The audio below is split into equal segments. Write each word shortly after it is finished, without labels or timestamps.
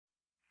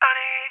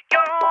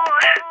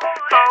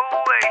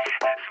always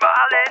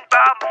smiling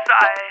by my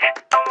side.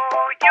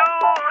 Oh, you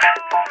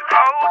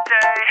all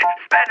day,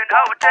 spending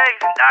our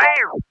days and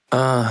nights.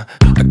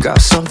 I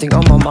got something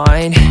on my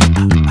mind.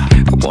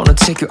 I wanna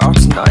take you out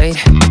tonight.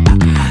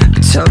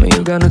 Tell me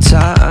you're gonna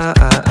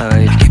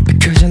die,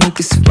 because I look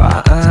it's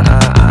fine.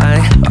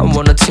 I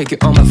wanna take you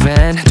on my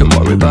van. Don't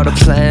worry about a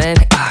plan.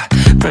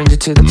 Bring you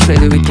to the place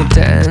that we can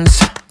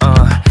dance.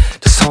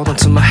 Just hold on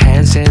to my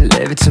hands and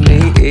leave it to me.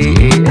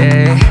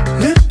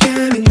 Look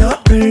at me,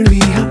 너를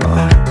위한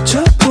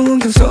저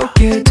풍경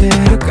속에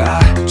데려가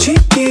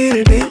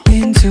쥐기를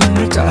빌린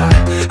틈을 타.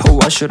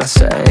 What should I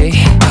say?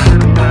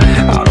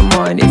 I don't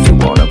mind if you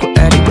wanna go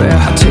anywhere.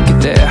 I'll take you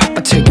there,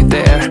 I'll take you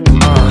there.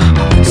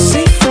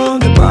 See from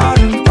the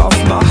bottom of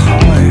my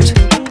heart.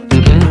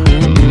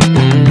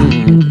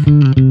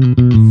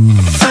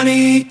 I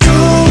need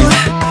you,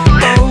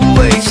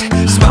 always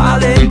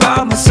smiling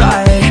by my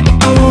side.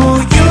 Oh,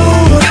 you,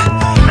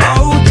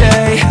 all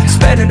day,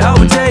 spending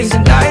our days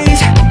and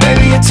nights.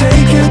 Baby, I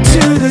take you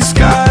to the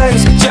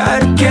skies. Try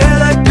to get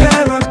like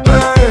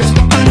birds.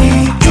 I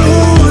need you,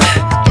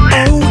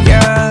 oh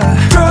yeah.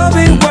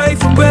 Driving away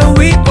from where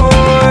we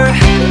were.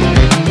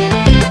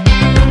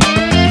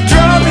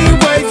 Driving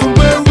away from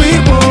where we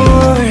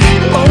were.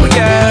 Oh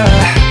yeah.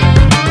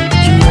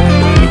 You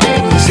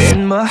always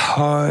in my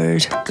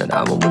heart. 난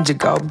아무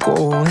문제가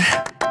없고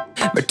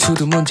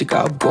말투도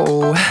문제가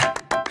없고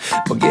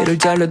먹이를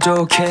잘라줘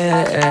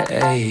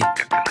okay.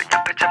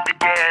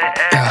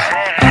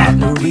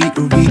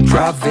 우리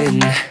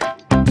driving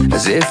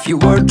as if you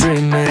were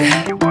dreaming.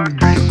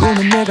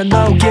 꿈은 내가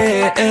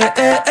나오게.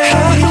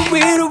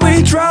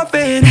 We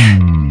driving.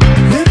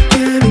 Look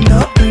at me,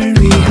 너를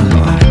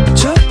위한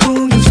저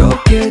풍경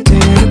속에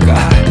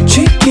데려가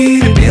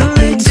쥐기를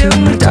빌린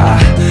틈을 타.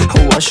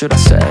 What should I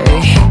say?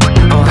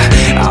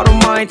 I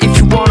don't mind if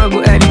you wanna go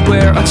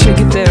anywhere. I'll take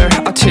it there,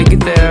 I'll take it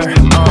there.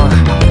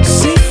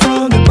 See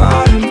from the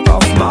bottom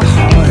of my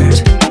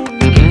heart.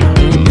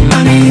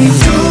 I need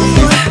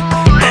you,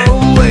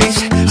 always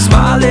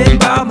smiling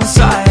by my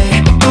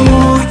side.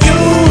 Oh, you,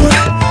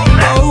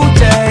 all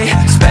day,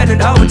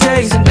 spending our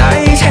days and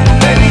nights.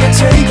 Baby, I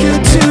take you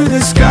to the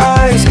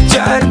skies.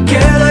 Try to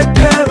get like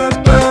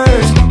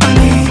birds. I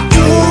need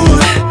you,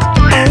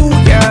 oh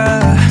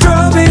yeah.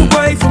 Driving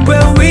away from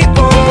where we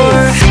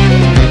were.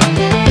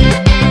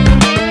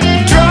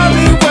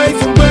 Driving away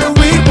from where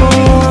we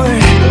were.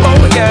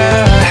 Oh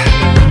yeah.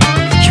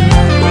 You're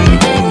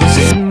always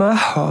in my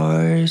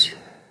heart.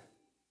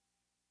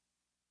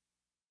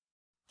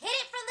 Hit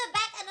it from the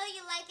back. I know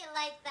you like it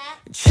like that.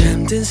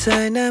 잠든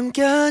사이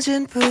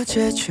남겨진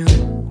부재중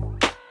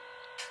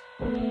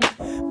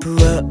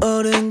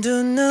부어오른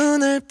두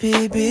눈을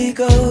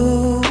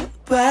비비고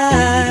봐.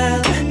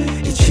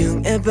 이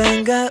중에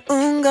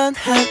반가운 건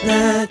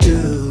하나도.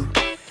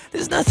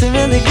 There's nothing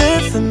really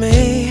good for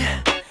me.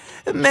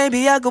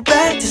 Maybe I'll go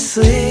back to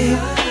sleep.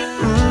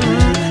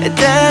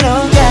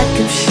 때론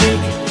가끔씩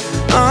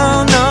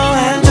oh no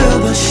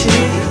한두 번씩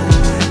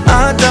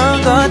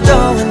어떤 것도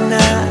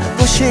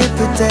하나고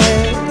싶을 때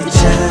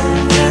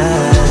있잖아.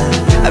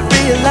 I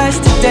realize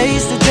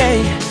today's the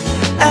day.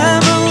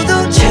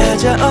 아무도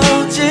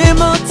찾아오지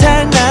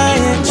못할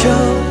나의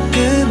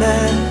조그만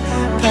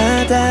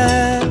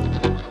바다.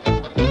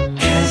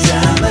 Cause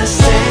I'ma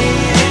stay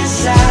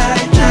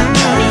inside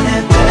나만의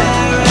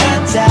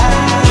paradise.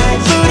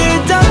 불을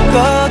덮고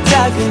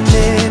다그는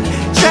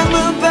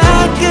창문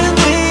밖은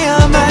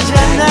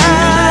위험하잖아.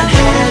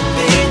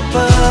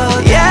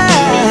 햇빛보다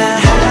yeah.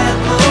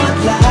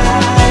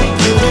 moonlight.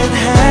 푸른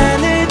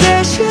하늘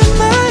대신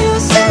my own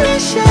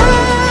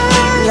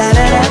sunshine.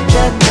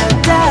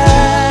 라라라따따따.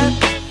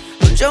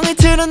 온종일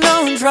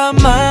틀어놓은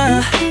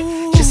드라마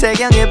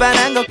실세경에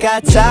반한 것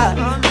같아.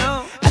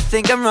 I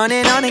think I'm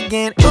running on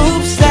again.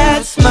 Oops,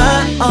 that's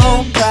my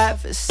own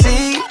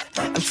privacy.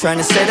 I'm trying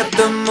to set up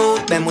the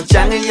mood.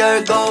 메모장을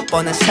열고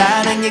뻔한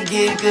사랑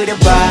얘기를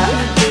그려봐.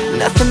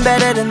 Nothing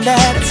better than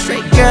that. I'm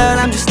straight girl,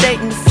 I'm just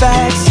stating the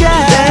facts,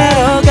 yeah.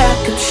 때로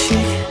가끔씩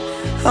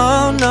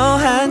oh no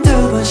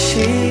한두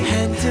번씩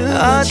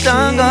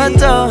어떤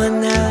것도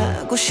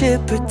하나고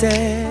싶을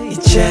때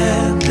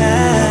있잖아.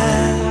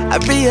 I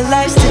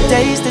realize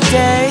today's the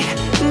day.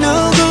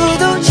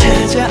 누구도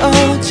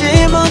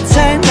찾아오지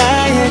못할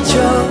나의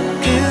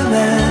조그만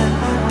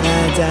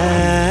바다.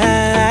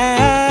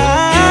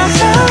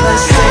 Cause I'ma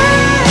stay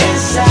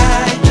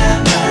inside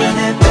나만의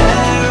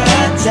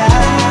paradise.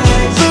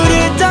 불을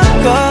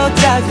덮고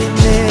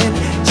다그는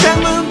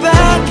창문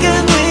밖은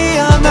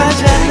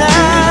위험하잖아.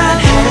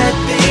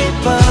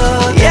 햇빛보다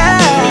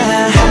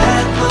yeah.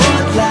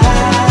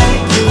 moonlight.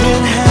 푸른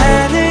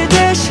하늘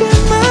대신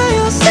my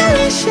own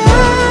sunshine.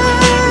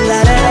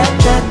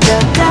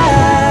 라라라따따따.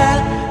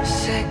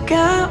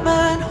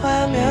 새까만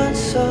화면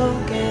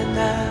속에 나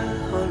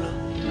홀로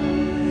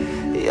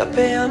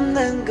옆에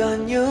없는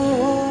건 you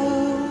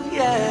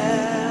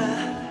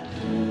yeah.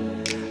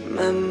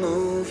 My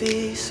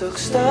movie 속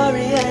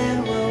스토리에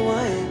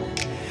one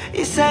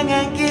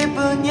이상한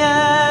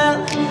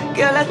기분이야.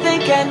 Girl, I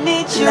think I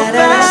need you by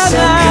my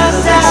side.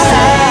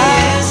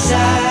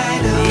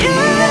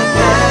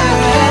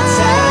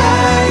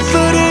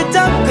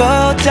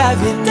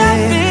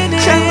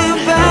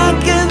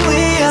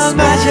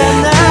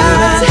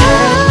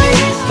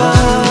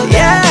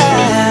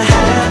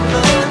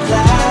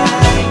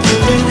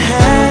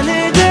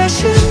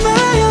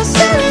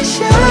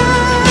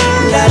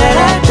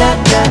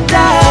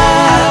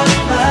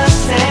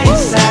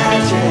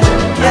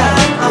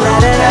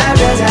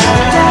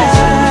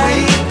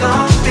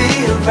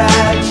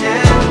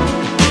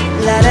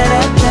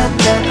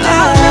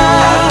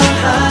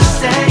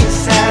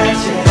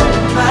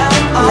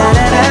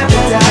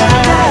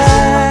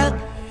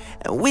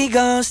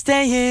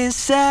 stay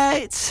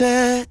inside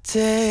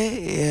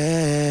today,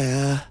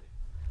 yeah.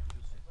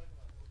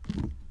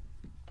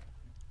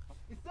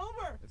 It's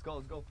over. Let's go,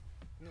 let's go.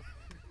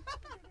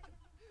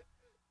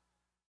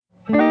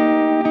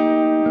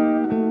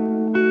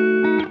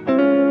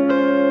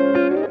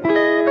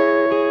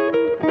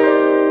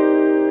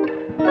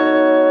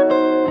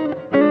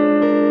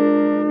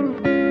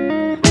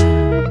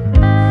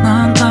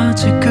 난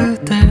아직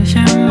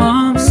그대의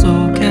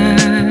맘속에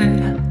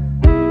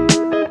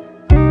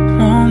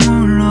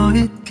머물러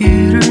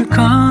있기를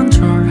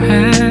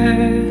간절해.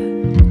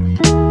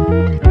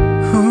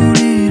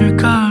 우리를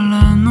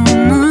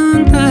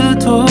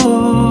갈라놓는데도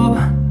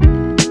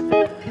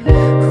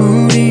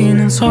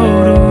우리는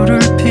서로를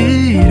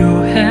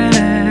필요해.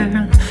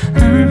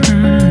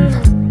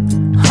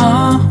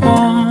 I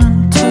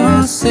want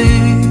to see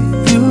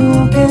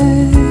you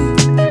again.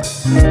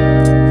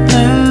 내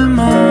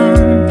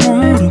맘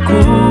모르고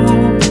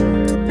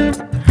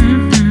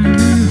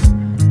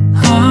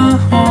I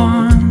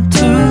want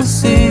to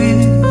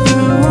see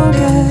you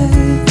again.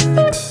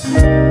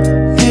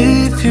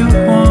 If you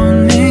want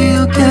me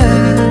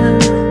again.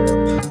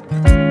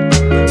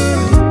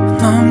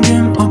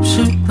 남김없이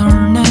널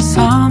내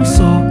삶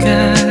속에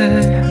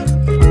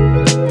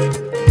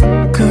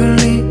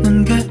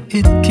끌리는 게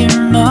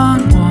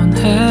있기만 원해.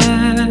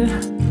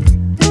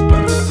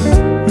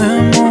 내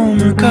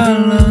몸을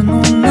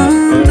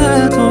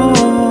갈라놓는데도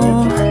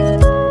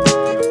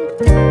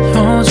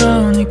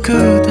여전히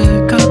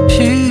그대가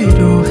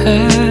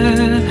필요해.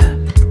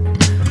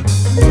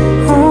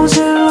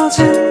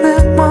 어질러진 내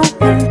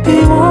맘을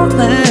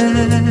비워내.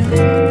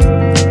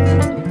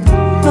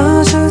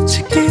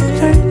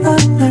 마주치기를 난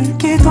늘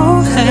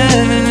기도해.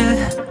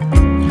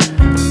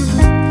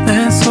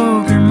 내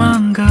속을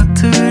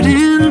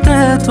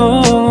망가뜨린데도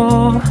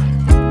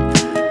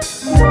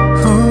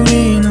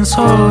우리는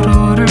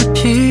서로를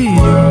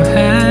필요해.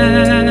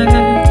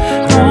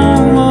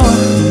 Oh,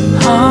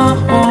 I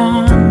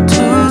want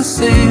to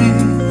see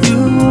you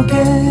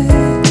again.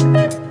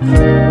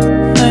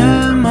 내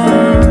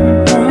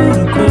맘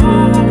모르고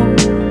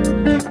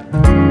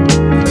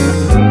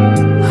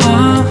I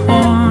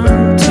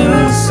want to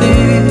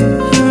see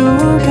you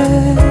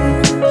again.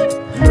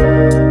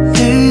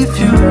 If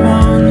you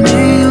want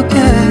me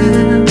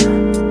again.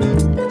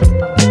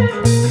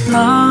 날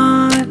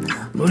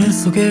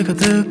머릿속에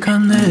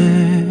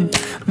가득하네.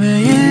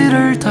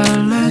 매일을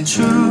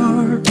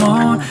달래줄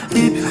널.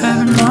 If you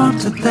haven't loved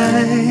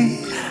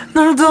today.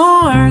 널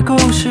더 알고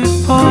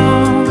싶어.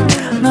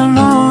 날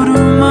너로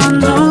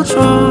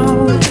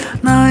만져줘.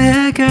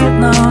 나에게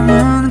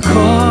남은 것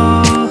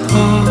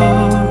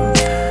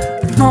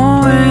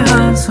너의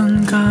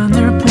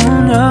한순간일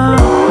뿐이야.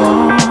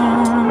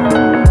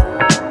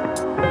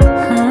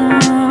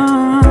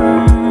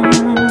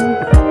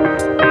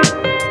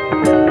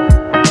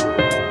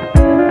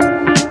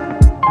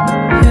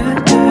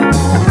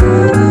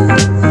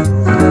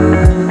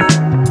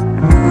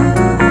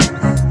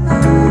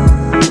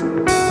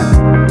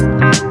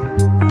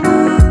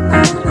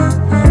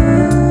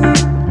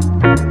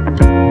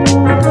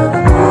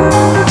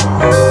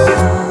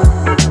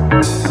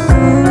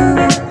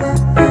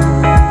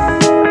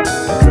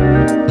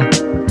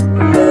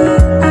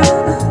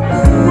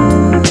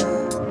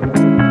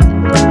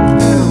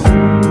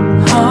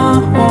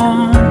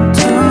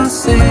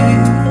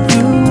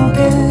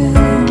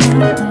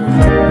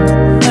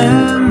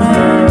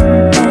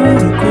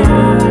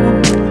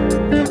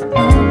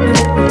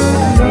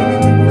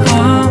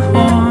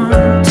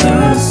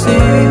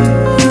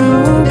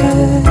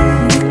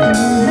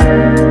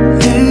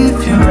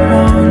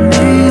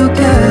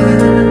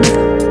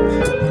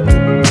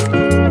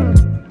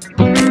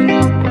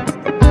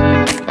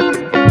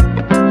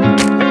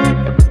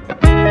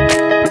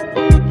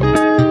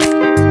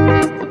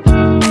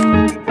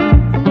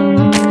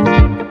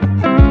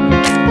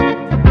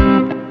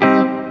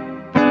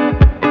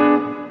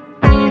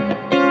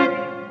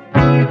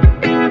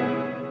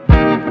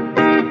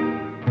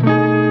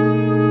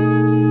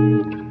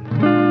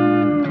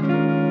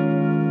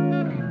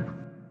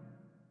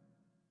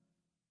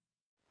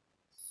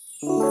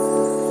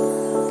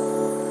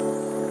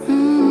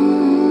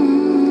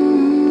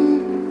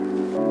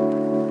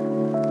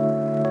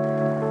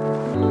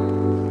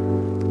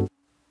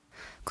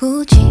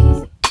 굳이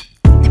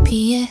내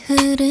피에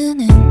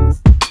흐르는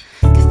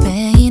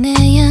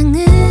카페인의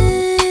양을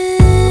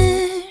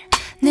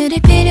느릴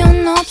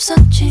필요는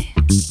없었지.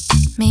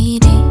 미리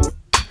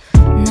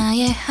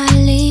나의 할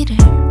일을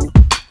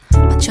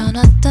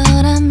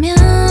맞춰놨더라면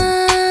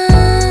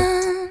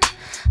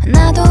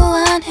하나도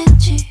안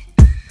했지.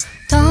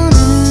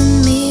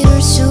 더는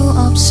미룰 수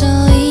없어.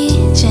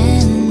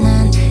 이젠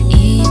난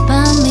이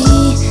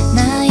밤이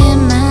나의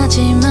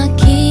마지막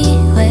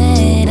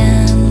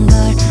기회란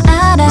걸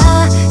알아.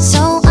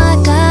 So I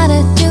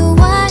gotta do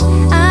what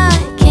I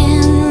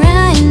can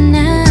right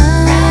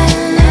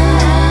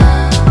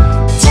now.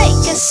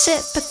 Take a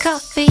sip of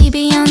coffee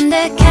beyond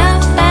the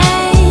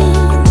caffeine.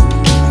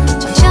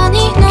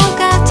 천천히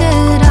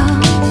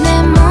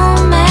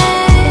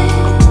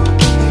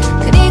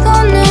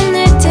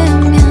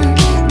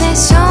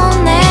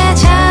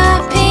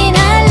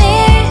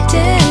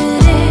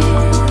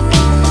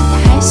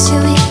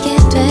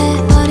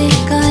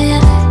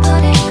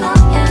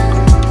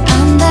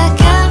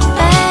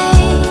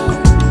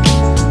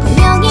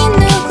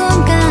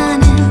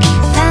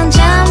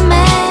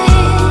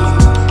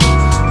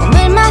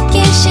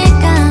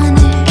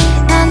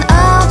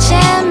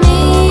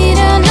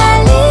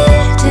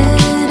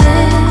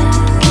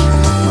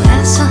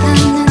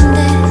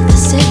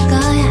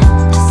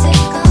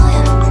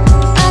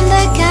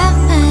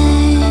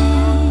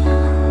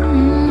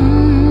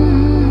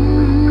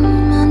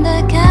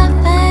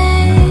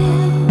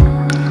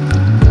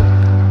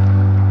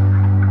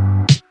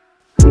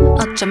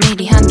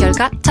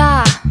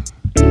같아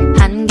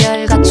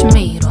한결같이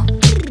미뤄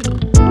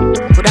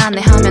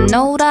불안해하면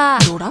놀아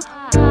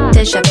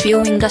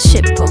데자뷰인가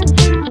싶어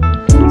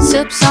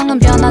습성은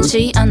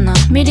변하지 않아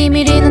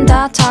미리미리는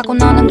다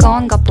타고나는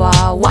건가 봐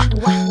와.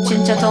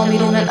 진짜 더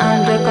미루면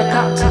안 될 것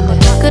같은데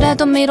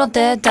그래도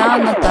미뤄대 다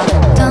낫다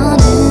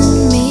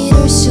더는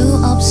미룰 수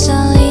없어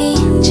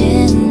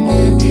이제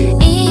난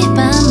이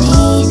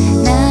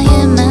밤이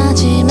나의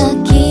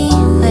마지막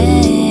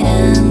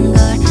기회란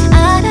걸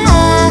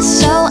알아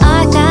So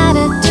I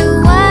gotta do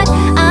what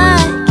I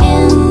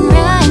can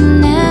right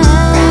now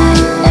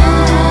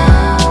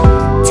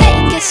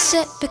Take a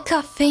sip of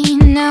coffee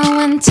now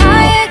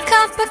entire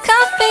cup of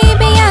coffee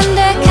beyond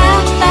the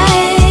cafe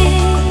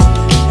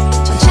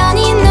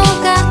천천히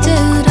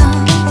녹아들어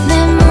내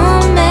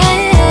몸에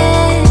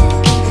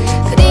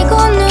그리고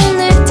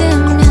눈을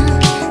뜨면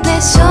내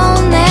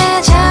손에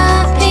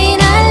잡힌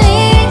할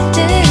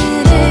일들을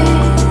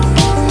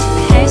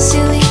할 수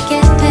있게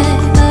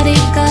돼버릴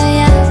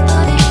거야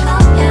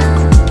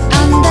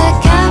On the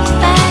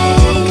cafe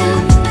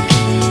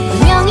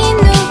분명히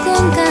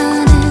누군가는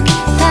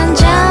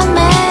단잠에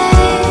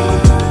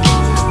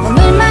몸을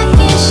맡긴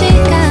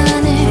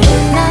시간을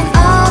난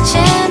어제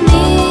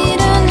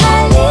미룬 할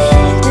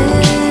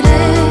일들을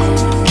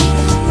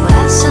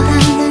몰아서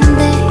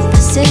하는데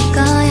봤을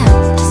거야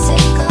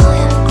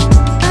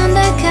On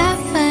the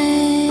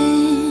caffeine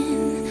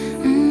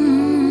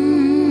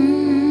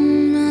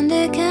On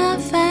the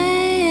caffeine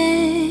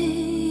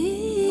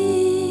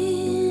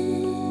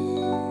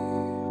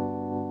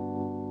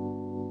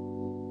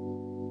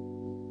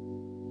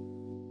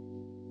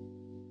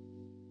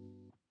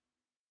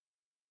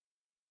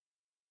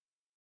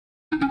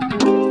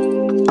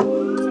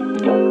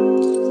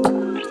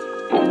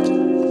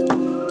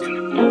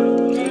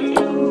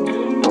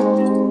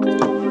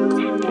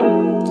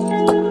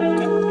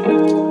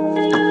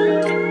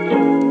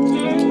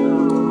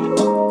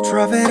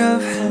Drop it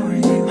up for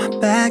you, my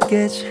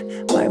baggage.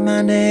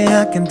 말만 해,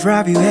 I can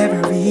drive you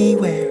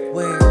everywhere.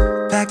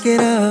 Pack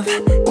it up,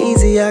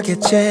 easy하게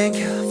챙겨.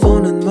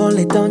 폰은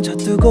멀리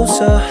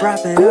던져두고서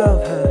Drop it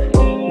up,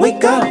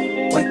 wake up,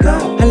 wake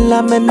up.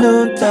 알람에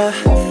눈 떠.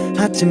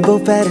 아침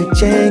뷔페를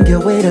챙겨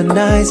with a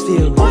nice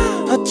view.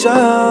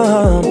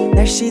 어쩜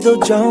날씨도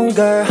좋은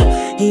girl.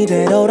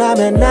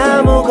 이대로라면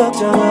아무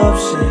걱정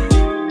없이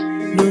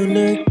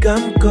눈을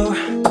감고,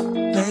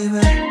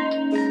 baby.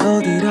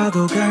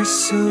 어디라도 갈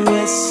수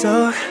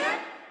있어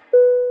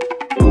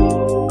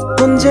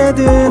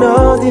언제든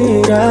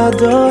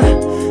어디라도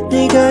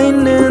네가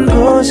있는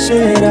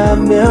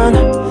곳이라면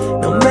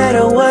No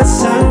matter what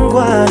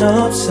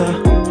상관없어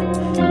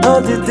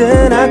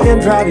어디든 I can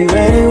drive you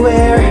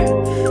anywhere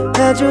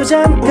아주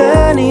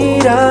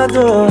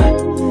잠깐이라도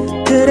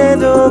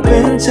그래도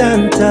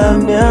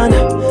괜찮다면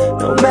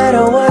No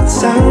matter what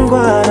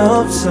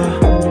상관없어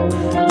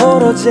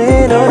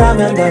오로지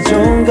너라면 다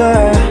좋은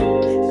걸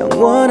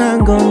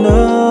원한 건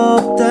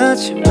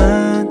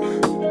없다지만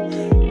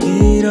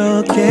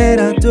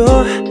이렇게라도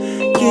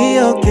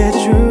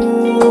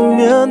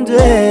기억해주면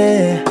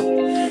돼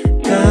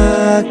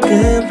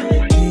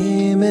가끔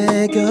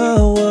힘에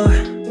겨워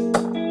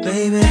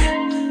Baby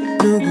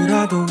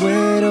누구라도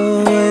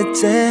외로울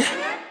때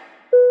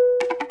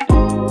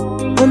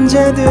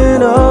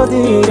언제든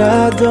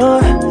어디라도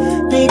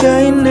네가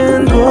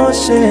있는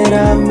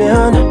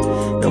곳이라면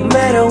No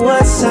matter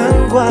what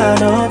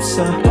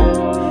상관없어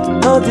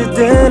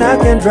어디든 I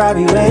can drive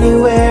you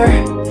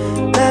anywhere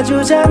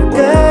아주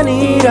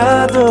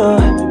잠깐이라도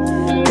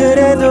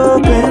그래도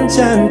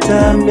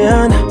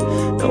괜찮다면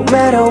No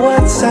matter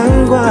what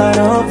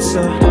상관없어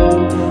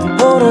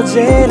오로지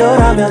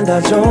너라면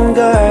다 좋은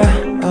걸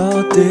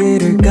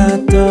어디를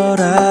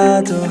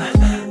가더라도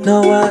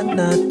너와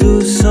나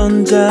두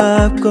손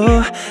잡고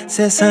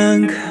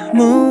세상 그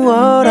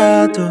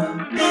무엇라도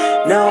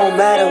No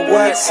matter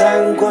what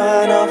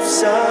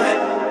상관없어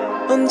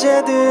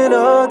언제든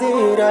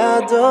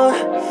어디라도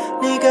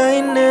네가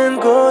있는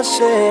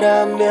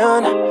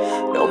곳이라면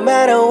No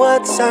matter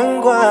what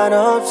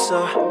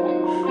상관없어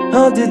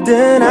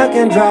어디든 I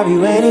can drive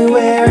you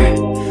anywhere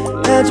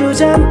아주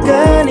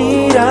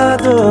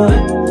잠깐이라도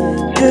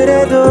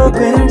그래도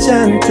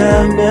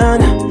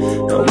괜찮다면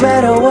No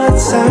matter what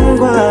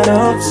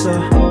상관없어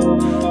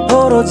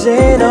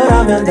오로지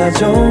너라면 다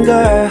좋은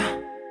걸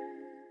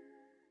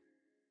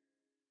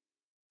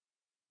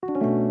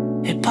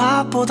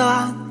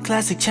힙합보다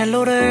클래식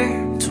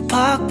첼로를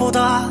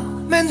투팍보다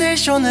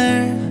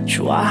맨델션을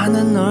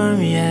좋아하는 널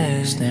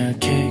위해 스네어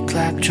킥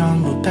클랩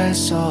전부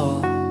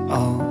뺐어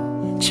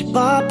집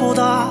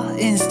앞보다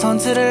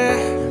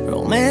인스턴트를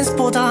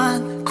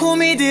로맨스보단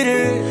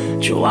코미디를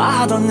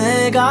좋아하던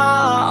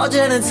내가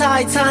어제는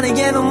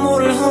타이타닉의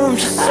눈물을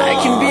훔쳤어 I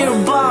can be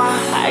a bar,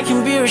 I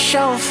can be a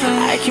chauffeur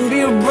I can be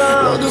a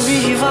bro, 너도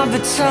비히와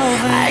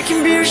베토벤 I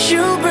can be a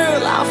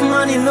Schubert,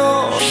 라프만이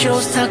너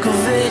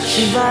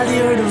쇼스타코비치,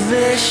 Vivaldi or the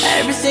Vish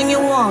Everything you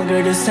want,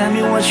 girl, just tell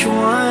me what you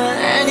want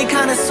Any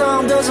kind of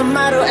song, doesn't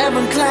matter,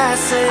 even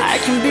classic I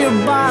can be a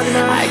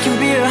Wagner, I can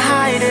be a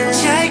Haydn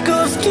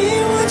Tchaikovsky,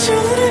 what you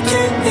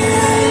looking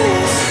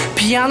at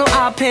피아노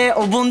앞에 앞에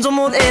 5분도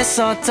못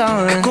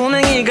있었던 그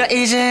꼬맹이가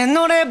이제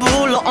노래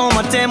불러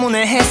엄마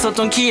때문에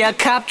했었던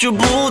기악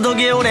합주부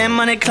덕에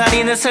오랜만에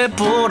클라리넷을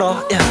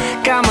불어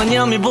까만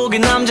연미 보기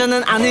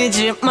남자는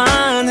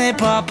아니지만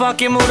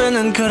힙합밖에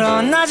모르는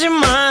그런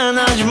하지만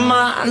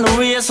너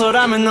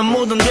위해서라면 난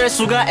뭐든 될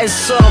수가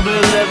있어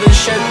Believe in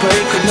shit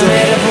break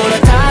노래를 불러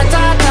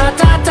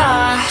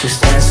타타타타타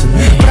Just dance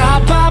with me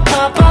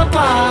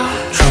파파파파파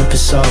Trumpet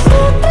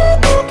solo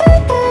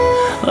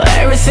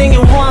Everything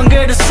you want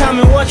girl just tell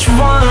me what you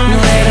want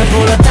노래를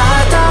불러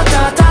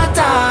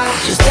타타타타타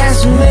Just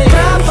dance with me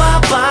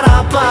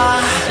파파파파파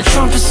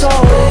Trumpet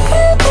solo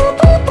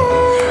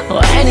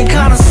Any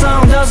kind of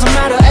song doesn't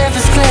matter if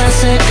it's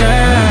classic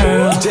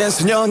girl 이젠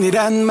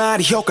소년이란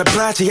말이 효과를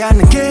바라지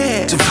않는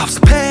게 좀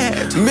섭섭해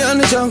몇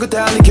년 전과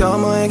달리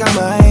겸허해가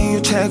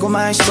마이 최고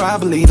마이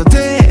스트라블리 더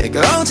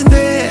때가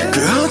언젠데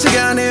그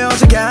어제가 내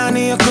어제가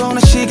아니었고 나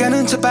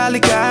시간은 참 빨리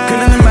가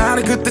그러는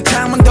말을 그때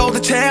창문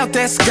도대체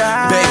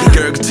어땠을까 Baby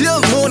girl 그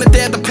질문에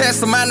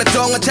대답했어 많은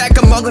동안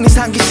잠깐 먹으니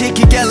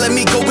상기시키게 Let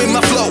me go with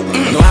my flow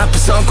너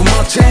앞에선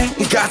고멋쟁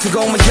이 같은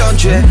곡만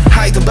연주해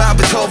하이든 바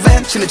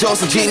베토벤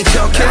친해져서 지닌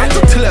척해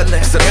또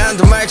틀렸네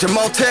사랑한다 말 잘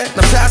못해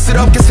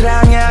남사스럽게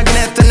사랑하긴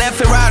했던 내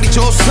페라리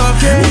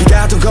조수석에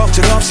네가 돈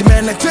걱정 없이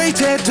맨날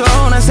데이트해도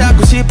난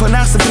살고 싶어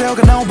낙서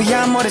들어가 너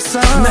위한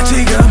머릿속 나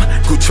지금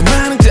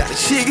 9천만원짜리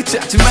시계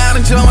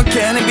찾지만은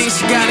정확해 내 빈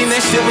시간이 내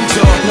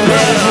 10분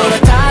노래를 불러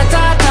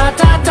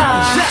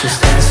타타타타타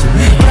Just dance with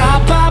me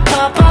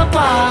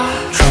파파파파파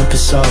Trumpet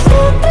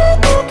solo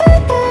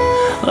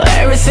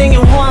Everything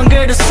you want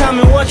girl just tell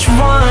me what you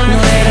want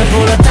노래를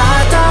불러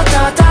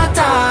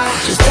타타타타타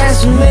Just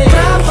dance with me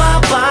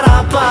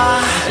파파파파파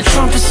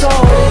Trumpet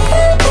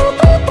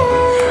solo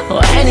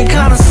Any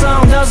kind of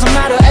song doesn't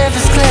matter if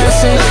it's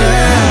classic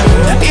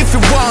girl If you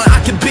want I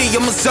can be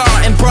your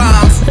Mozart and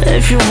Brahms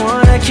If you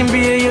want I can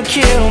be your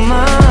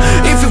Kilman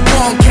If you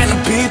want can I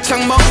be your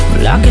창모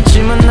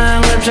몰랐겠지만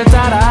난 랩 잘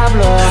따라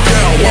불러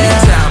Girl one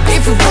more time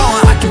If you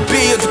want I can be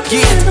your the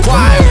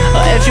choir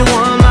If you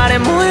want 말해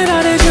뭐해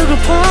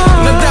잘해주고파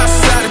난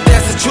 5살이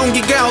돼서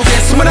중기가 오대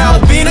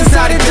 29이는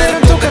살이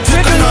되면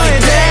똑같을 건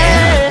너인데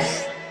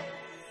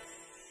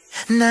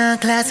난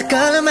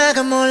클래식한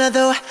음악은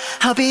몰라도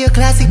I'll be your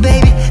classic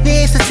baby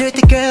네 입술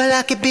칠때 girl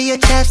I could be your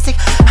chapstick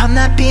I'm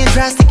not being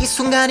drastic 이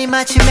순간이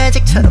마치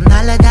매직처럼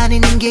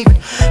날아다니는 기분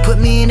Put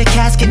me in a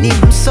casket 네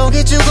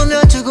품속에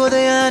죽으면 죽어도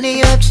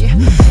여한이 없지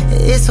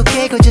It's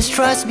okay girl just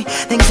trust me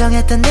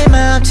냉정했던 내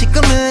마음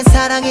지금은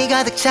사랑이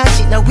가득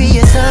찼지 날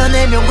위해서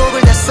내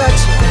명곡을 다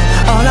썼지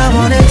All I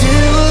wanna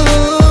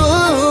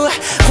do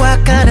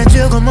꽉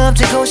안아주고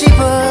멈추고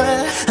싶어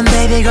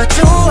Baby girl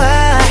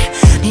좋아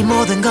네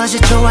모든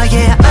것이 좋아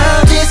Yeah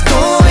I'm just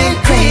going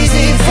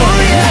crazy for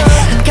you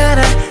난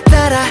가라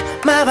따라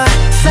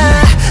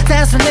마바사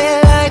Dance with me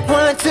like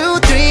 1,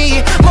 2,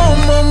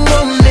 3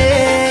 몸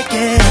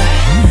내게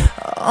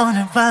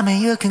오늘 밤에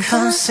you can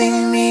come see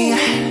me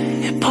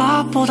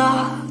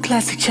힙합보다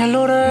클래식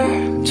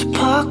첼로를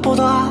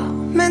집합보다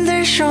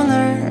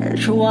맨델션을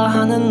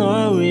좋아하는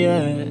널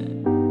위해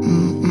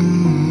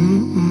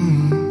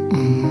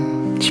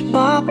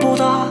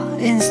집합보다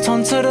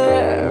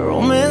인스턴트를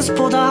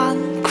로맨스보다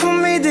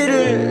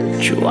코미디를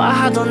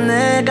좋아하던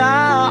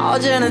내가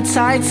어제는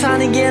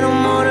타이타닉의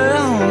눈물을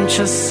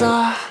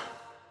훔쳤어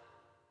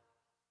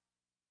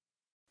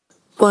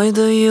Why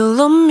do you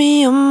love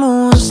me a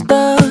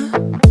monster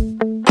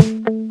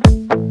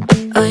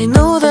I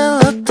know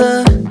that love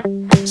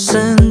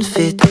doesn't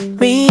fit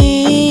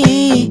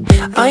me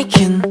I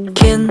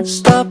can't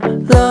stop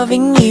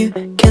loving you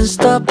Can't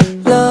stop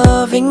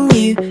loving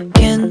you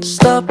Can't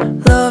stop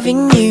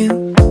loving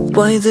you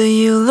Why do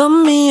you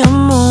love me a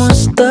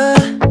monster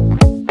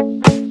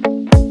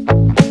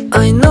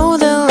I know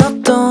that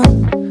love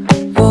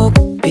don't walk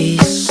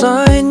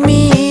beside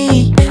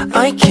me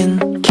I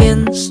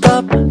can't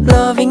stop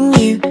loving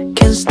you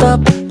Can't stop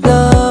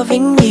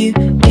loving you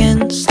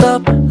Can't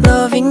stop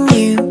loving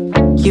you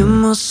You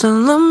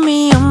mustn't love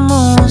me a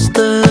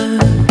monster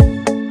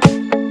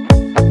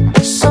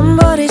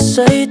Somebody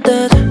say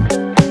that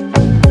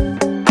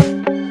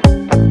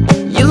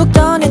You look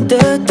down in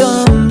the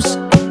dumps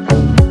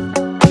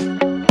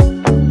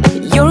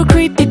Your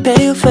creepy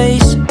pale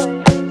face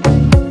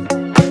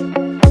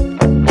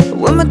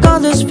When my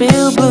colors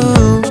feel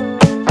blue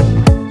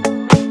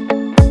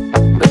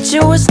But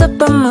you always step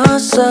by my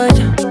side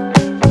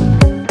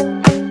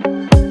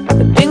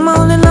Being my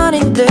only light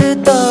in the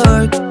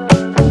dark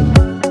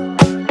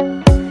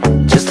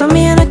Just tell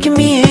me and I can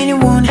be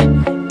anyone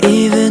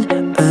Even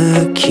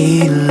a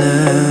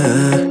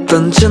killer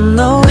Don't you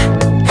know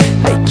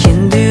I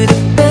can do the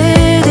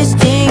baddest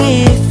thing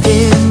if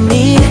you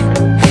need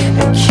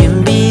I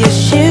can be your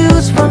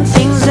shield from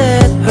things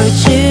that hurt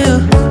you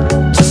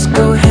Just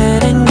go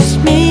ahead and use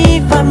me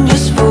if I'm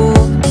useful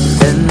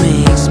That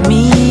makes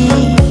me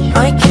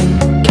I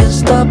can't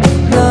stop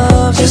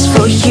love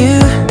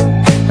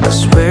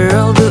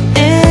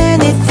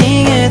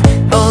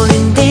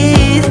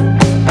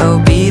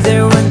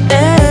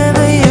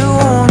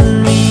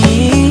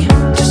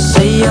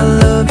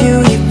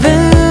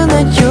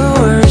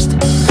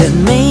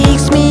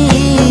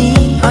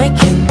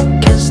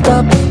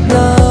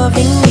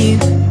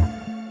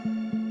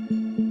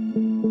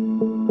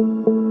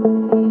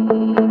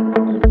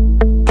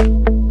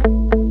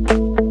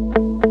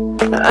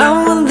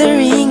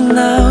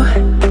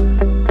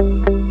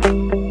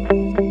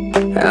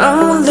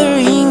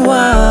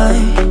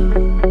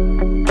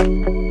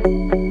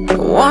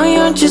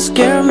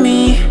scare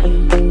me?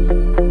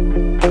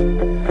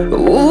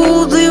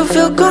 Ooh, do you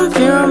feel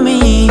confused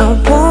me? I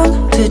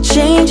want to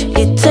change,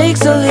 it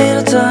takes a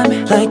little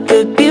time. Like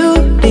a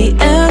beauty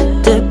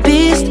and the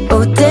beast,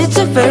 oh that's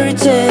a fairy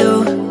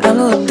tale. I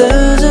know love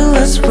doesn't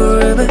last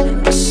forever,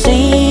 but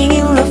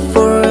singing love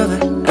forever,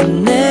 I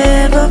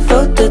never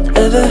felt that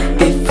ever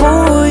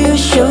before you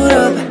showed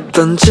up.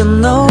 Don't you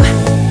know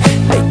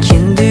I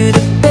can do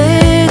the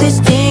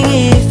baddest thing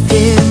if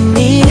you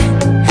need.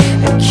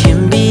 I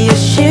can be your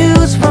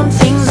shield from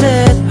things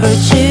that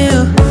hurt you.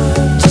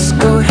 Just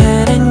go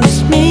ahead and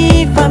use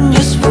me if I'm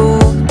useful.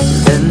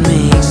 That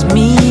makes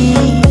me,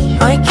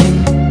 I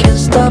can't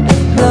stop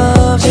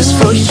love just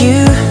for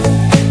you.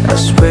 I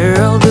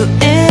swear I'll do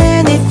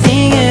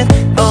anything at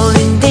all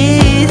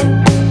indeed.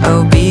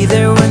 I'll be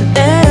there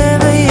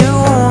whenever you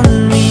want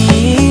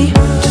me.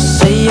 Just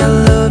say I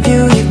love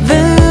you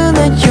even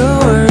at your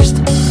worst.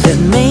 That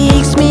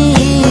makes me.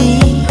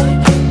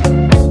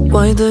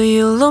 Why do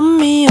you love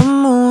me a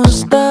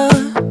monster?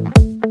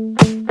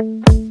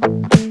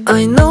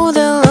 I know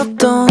that love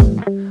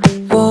don't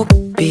walk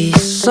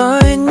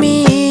beside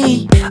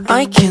me.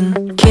 I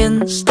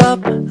can't stop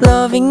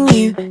loving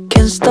you.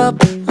 Can't stop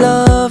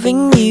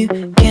loving you.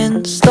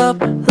 Can't stop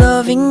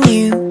loving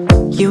you.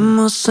 You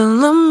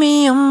mustn't love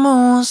me a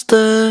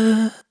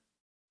monster.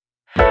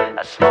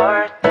 A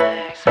smart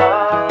thing,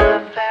 small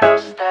if it'll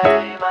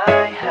stay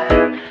my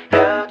hand.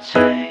 You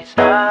change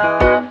my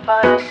love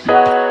by your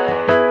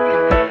side.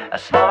 A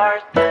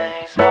smart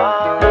thing,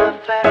 small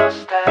if it'll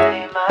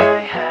stay my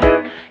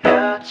hand.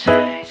 You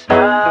change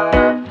my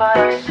love by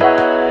your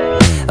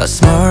side. A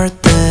smart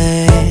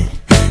thing.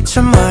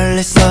 저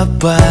멀리서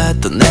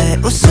봐도 내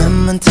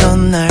웃음은 더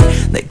날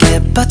내게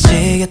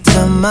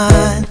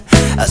빠지겠더만.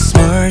 A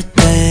smart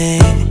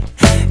thing.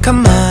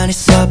 가만히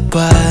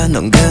있어봐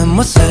넌 그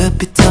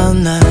모습이 더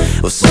나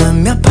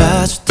웃으며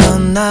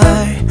봐주던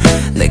날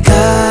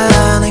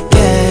내가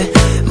내게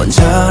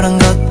먼저란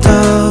것도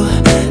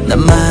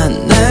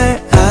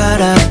나만을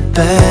알아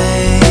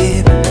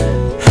babe.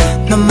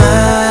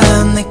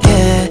 너만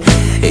내게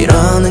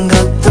이러는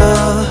것도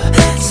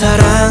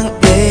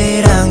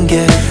사랑이란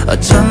게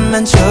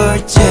어쩌면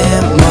좋을지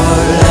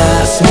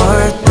몰라.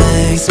 Small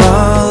things,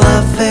 small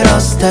if it'll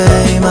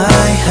stay my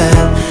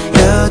hand.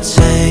 You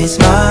change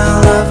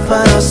my love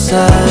by your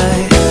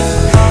side.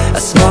 A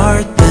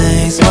small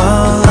thing,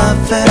 small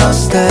if it'll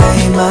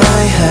stay my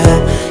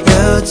hand.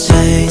 You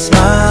change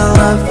my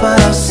love by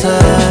your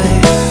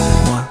side.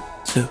 1,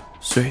 2,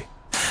 3.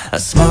 A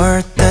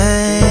small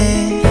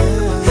thing.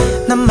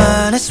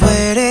 나만의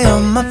sweetie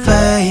on my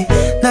face.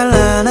 날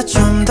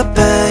안아준 더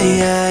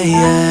babe.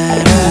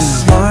 A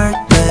small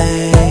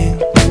thing.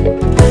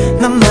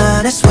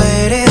 나만의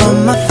sweetie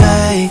on my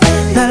face.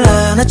 날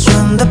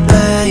안아준 더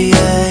babe.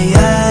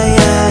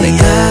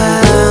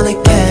 내가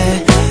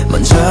내게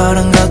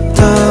먼저란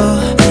것도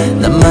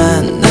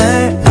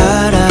나만을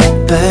알아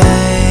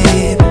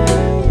babe.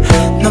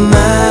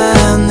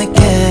 너만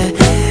내게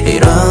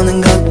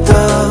이러는 것도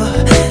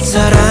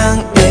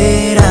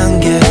사랑이란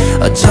게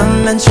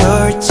어쩌면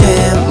좋을지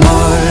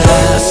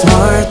몰라.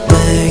 Small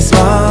things,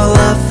 small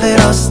if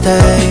it'll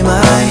stay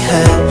my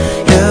hand.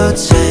 You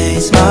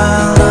change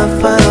my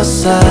love by your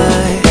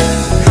side.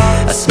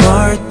 A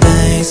small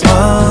thing,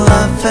 small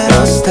if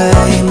it'll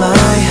stay my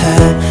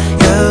hand.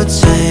 You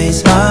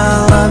change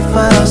my love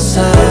by your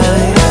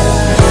side.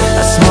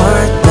 A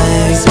small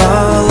thing,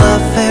 small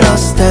if it'll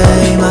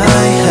stay my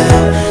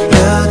hand.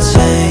 You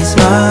change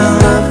my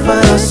love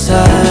by your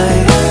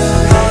side.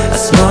 A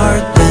small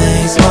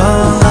thing,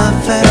 small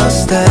if it'll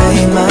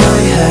stay my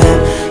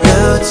hand.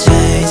 You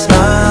change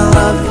my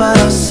love by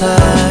your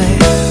side.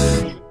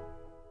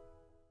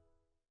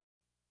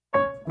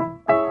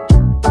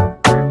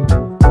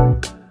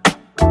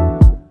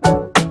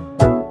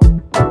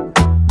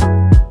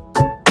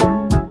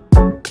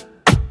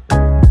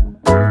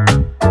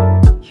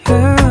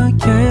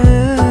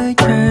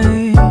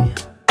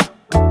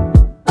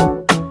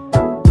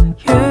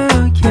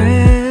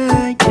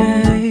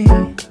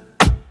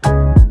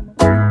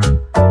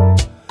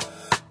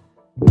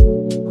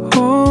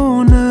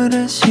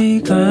 오늘의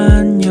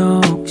시간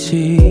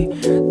역시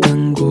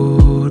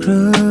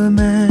뜬구름에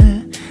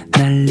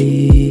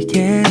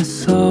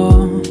날리겠어.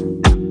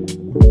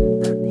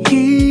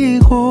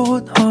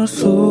 이곳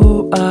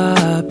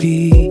허수아비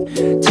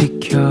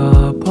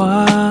지켜봐도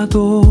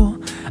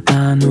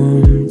안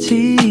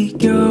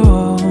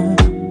움직여.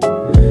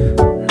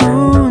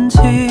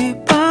 눈치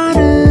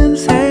빠른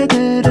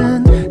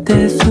새들은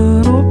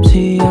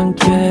대수롭지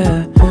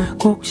않게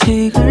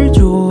곡식을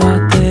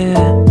좋아해.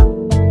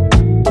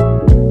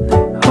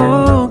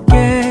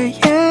 어깨에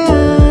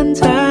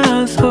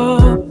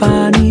앉아서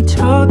빠른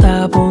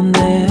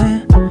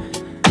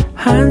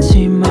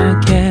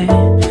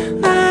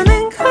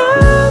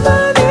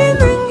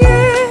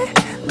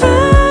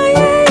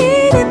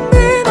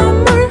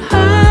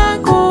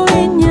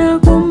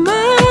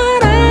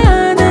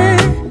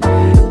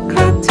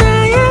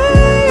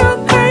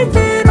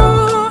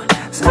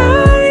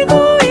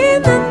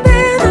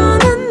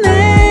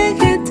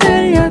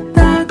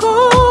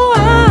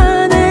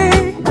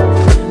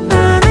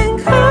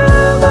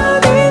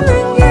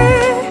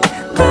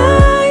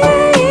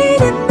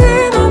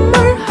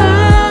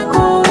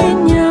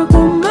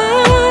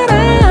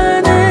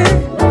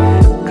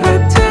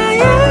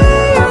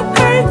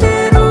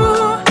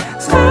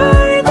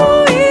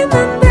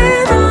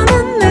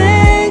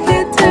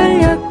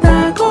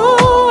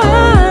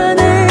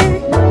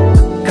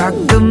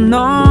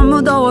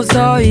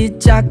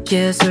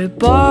자켓을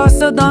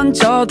벗어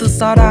던져도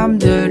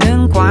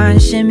사람들은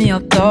관심이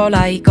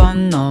없더라.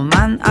 이건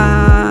너만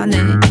아네.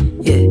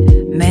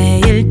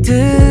 매일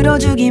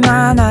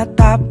들어주기만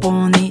하다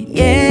보니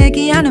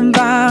얘기하는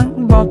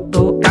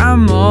방법도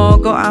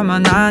까먹어. 아마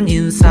난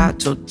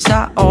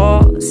인사조차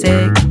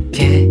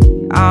어색해.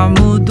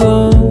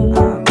 아무도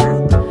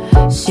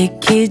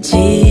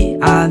시키지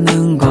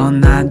않은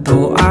건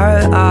나도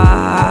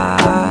알아.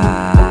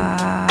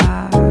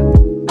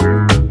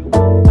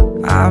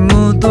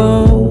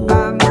 아무도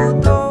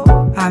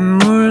안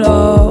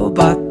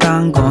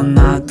물어봤단 건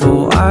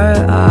나도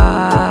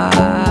알아.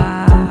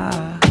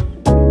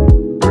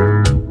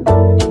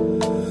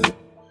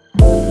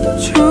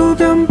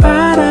 주변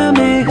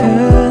바람에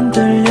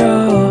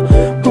흔들려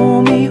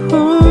몸이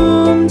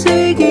움직이고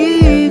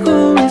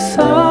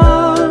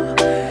있어.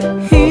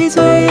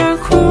 이제야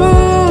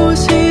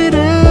후실을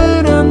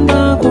한다.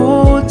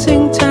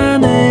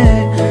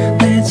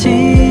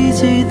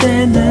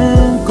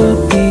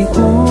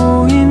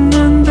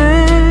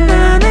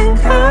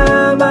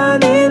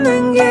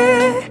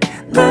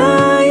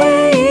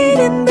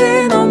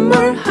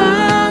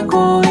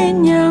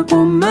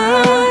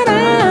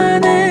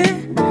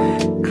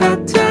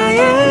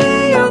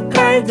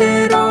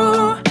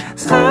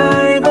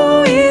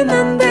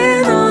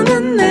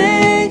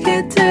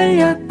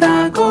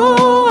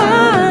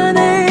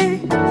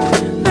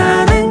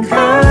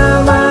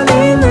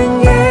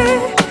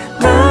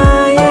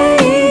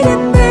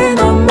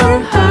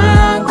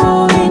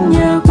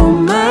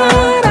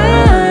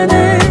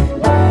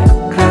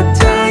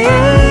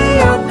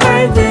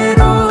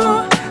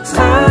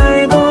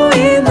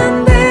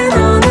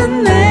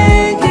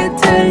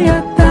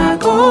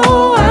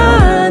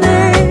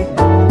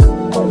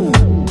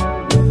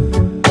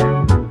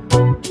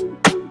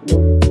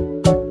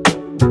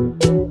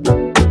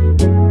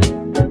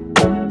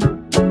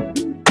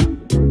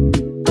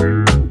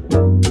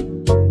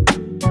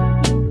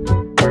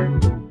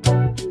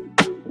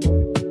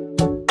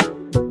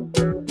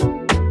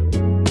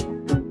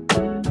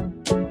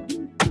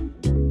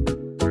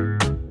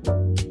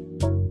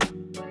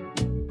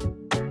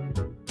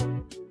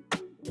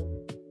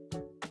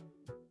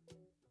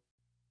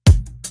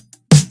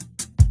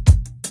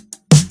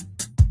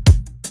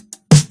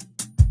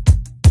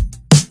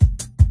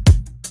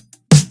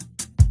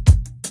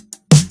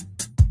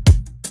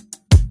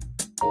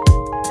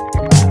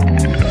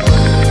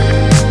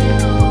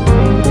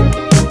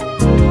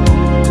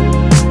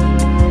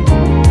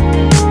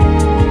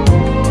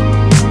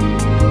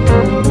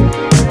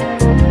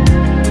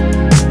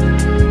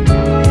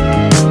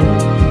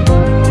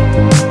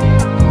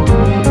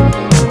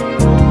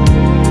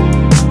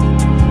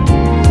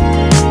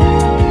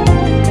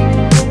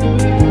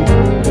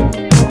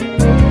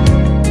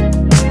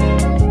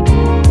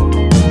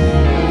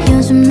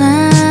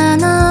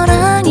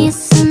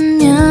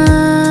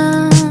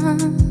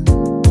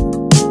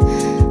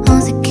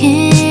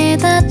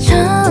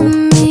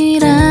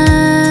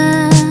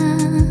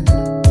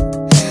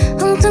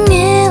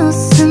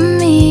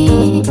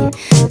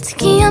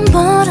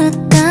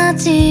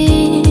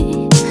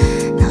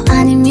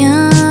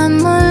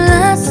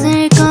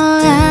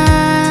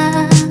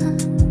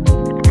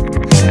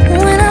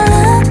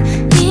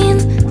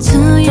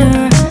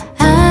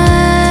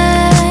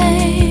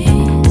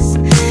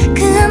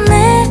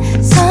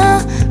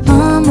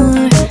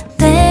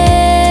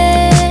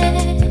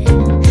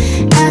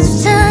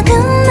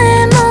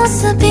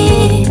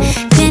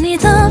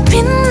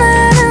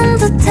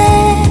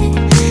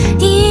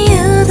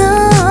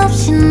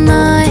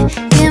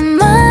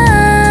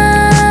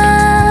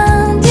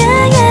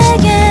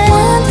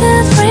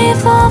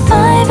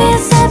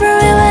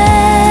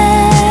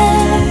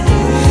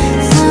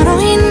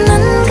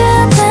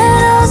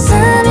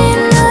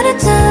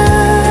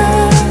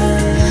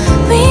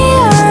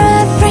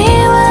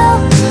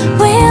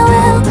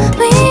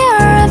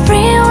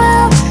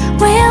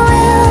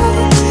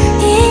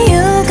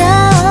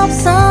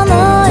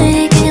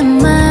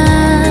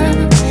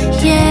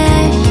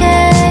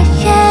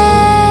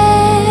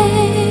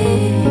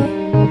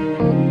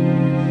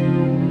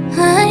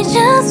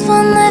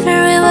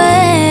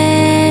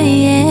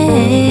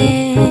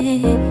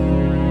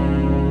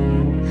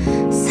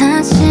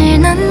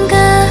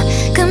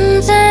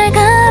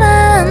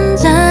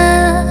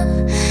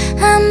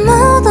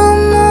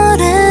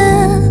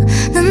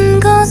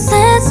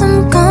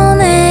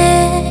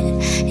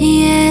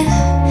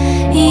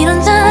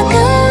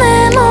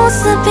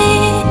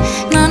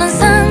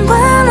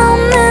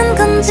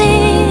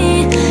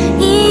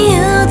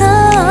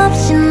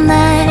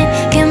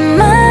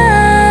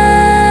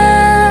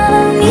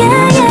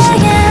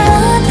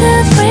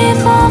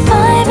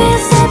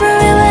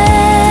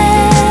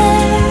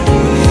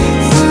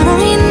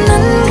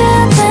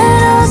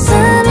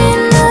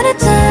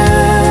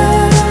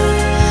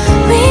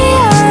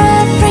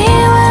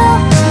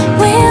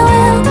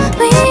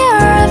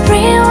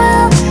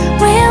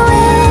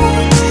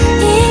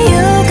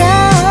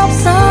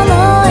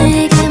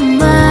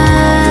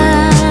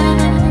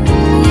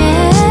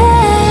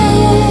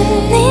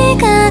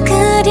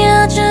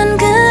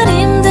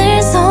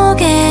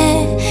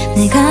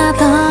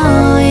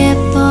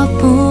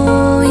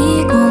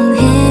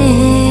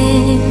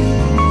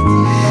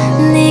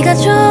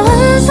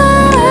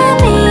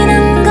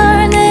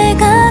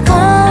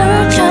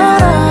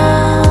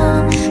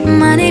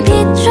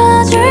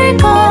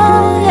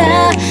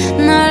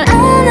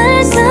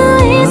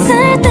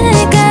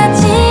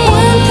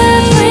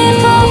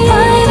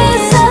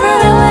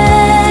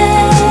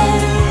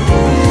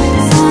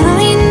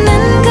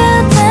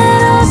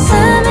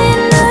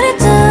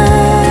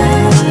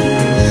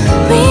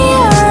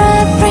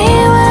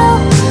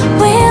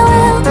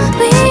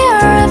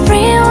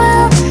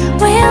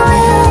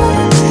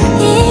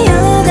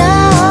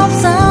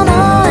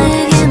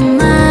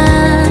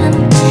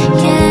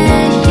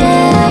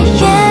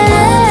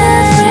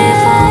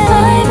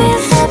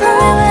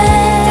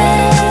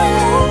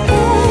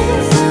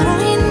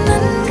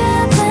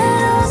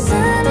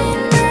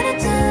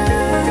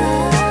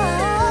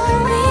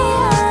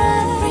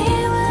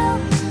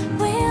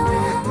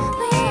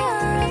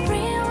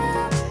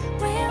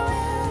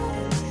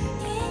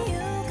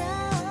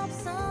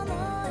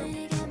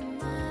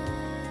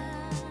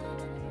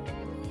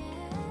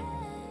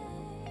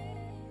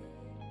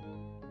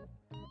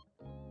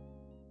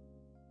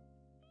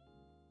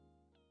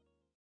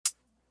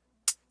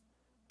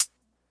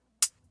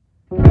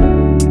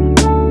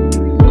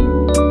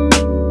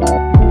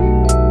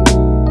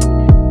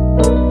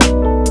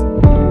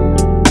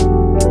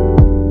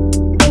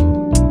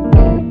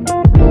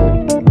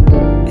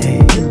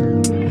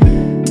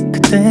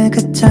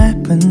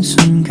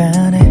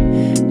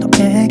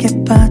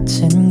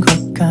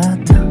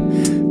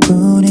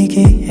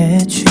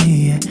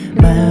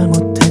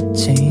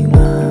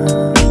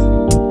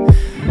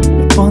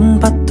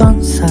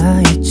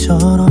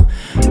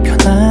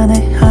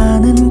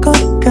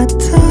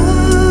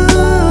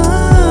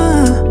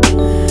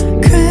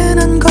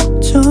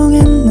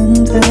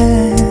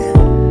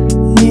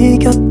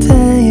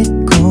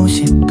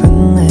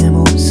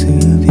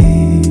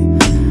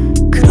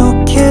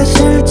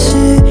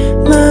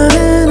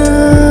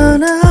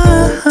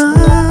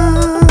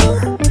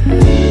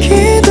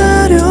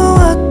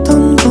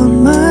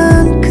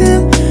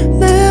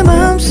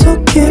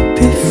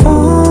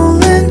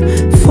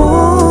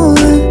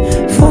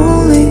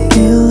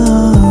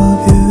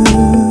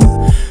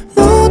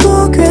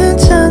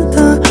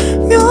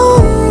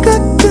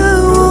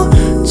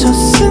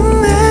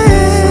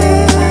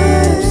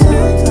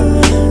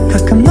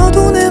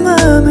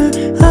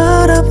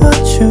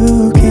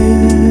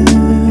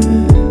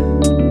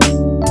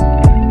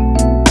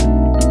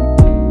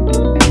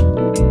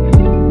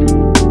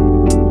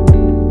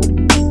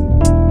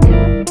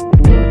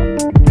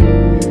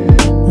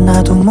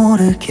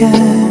 모르게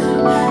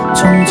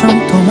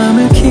점점 또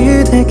맘을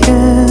기대게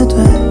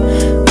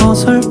돼.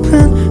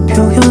 어설픈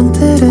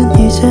표현들은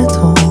이제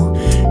더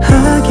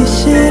하기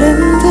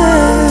싫은데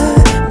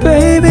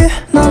Baby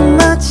넌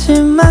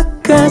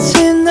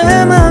마지막까지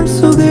내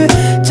맘속을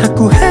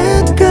자꾸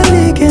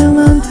헷갈리게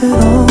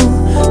만들어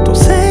또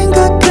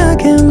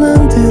생각하게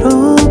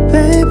만들어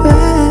Baby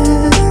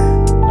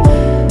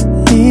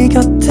네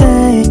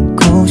곁에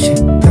있고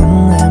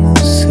싶은 내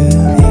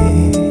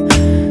모습이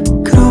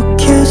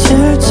그렇게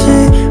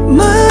싫지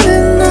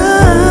말은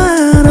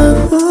알아.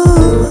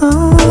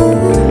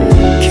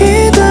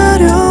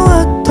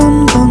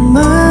 기다려왔던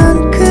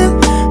것만큼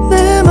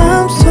내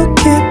맘속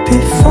깊이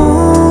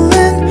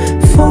falling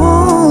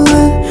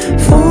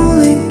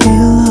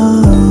in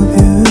love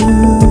you.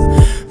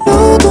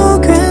 너도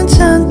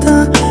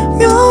괜찮다면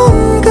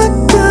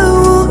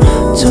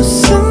가까워졌으면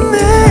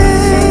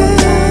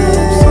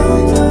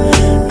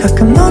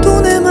가끔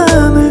너도 내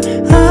맘을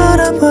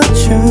알아봐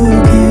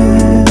주길.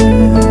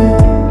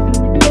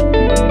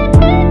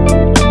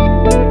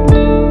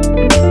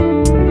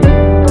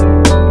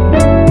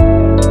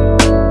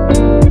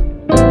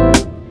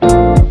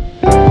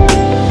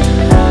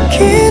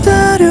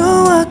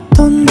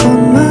 기다려왔던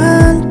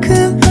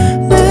것만큼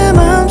내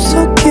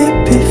맘속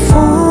깊이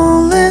falling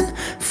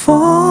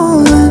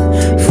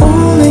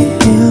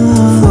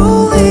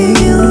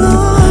in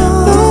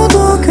love.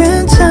 너도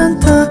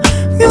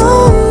괜찮다면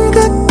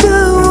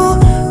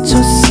가까워졌으면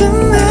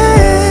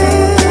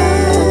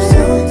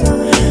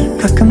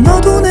가끔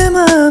너도 내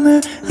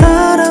맘을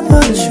알아봐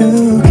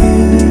주길.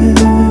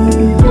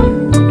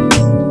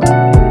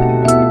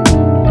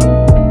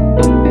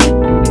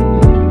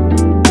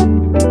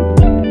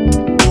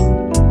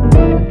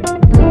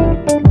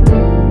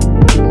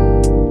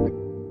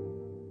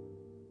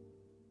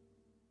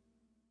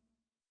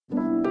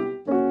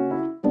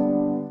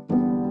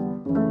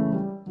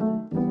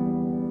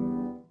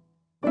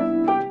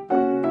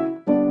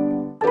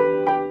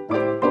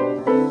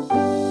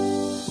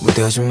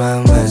 무뎌진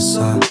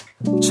마음에서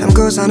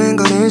참고 사는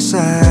건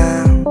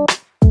일상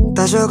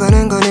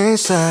따져가는 건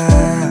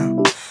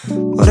일상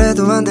뭘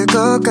해도 안 될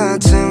것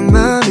같은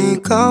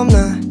맘이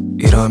겁나.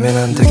 이러면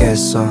안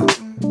되겠어.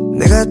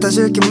 내가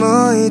따질 게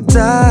뭐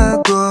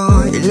있다고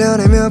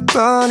 1년에 몇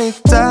번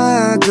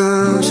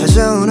있다고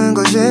찾아오는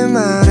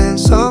거짓말엔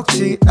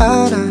속지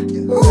않아.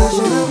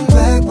 다시는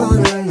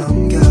 100번을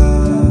넘겨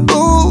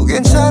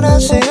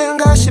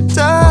괜찮아지는가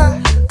싶다.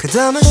 그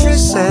다음은 쉴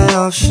새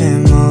없이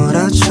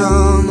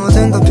몰아쳐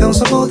모든 건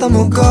평소보다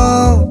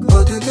무거워.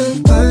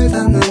 어디든 발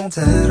닿는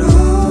대로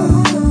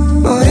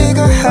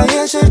머리가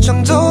하얘질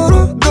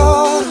정도로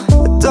걸어.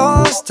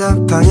 Don't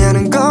stop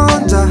방해하는 건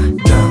다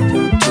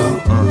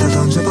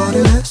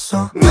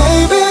던져버리랬어.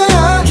 Maybe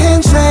I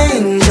can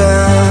change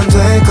안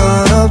될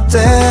건 없대.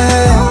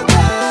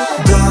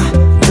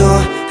 더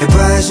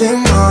해봐야지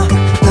뭐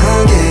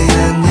난 게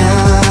아냐.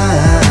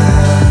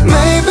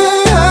 Maybe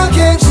I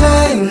can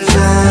change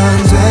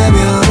안 되면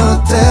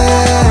어때.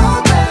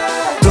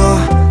 또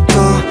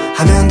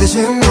하면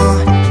되지 뭐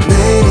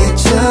내일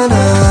있잖아.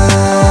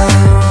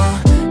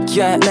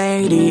 Yeah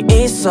lady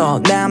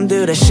있어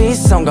남들의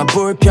시선과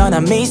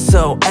불편한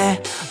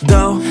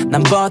미소에도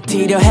난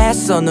버티려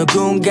했어.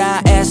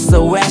 누군가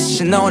SOS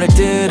신호를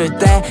들을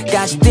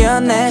때까지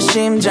뛰어내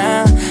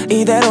심장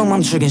이대로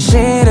멈추긴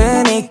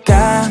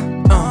싫으니까.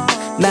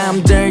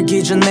 남들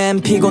기준엔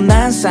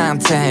피곤한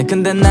상태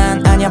근데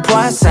난 아냐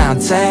부활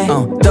상태.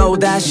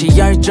 또다시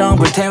열정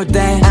불태울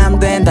때 안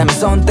된다면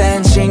손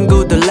뗀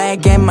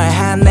친구들에게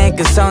말하네.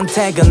 그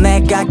선택은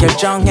내가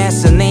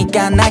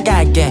결정했으니까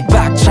나갈게.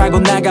 박차고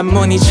나간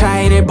문이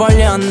차이를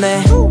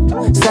벌렸네.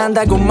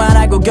 산다고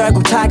말하고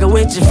결국 타고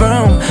있지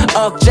vroom.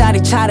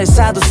 억짜리 차를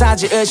사도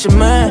사지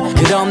의심을.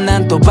 그럼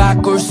난 또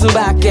바꿀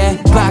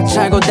수밖에.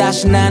 박차고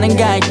다시 나는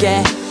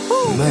갈게.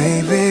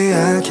 Maybe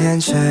I can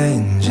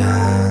change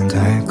안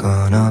될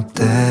건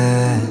없대.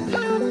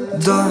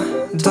 더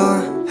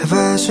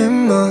해봐야지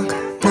뭐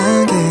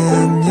난 게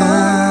아냐.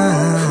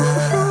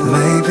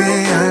 Maybe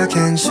I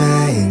can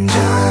change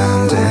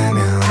안 되면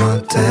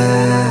어때.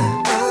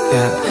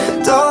 Yeah.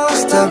 Don't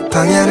stop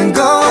방해하는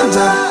건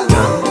다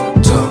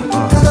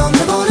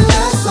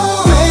던져버리랬어.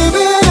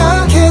 Maybe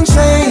I can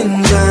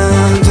change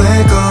안 될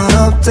건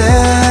없대.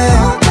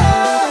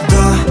 더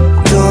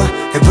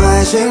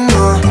해봐야지 뭐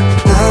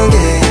난 게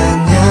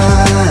아냐.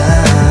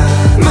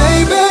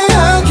 Maybe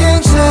I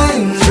can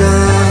change 안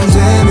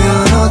되면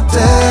어때.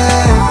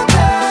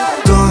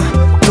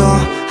 또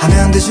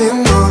하면 되지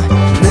뭐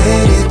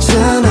내일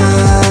있잖아.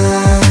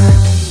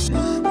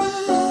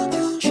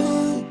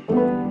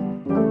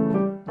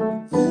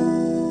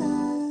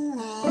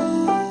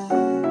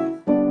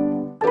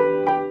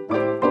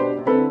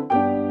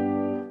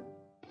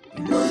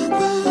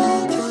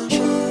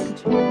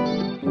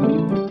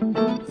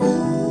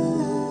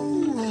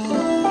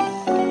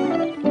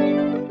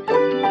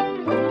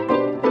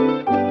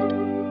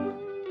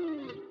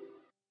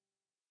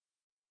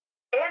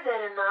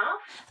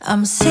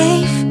 I'm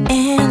safe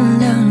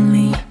and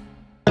lonely.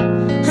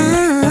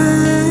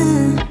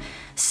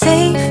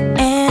 Safe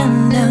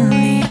and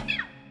lonely.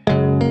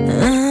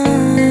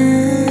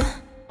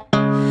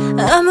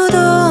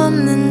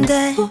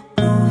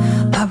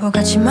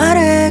 하지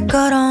말을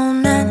걸어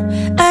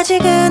난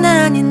아직은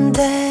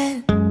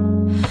아닌데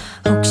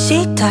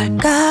혹시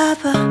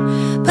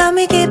달까봐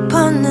밤이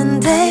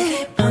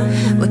깊었는데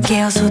왜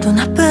깨어서도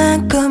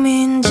나쁜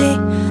꿈인지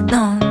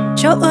넌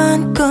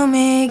좋은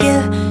꿈이길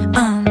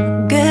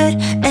I'm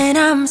good and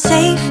I'm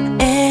safe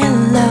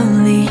and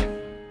lonely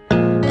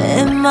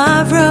in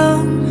my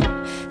room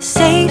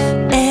safe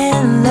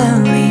and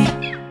lonely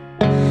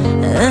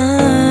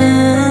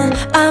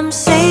I'm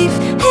safe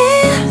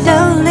and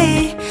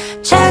lonely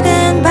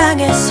작은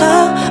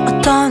방에서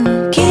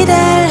어떤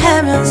기대를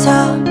하면서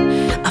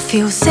I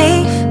feel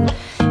safe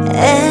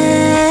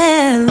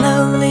and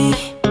lonely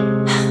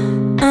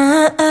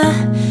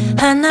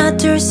하나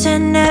둘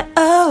셋 넷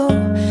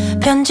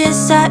편지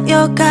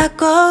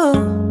쌓여가고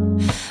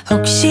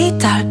혹시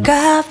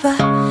닿을까봐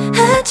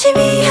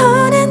아침이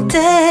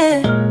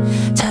오는데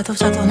자도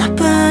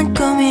나쁜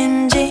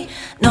꿈인지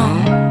너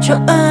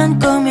좋은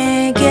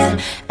꿈이길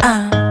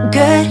I'm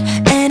good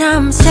and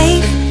I'm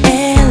safe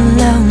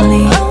and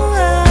lonely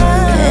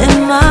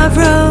in my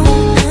room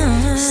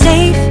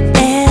safe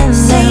and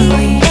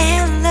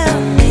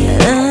lonely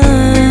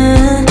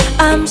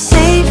I'm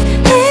safe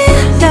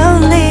and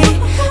lonely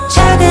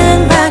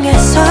작은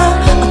방에서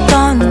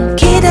어떤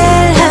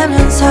기대를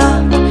하면서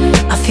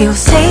I feel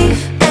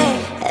safe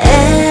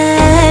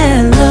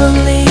and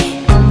lonely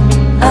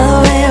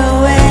away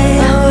away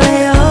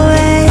away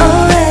away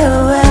away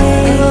away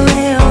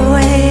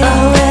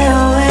away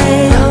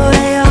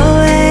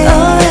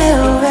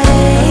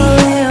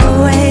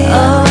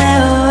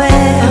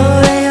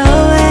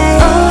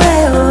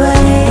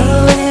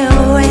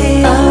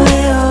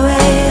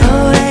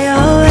away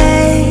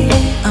away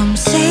I'm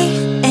safe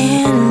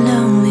and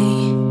lonely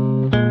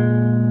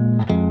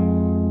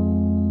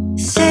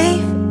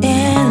safe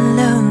and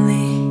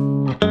lonely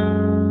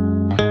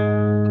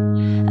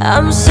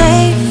I'm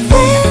safe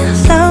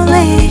and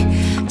lonely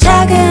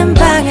작은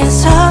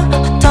방에서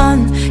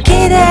어떤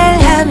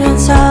기대를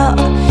하면서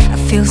I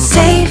feel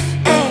safe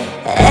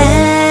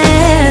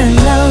and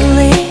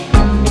lonely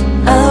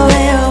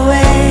away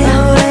away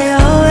away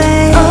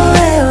away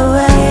away away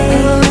away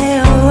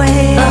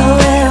away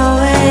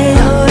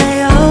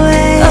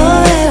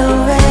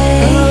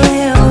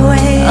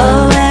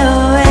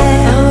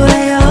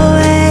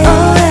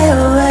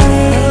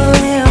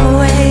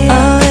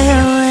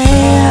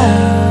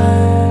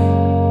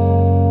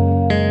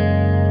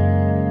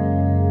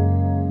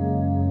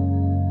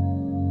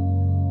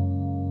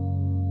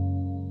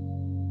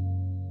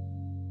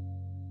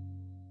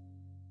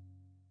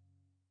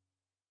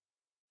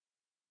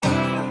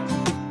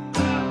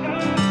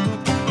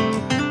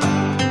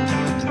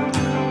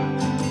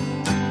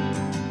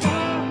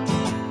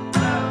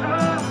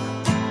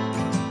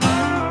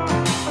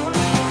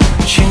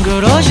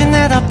친구로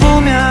지내다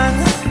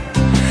보면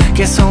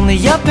계속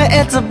네 옆에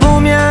있다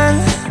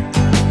보면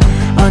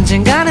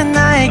언젠가는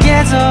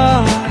나에게도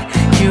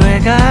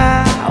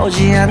기회가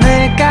오지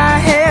않을까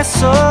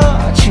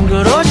했어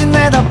친구로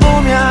지내다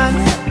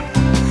보면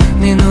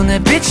네 눈에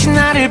비친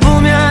나를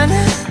보면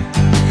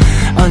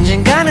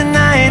언젠가는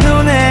나의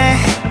눈에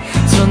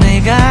또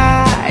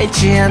네가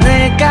있지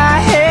않을까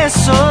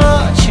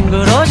했어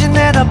친구로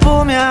지내다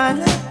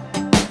보면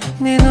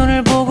네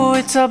눈을 보고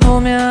있다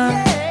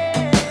보면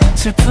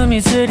슬픔이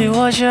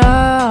드리워져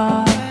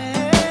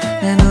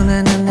내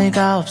눈에는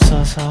네가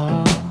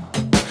없어서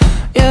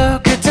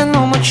그땐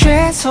너무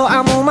취해서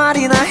아무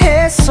말이나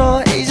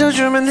했어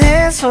잊어주면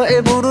해서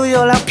일부러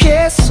연락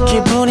피했어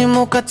기분이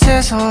못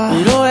같아서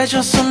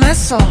위로해줬으면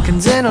했어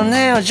근데 넌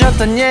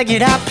헤어졌단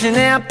얘기를 하필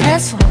내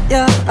앞에서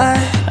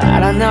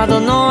알아 나도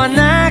너와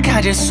나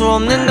가질 수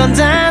없는 건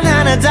단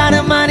하나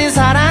다름 아닌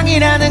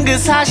사랑이라는 그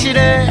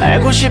사실을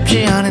알고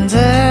싶지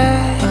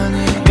않은데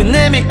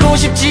끝내 믿고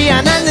싶지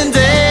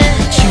않았는데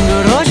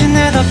친구로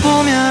지내다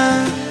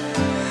보면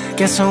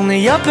계속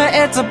네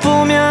옆에 있다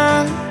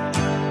보면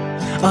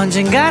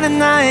언젠가는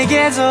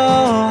나에게도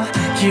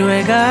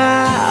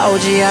기회가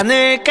오지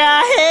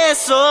않을까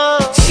했어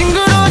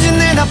친구로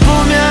지내다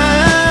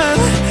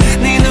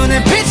보면 네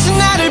눈에 비친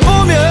나를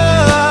보면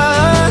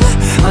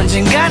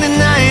언젠가는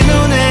나의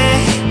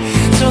눈에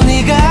또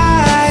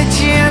네가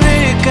있지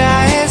않을까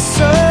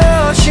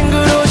했어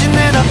친구로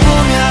지내다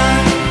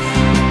보면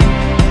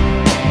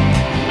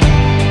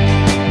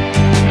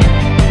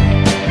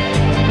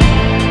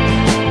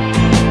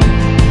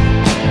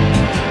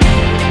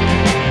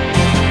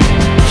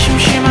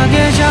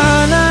심심하게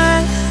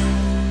전한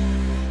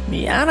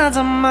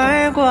미안하단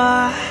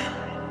말과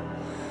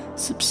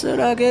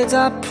씁쓸하게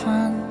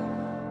답한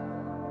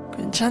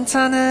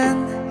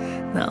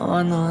괜찮다는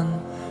나와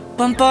넌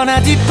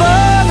뻔뻔하디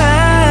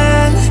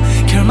뻔한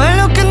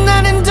결말로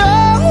끝나는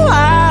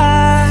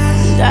동화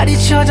달이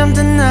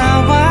쳐잠든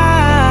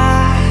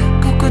나와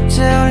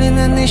코끝에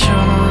올리는 네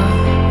전화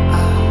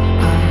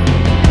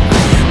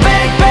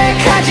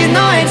빽빽하지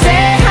너에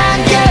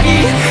대한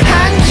결이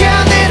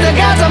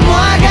한켠에다가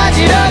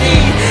모아가지러니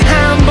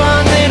한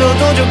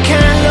번으로도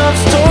족한 love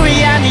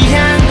story 아니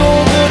한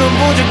곡으로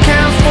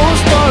부족한 full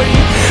story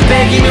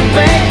백이면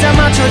백 다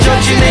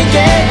맞춰줬지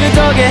내게 그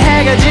덕에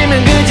해가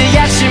지면 그제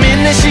아침이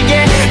내 내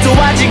시계 또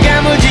아직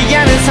아물지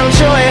않은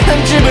상처에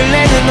흠집을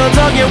내는 너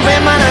덕에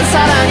웬만한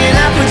사랑엔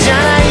아프지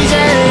않아 이제.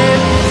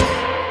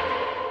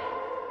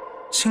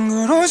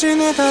 친구로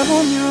지내다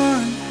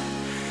보면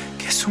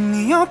계속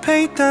네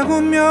옆에 있다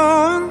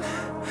보면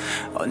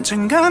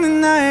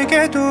언젠가는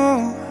나에게도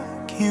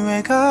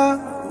기회가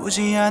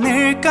오지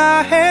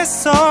않을까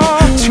했어.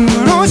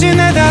 친구로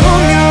지내다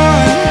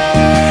보면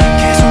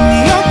계속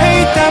네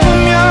옆에 있다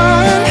보면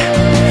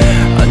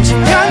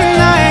언젠가는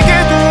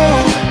나에게도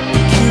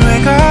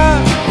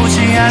기회가 오지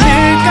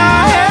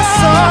않을까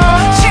했어.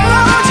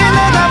 친구로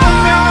지내다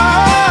보면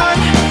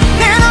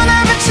네 눈에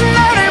비친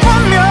나를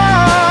보면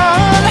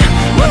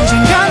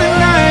언젠가는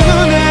나의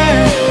눈에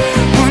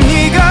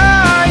무늬가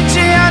있지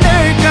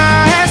않을까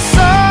했어.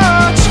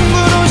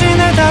 친구로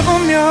지내다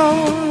보면.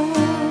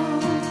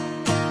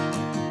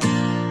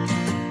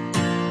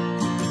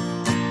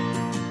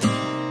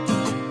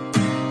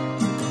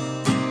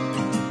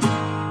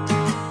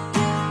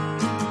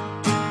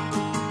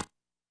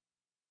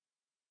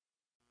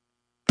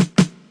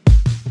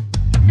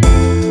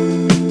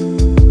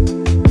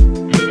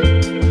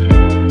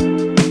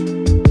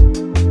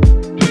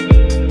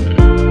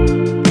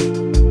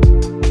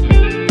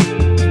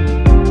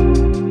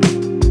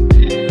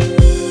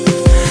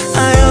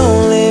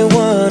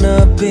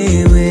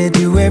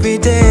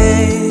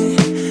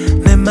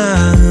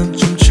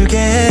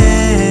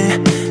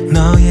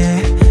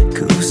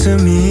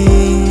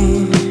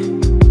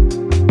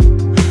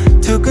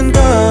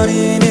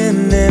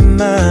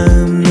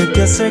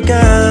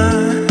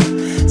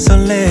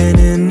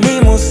 설레는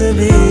네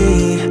모습이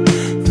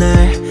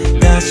날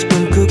다시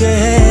꿈꾸게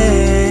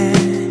해.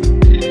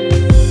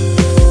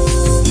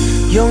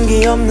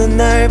 용기 없는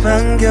날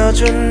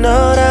반겨준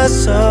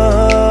너라서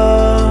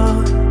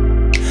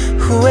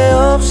후회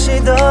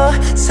없이 더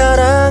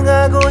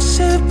사랑하고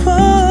싶어.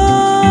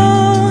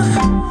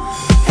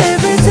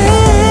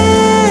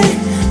 Everyday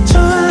저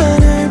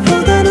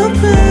하늘보다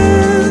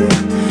높은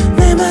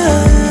내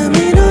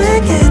마음이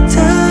너에게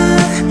다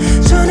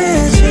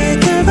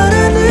전해지길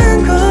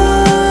바라는 걸.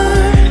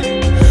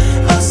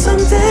 Oh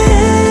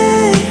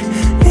someday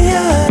네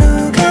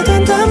하루가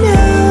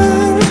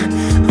된다면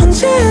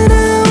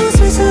언제나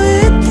웃을 수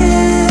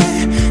있게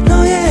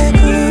너의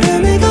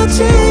구름이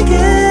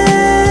걷히게.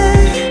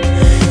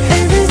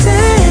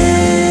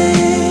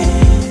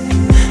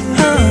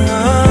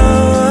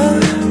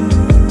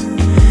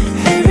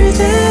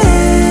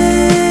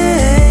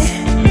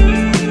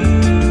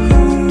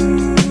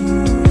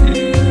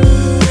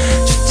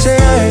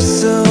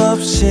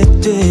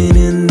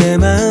 뛰는 내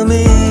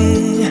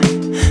마음이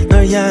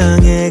널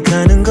향해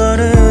가는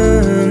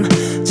걸음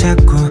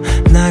자꾸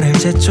나를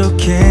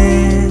재촉해.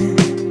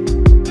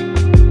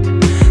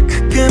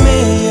 가끔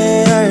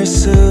이해할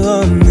수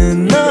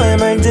없는 너의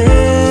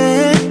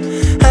말들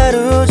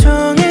하루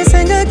종일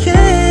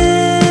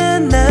생각해.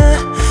 나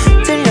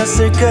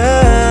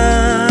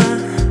들렸을까.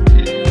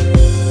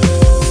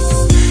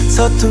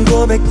 서툰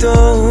고백도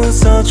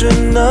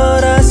웃어준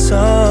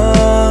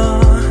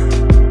너라서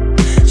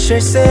쉴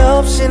새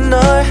없이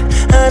널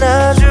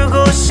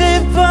안아주고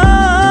싶어.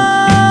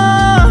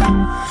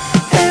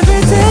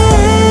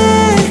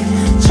 Everyday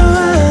저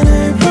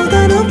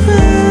하늘보다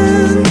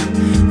높은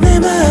내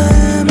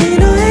마음이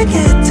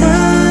너에게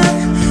다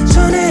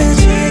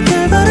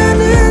전해지길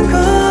바라는 걸.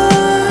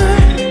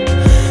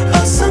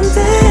 Oh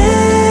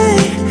someday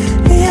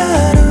네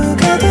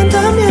하루가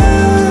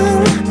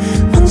된다면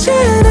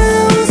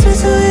언제나 웃을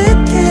수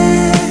있게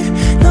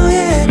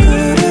너의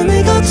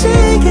구름이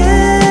걷히게.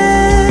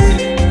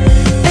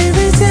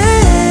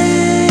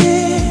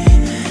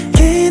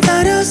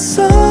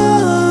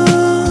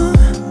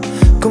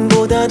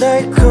 꿈보다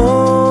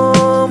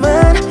달콤한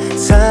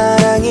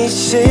사랑이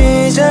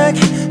시작된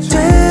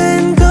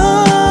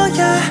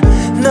거야.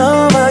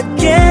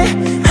 너밖에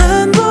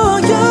안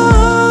보여.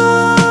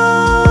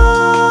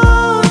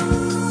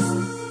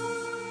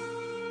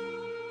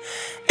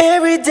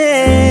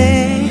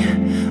 Everyday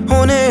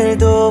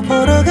오늘도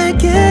보러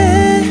갈게.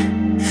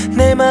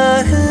 내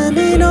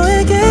마음이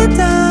너에게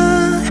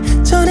다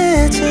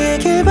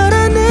전해지길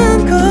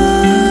바라는 걸.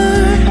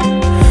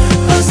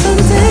 Oh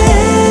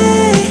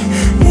someday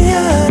네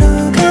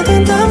하루가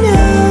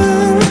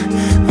된다면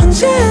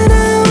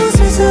언제나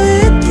웃을 수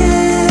있게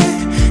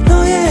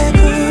너의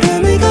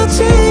구름이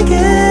걷히게.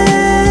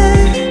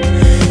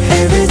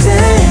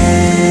 Everyday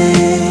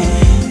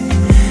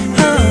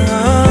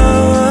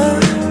oh,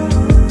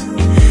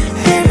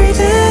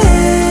 everyday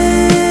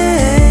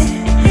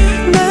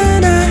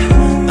나나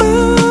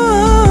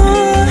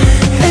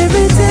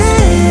everyday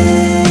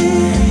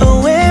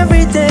oh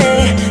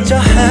everyday 저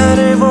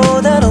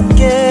하늘보다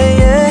높게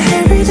yeah.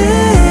 Everyday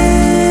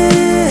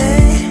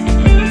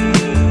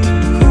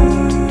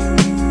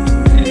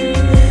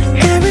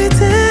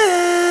everyday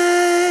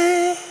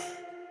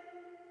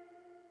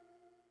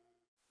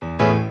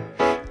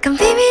그건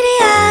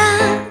비밀이야.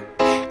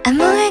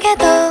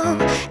 아무에게도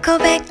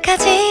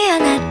고백하지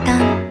않았던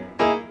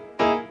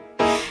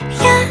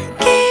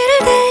이야기를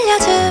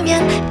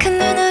들려주면 그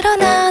눈으로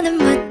너는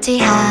묻지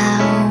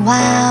how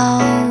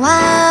wow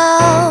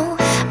wow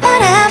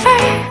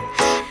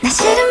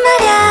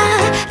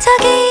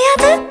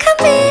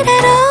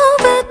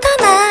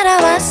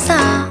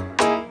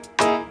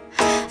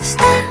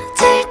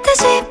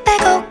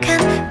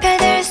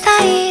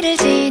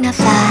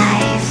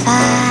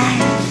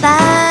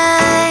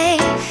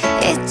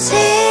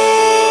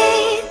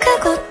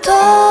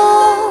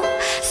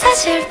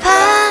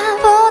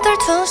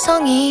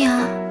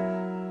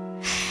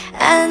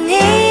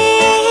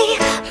아니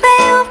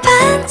매우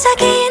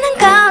반짝이는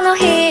건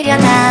오히려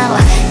now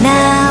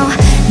now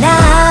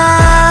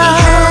now 이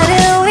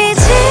하루이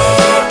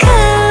지금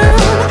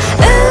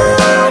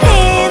우리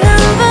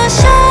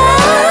눈부셔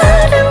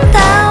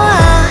아름다워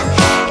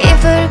이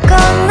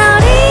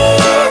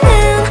불꽃놀이는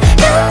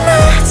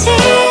끝나지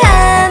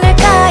않을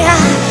거야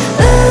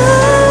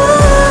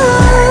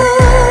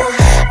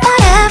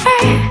whatever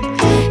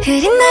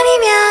흐린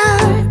날이면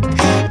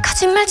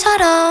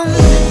거짓말처럼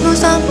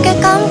무섭게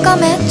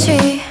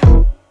깜깜했지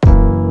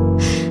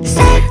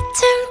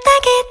새쯤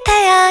따기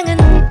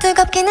태양은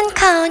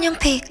뜨겁기는커녕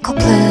피코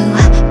blue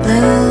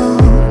blue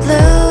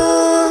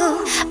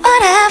blue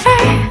whatever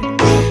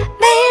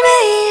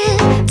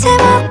매일매일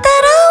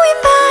제멋대로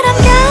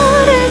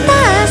휘파람결을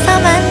따서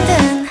만든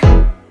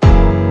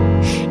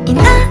이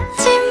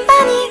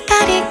나침반이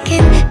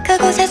가리킨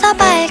그곳에서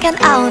발견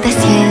oh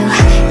that's you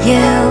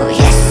you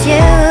yes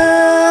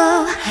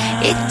you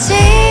있지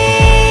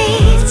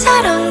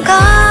저런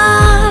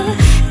건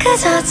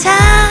그저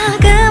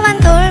자그만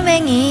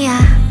돌멩이야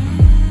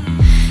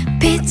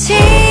빛이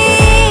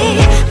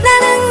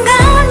나는 건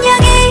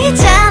여기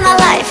있잖아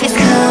life is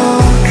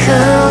cool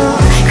cool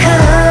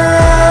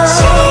cool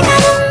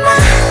시간은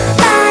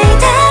나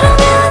이대로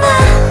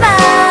변함아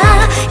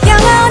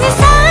영원히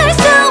살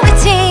수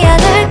있지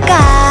않을까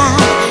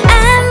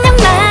안녕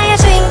나의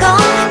주인공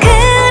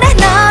그래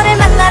너를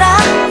만나러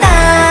나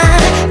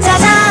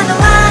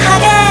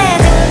자자우하게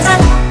등장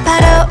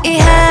바로 이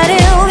하루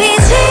이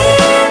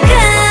지금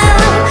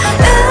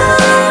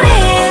우리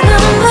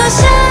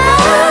눈부셔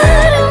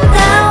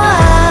아름다워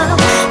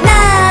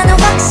나는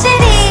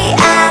확실히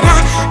알아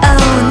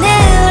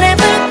오늘의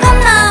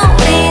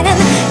불꽃놀이는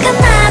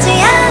끝나지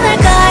않을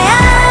거야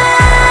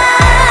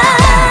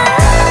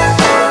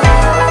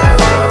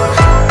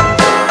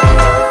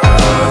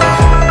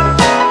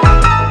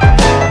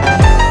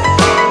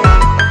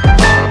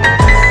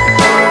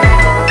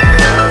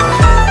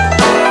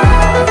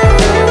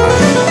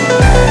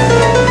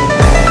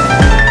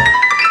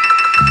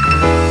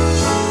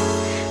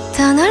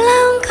더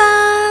놀라운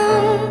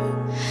건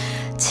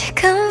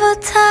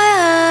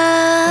지금부터야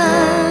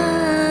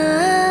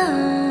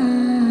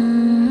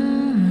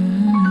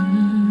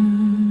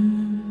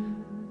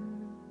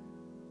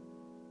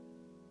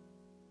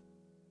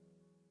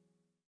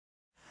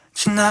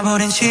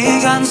지나버린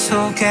시간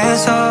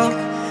속에서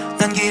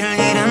난 길을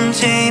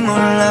잃은지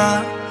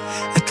몰라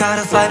I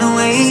gotta find a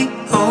way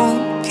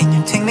oh can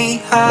you take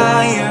me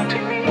higher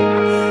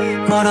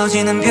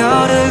멀어지는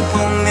별을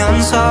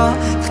보면서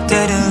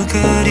그때를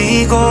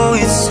그리고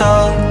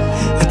있어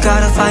I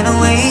gotta find a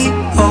way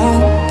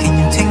oh can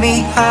you take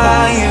me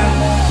higher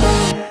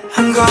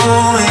I'm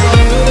going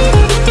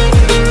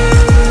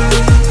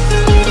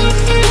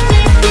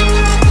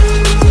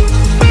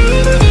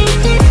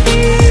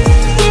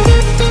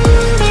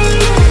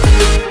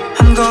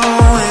I'm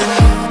going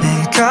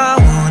내가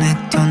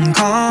원했던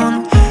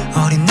건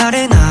어린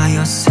날의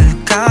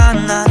나였을까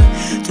난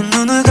두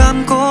눈을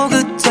감고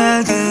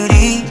그때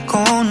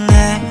그리고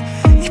내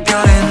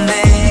이별에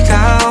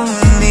내가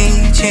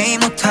울리지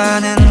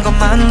못하는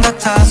것만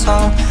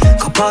같아서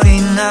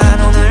커버린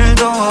난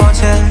오늘도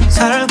어제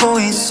살고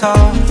있어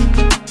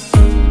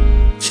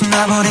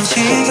지나버린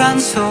시간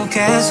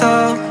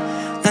속에서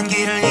난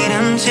길을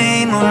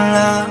잃은지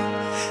몰라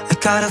I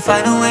gotta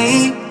find a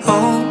way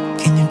oh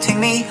can you take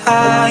me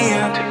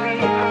higher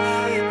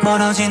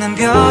멀어지는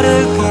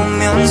별을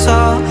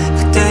보면서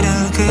그때를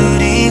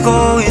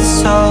그리고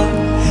있어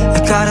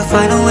I gotta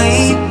find a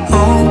way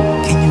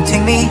oh can you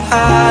take me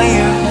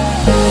higher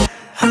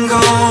I'm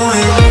going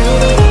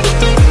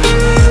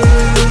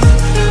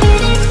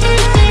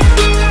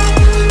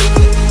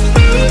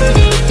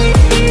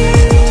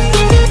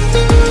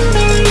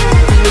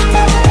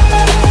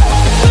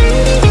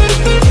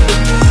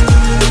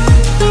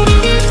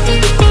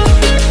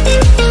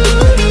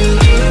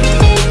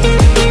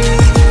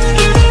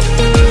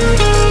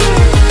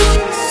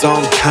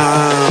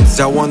Sometimes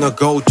I wanna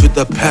go to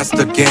the past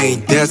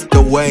again. That's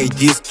the way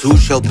these two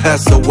shall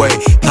pass away.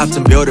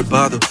 같은 별을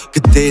봐도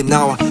그때의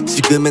나와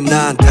지금의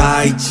난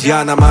다 있지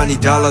않아 많이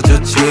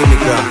달라졌지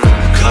의미가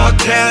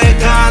커튼에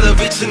닿는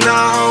빛은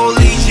나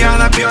어울리지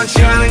않아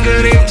변치 않은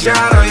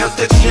그림자로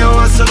여태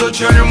지어왔어도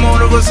전혀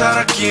모르고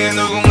살았기에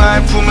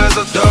누군가의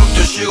품에서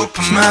더욱더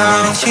쉬고픈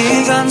마음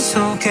시간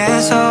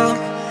속에서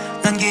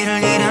난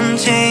길을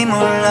잃은지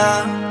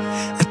몰라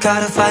I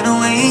gotta find a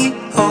way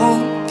oh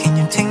can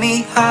you take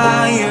me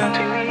higher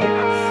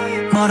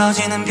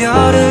멀어지는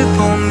별을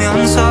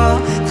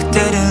보면서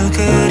그때를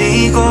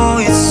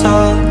그리고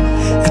있어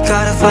I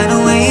gotta find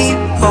a way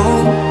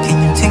oh can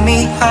you take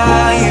me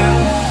higher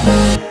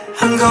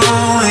I'm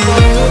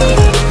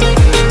going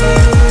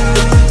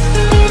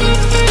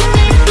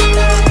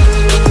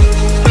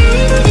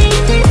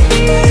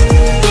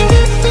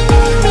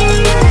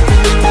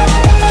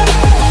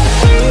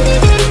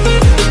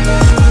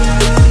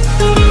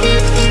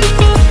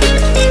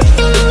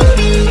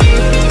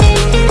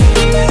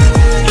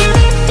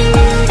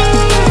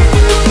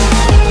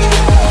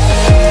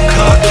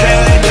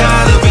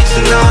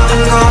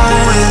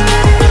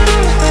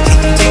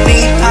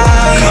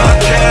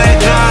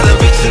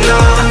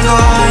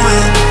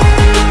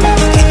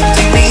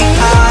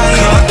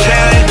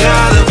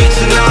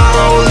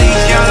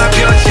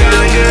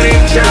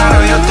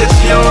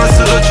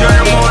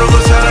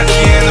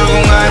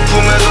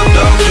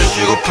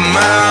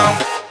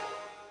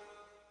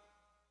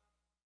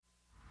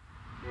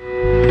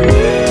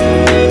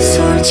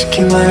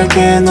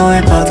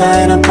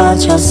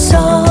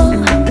빠졌어.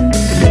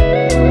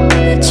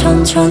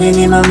 천천히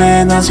네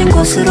맘에 낮은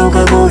곳으로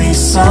가고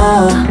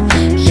있어.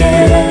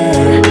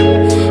 Yeah.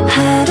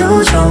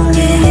 하루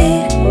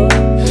종일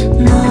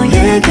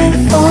너에게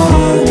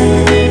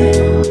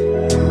falling.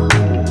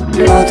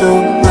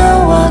 너도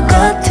나와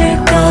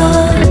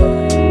같을까?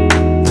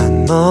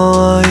 난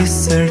너와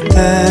있을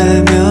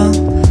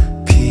때면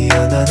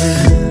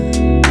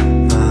피어나는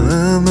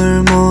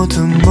마음을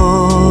모두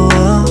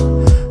모아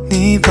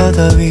네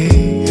바다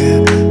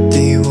위에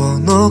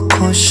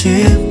띄워놓고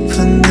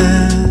싶은데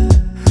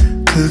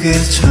그게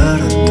잘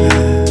안 돼.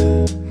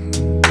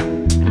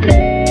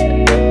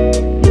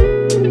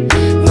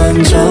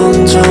 난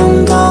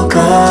점점 더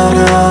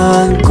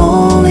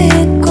가라앉고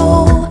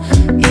있고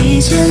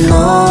이제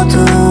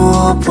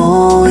어두워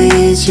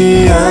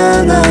보이지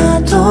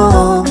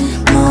않아도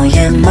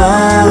너의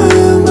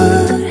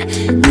마음을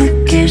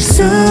느낄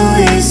수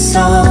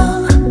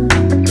있어.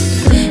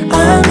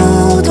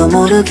 아무도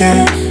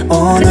모르게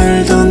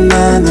오늘도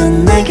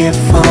나는 내게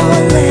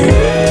falling.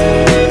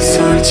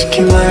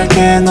 솔직히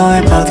말할게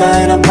너의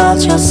바다에 난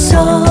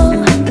빠졌어.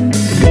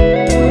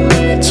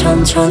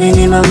 천천히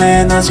네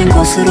맘에 낮은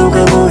곳으로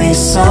가고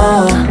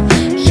있어.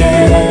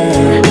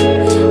 Yeah.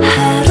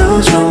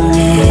 하루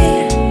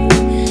종일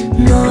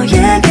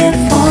너에게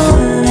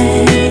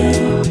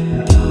falling.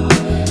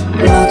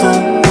 너도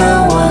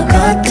나와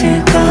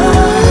같을까?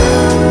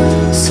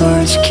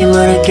 솔직히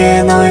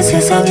말할게 너의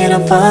세상에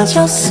난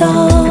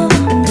빠졌어.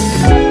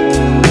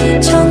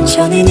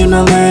 천천히 네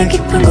맘의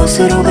깊은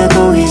곳으로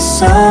가고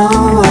있어.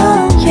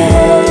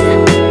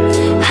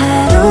 Yeah.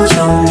 하루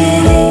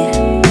종일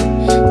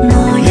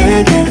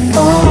너에게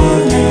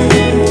falling.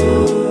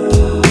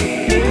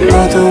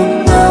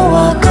 너도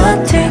나와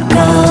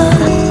같을까?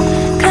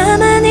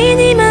 가만히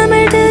네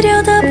맘을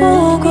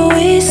들여다보고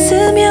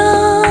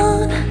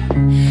있으면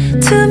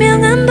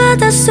투명한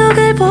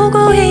바닷속을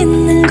보고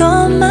있는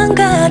것만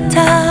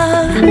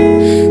같아.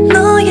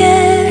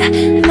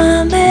 너의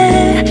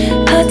맘에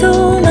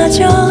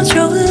파도마저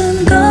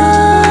좋은 걸.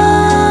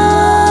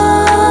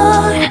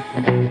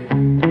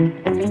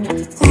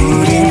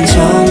 우린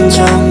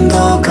점점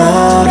더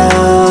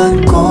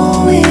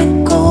가라앉고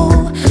있고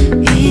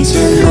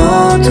이젠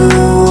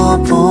어두워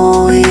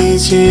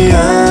보이지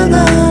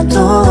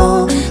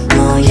않아도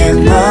너의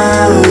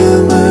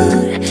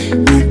마음을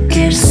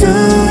느낄 수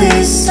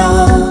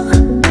있어.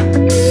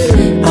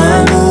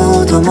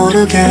 아무도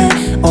모르게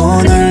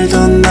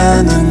오늘도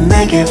나는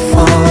내게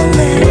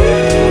falling.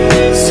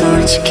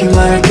 솔직히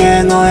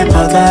말할게 너의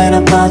바다에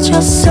난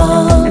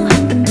빠졌어.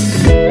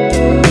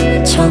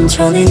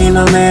 천천히 네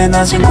맘에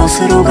낮은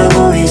곳으로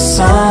가고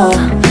있어.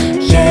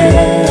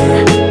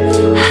 Yeah.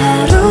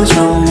 하루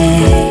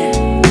종일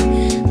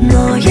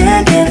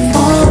너에게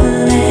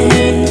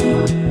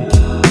falling.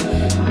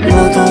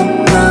 너도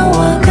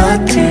나와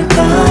같을까?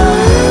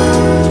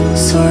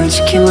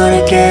 솔직히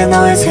말할게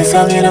너의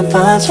세상에 난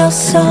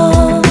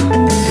빠졌어.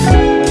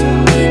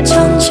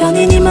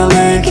 천천히 네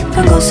맘의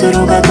깊은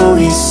곳으로 가고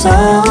있어.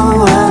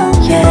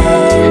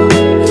 Yeah.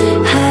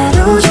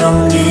 하루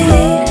종일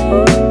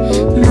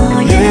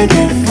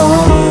너에게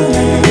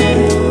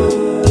falling.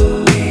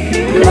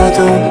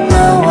 너도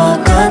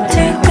나와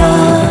같을까?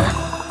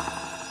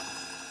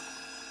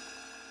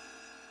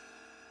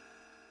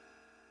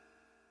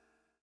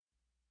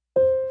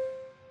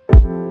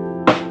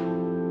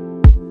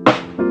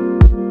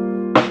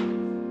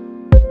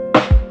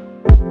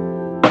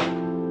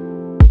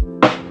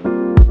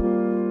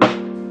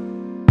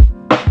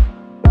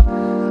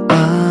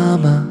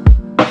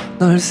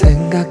 널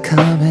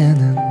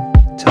생각하면은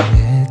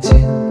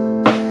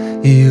정해진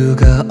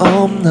이유가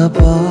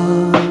없나봐.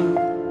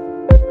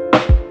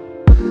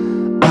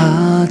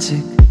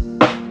 아직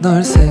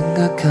널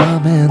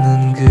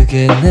생각하면은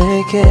그게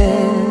내게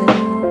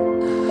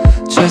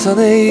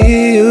최선의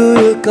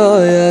이유일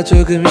거야.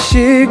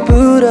 조금씩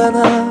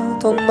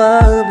불안하던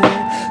마음에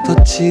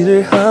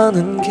덧칠을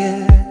하는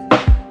게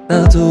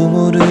나도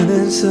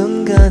모르는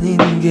순간인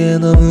게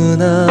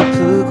너무나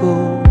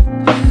아프고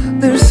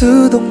늘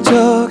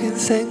수동적인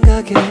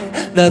생각에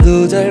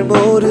나도 잘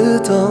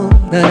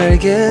모르던 날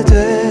알게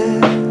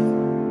돼.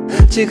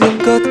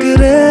 지금껏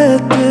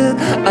그랬듯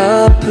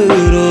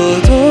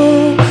앞으로도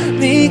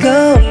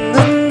네가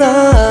없는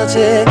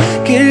낮에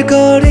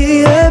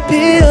길거리에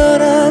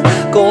피어난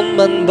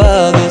꽃만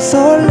봐도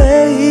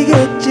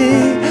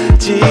설레이겠지.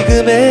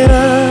 지금의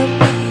난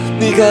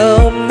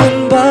네가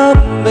없는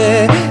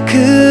밤에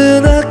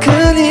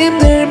크나큰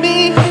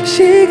힘듦이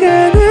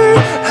시간을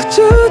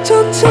아주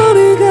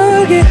천천히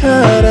가게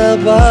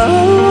하나봐.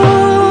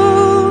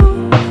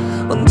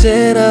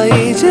 언제나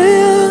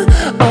이제야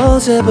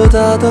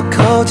어제보다 더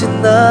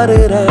커진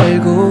나를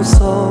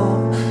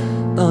알고서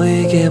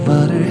너에게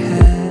말을 해.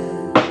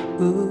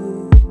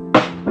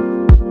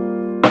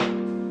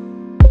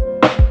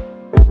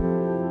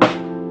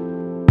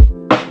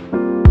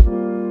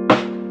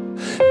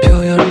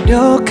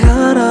 표현력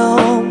하나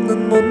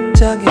없는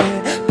문장에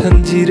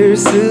편지를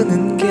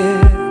쓰는 게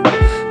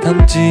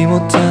담지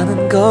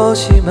못하는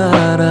것이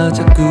많아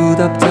자꾸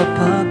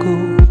답답하고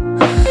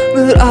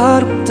늘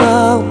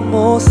아름다운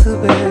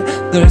모습에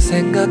널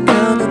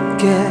생각하는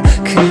게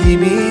큰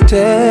힘이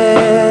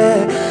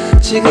돼.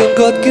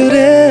 지금껏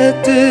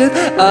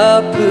그랬듯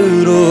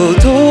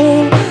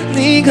앞으로도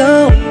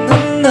네가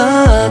없는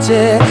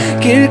낮에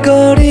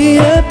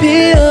길거리에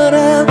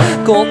피어난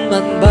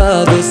꽃만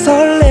봐도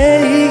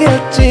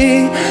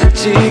설레이겠지.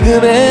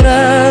 지금의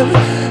난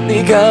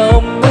네가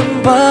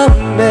없는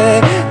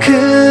밤에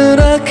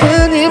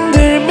크나큰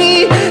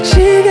힘듦이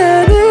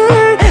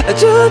시간을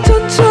아주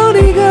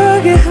천천히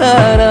가게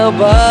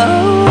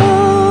하나봐.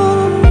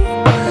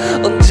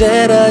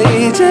 언제나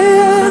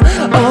이제야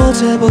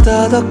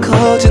어제보다 더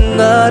커진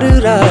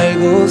나를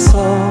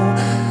알고서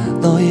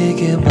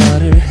너에게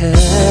말을 해.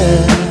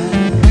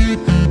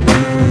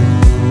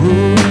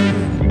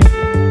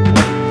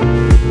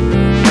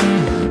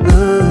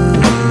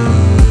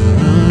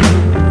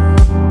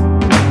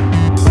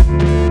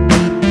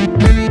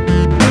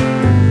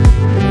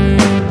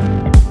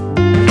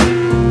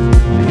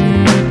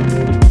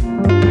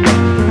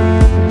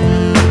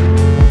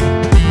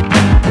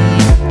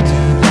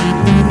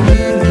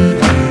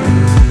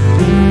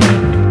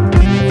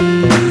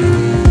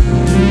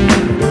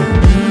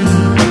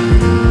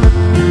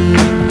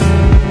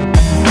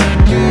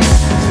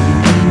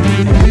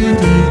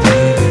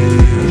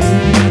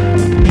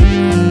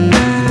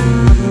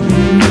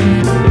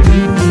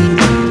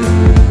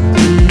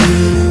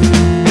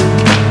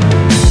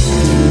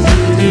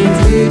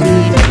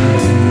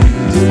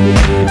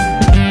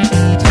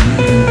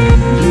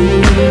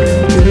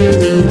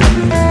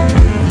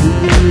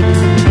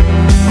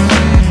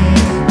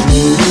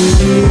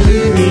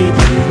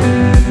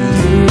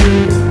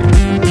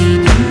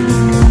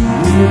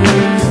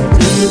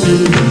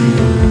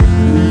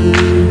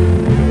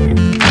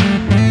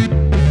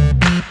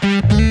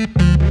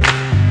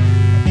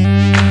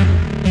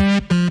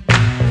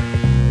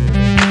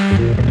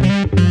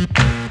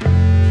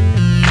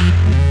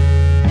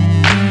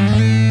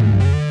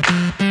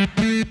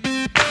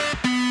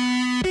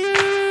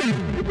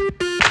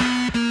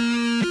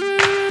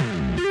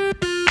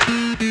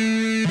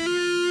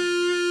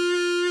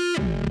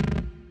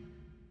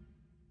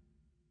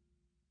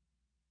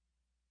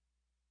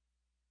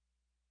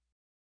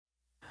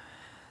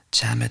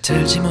 잠에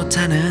들지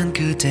못하는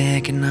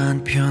그대에게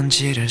난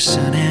편지를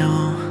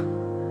쓰네요.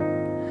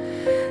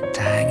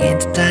 다행인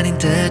듯 아닌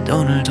듯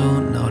오늘도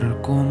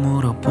너를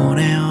꿈으로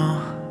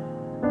보내요.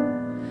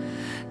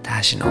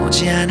 다신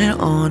오지 않을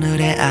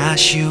오늘의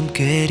아쉬움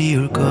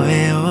그리울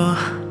거예요.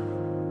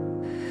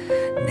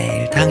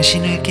 내일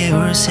당신을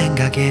깨울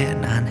생각에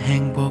난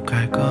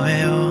행복할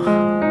거예요.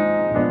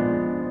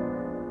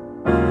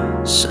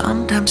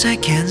 Sometimes I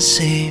can't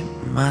see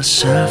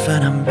myself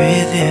when I'm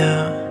with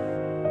you.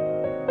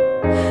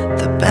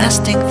 The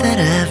best thing that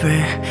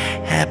ever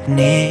happened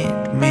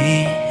to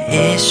me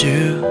is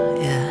you.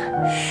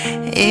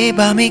 Yeah. 이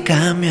밤이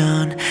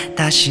가면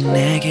다시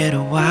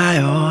내게로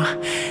와요.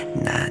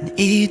 난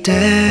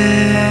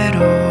이대로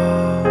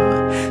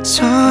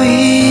서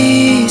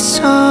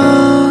있어.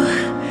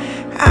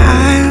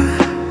 I'll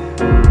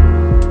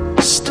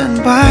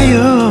stand by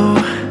you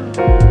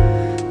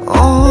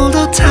all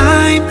the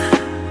time,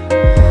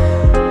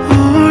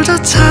 all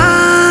the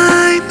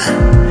time.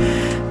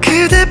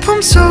 그대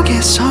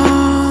품속에서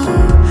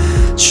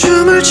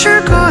춤을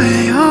출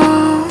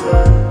거예요.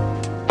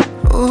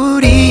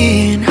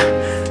 우린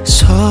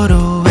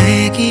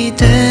서로의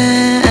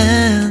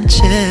기댄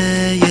채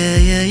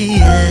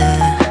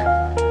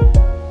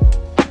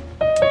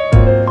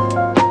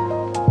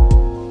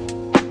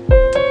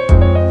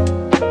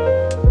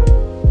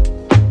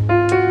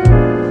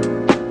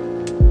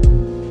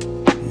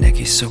내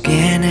귀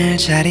속에 늘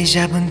자리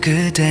잡은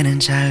그대는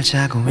잘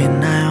자고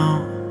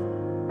있나요?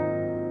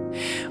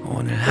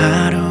 오늘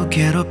하루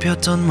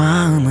괴롭혔던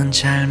마음은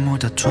잘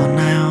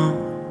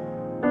묻어뒀나요?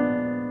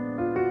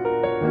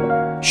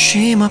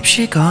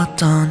 쉼없이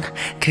걷던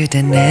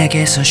그대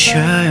내게서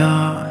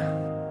쉬어요.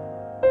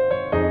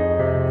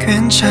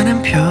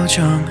 괜찮은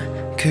표정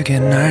그게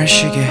날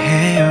쉬게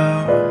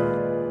해요.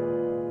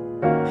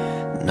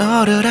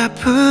 너를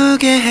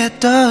아프게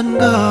했던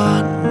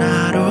건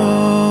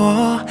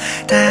나로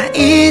다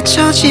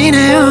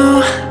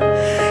잊혀지네요.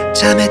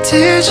 잠에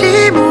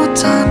들지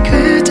못한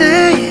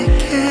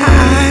그대에게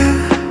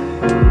I'll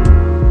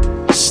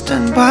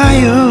stand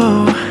by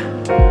you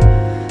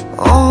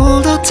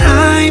all the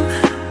time,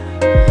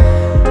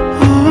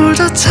 all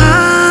the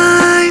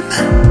time.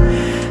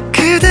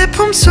 그대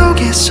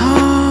품속에서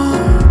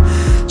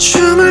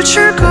춤을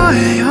출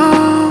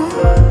거예요.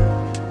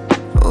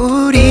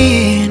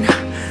 우린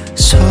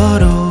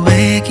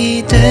서로의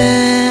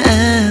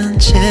기댄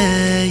채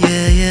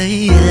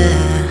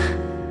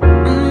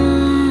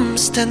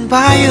Stand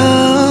by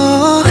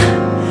you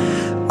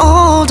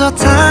all the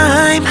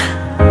time,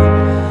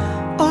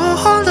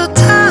 all the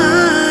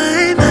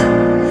time.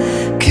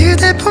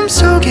 그대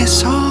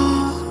품속에서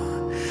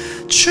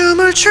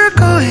춤을 출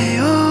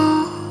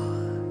거예요.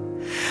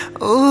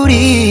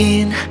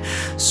 우린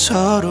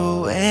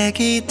서로의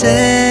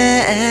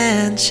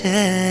기댄 채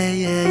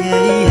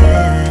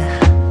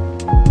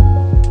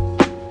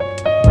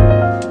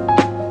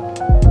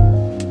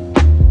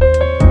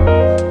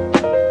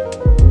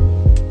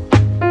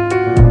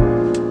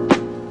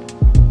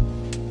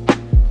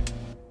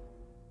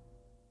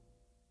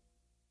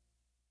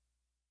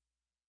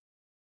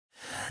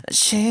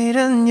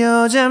실은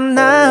요즘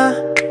나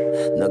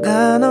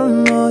너가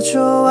너무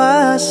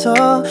좋아서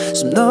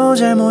숨도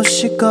잘 못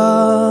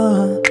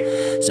쉬고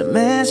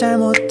잠에 잘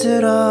못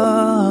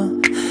들어.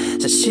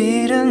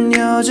 사실은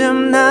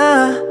요즘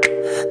나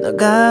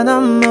너가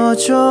너무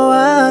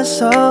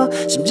좋아서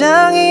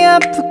심장이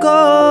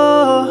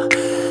아프고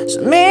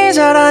숨이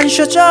잘 안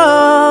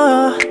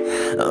쉬어져.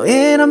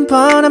 이런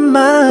뻔한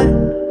말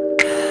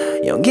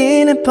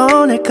용기는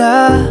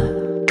보낼까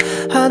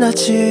하나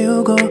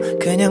지우고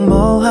그냥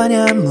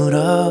뭐하냐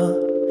물어.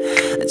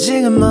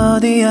 지금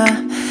어디야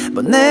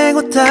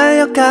보내고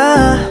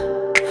달려가.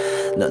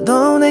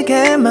 너도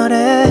내게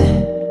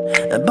말해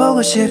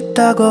보고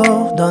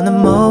싶다고.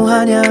 너는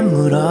뭐하냐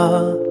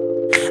물어.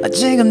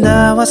 지금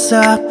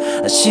나왔어.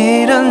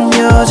 실은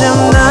요즘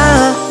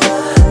나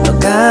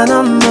너가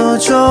너무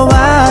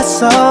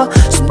좋아서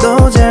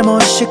숨도 잘 못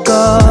쉬고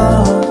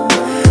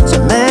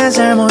잠에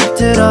잘 못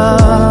들어.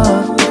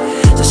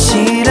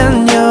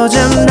 사실은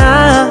요즘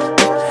나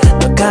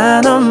너가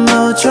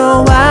너무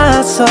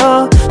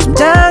좋아서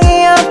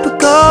심장이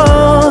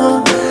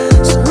아프고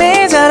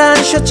숨이 잘 안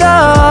쉬어져.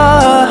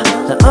 나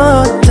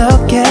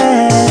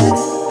어떡해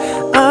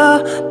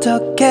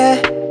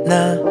어떡해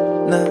나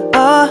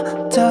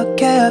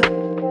어떡해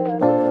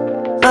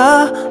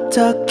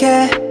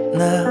어떡해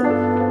나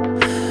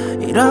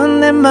이런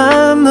내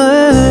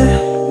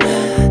마음을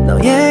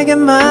너에게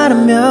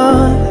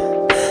말하면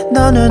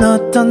너는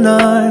어떤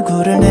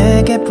얼굴을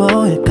내게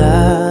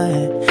보일까.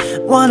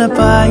 Wanna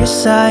by your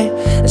side.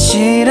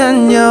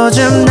 실은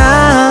요즘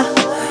나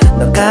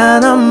너가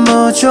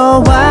너무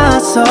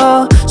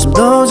좋아서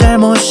숨도 잘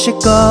못 쉬고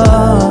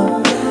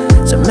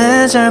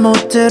잠에 잘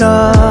못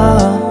들어.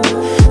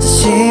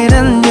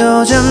 사실은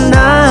요즘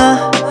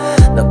나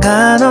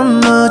너가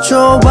너무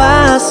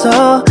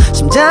좋아서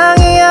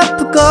심장이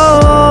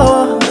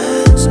아프고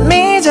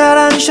숨이 잘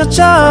안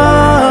쉬어져.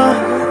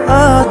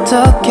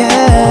 어떡해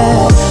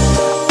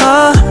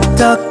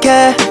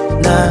어떡해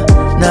나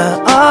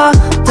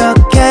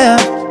어떡해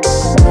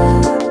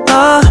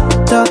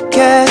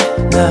어떡해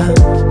나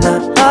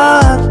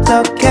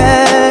어떡해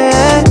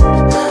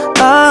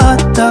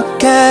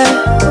어떡해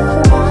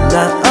나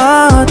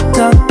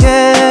어떡해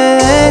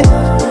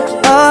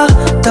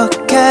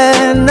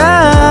어떡해 나.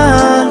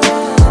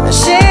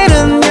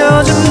 실은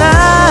요즘 나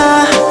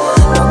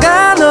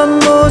너가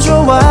너무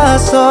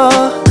좋아서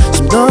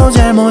숨도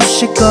잘 못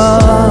쉬고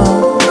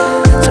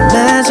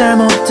잠에 잘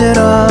못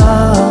들어.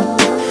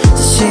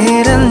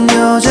 사실은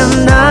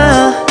요즘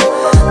나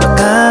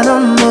너가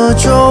너무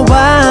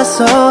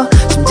좋아서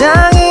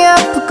심장이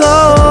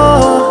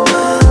아프고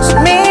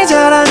숨이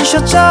잘 안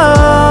쉬어져.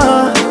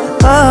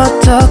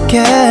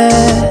 어떡해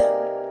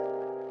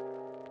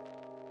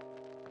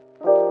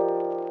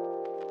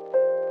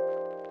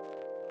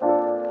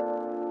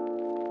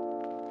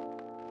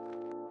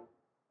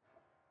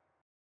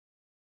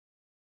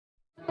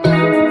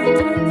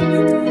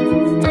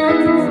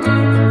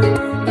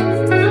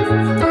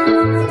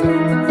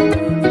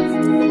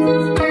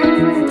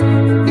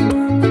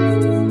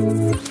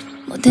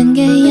모든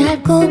게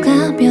얇고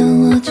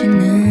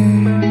가벼워지는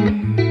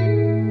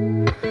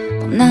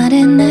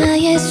봄날의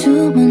나의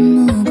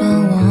숨은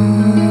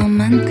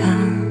무거워만 가.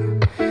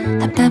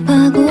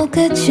 답답하고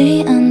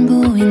끝이 안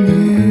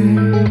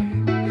보이는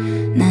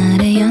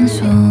날의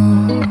연속이지만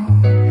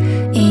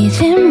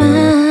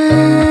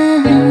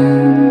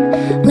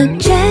Look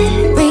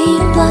cherry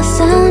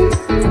blossom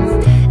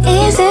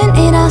Isn't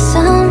it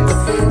awesome.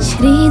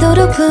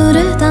 시리도록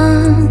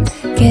부르던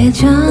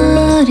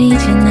계절이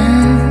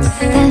지나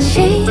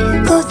다시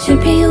꽃을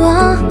피워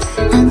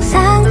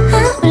항상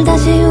함을 다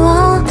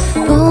지워.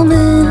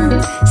 봄은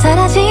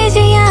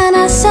사라지지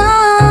않았어.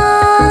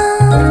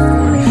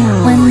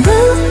 When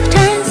blue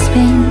turns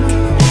pink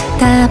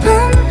답은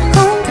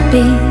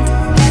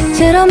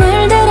홈빛으로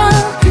물들어.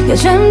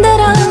 요즘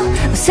들어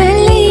웃을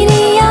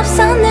일이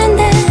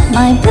없었는데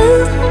My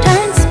blue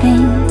turns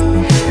pink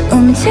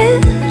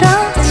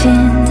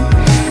움츠러진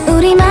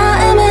우리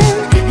마음은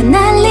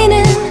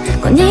흩날리는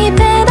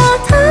꽃잎에 다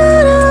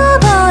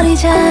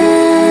털어버리자.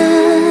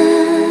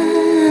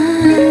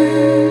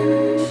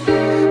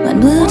 When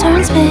blue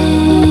turns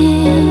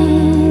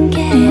pink,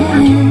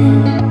 yeah.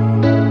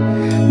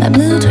 My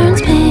blue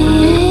turns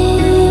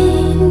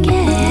pink,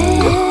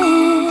 yeah.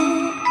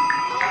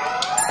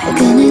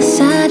 밝은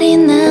햇살이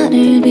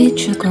나를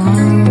비추고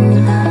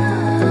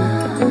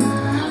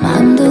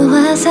마음도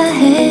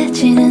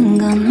화사해지는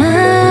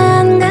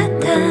것만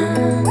같아.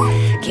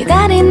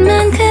 기다린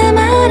만큼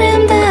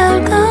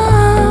아름다울 걸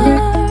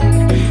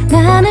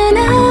나는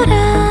알아.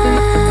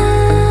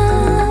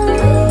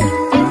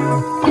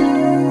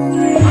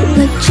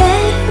 Look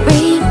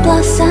cherry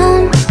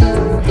blossom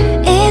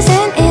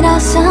Isn't it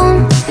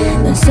awesome.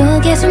 눈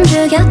속에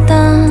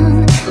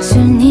숨죽였던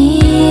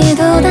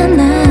순이도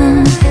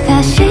닿나.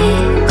 다시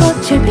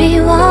꽃을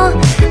피워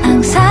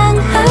항상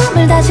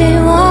함을 다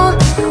지워.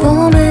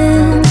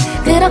 봄은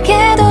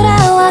그렇게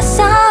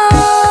돌아왔어.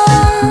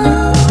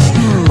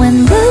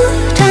 When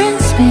blue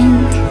turns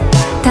pink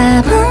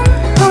답은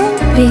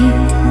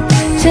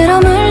봄빛으로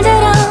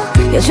물들어.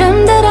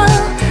 요즘 들어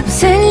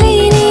웃을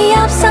일이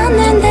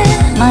없었는데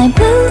My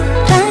blue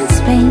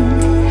turns pink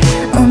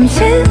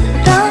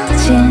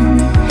움츠러진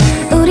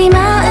우리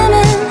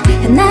마음은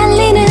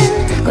흩날리는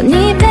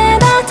꽃잎에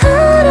다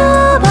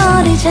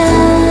털어버리자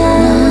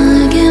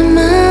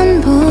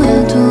너에게만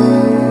보여도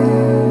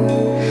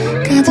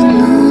가득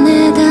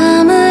눈에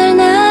담을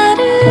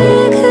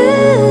나를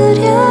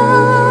그려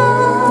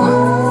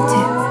One,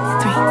 two,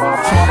 three,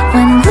 four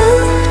When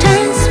blue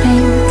turns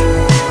pink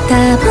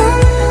따분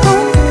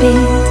봄빛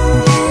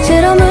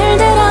들어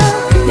물들어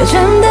요즘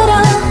들어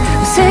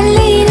웃을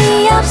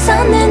일이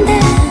없었는데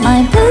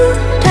My blue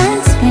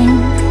turns pink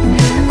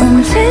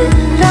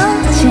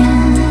움츠러진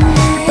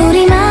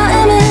우리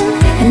마음은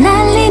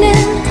흩날리는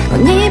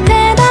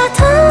꽃잎에 다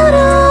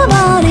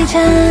털어버리자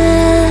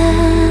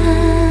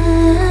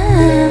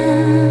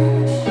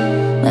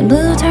When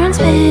blue turns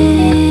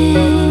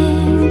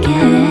pink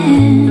yeah.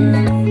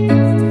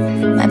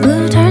 My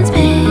blue turns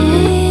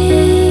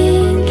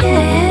pink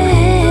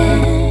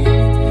yeah.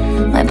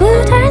 My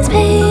blue turns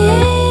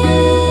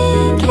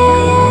pink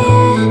yeah.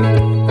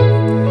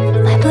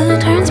 My blue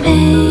turns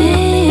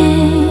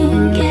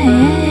pink yeah.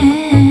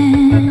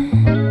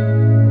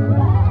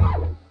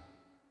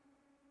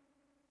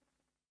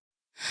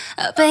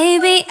 Oh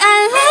baby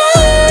I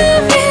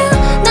love you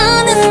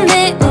너는 내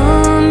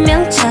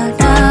운명처럼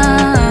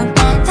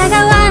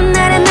다가와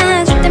날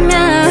안아줄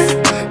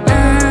때면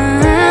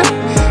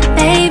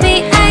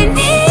Baby I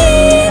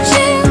need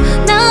you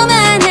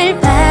너만을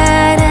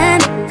바라는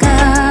걸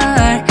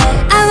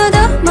아무도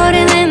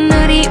모르는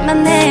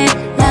우리만의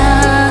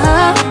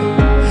love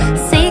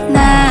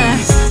signal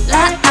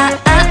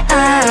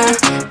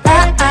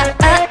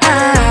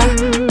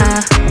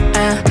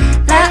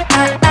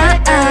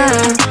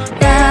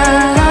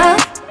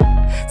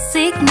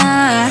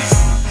signal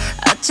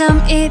어쩜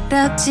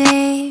이러지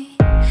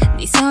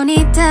네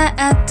손이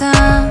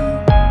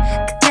닿았던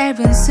그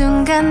짧은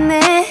순간에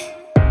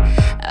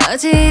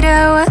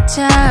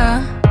어지러웠죠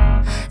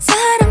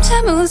사람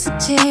참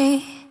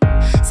우습지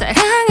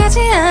사랑하지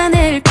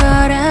않을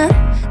거란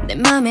내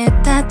맘의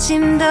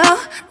다짐도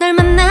널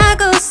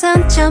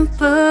만나고선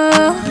전부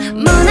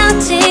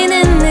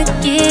무너지는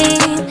느낌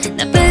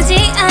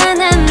나쁘지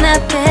않아 나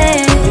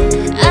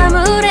babe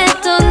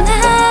아무래도 난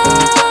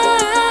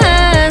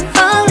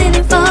falling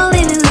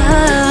in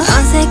love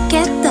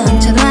어색했던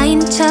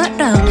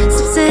전화인처럼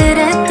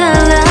씁쓸했던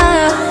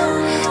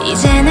love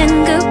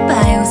이제는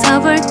goodbye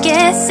웃어볼게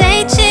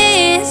say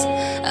cheese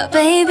Oh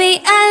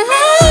baby I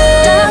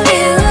love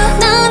you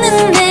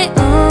너는 내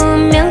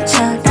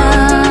운명처럼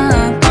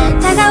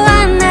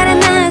다가와 날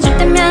안아줄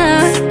때면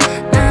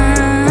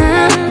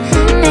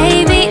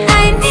Baby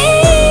I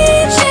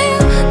need you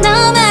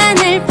너만을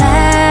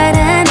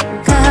바라는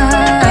걸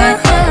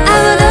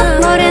아무도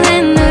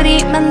모르는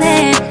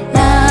우리만의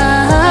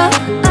love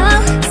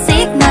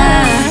signal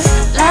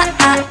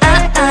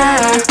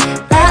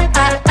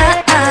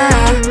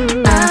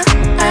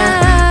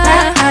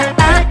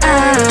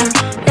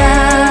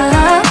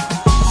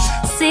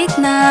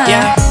signal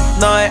yeah.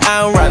 너의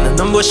아우라는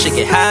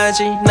눈부시게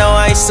하지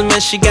너와 있으면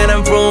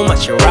시간은 vroom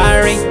마치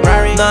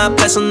Rari 너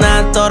앞에서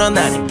난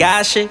떨어나는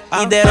가시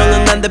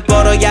이대로는 안 돼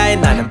벌어야 해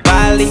나는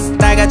빨리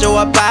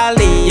다가져와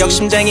빨리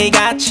욕심쟁이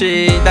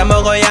같이 다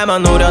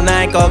먹어야만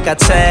우려날 것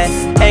같아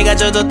해가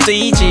져도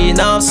뛰지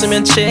너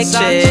없으면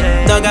칙칙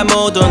너가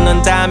못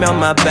웃는다면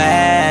my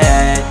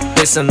bad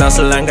비싼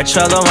옷을 안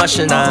갖춰도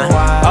멋이 나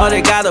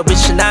어딜 가도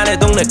빛이 나네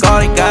동네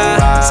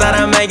거리가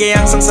사람에게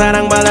항상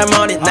사랑받을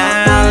머리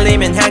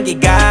날리면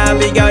향기가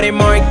비결이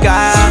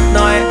뭘까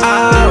너의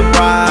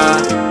aura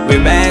We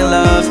make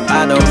love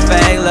I don't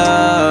fake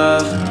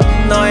love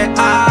너의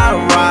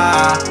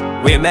aura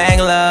We make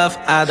love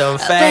I don't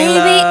fake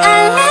love Baby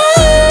I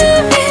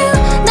love you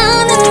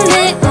너는 내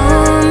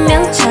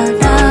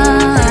운명처럼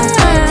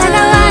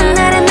다가와 날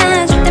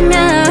안아줄 때면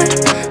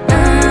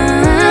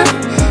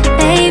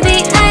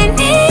Baby I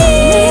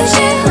need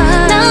you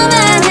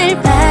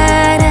너만을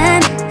바라는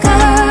걸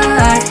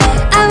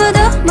아무도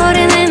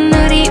모르는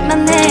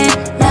우리만의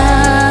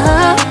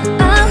love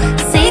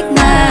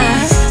signal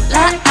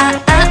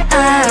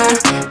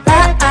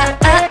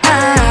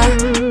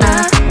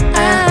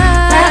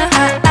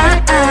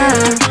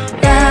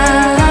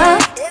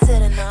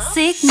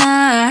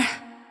signal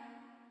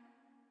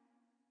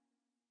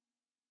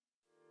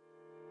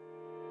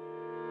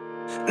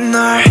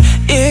널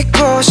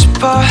잊고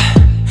싶어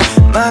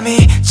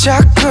맘이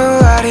자꾸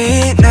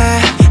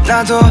아리네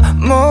나도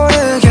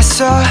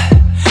모르겠어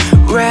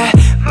왜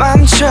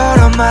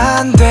맘처럼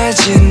안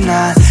되지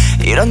난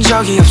이런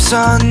적이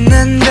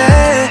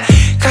없었는데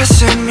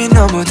가슴이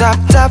너무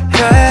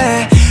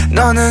답답해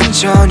너는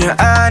전혀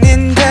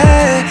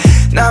아닌데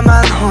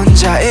나만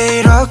혼자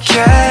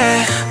이렇게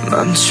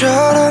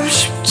맘처럼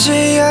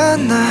쉽지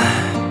않아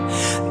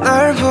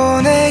널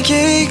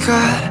보내기가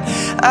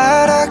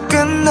알아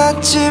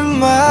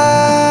끝났지만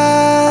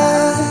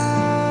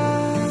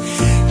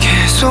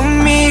계속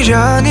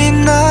미련이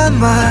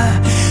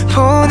남아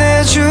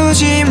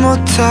보내주지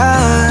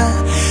못한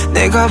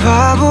내가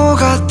바보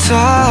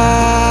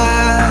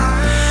같아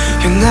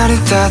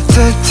유난히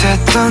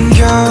따뜻했던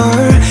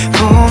겨울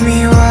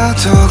봄이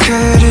와도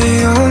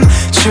그리움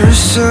줄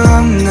수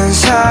없는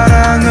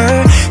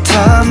사랑을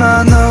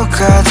담아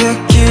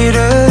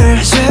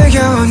녹아듣기를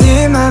지겨운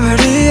이 맘을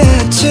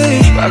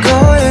이해했지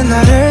과거의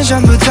나를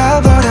전부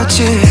다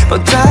버렸지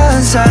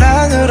못다한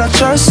사랑을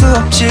어쩔 수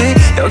없지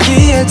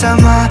여기에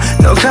담아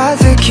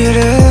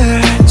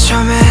녹아듣기를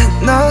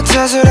처음엔 너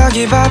탓을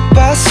하기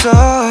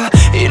바빴어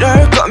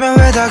이럴 거면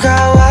왜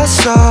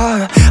다가왔어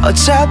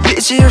어차피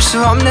지울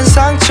수 없는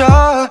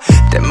상처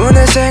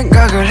때문에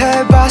생각을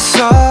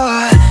해봤어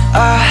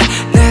아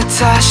내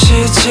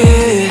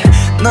탓이지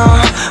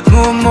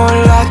너무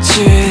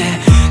몰랐지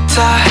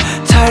다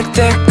탈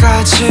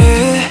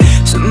때까지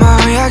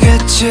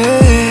숨어야겠지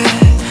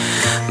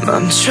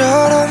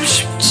맘처럼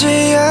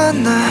쉽지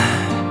않아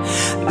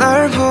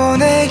널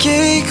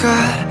보내기가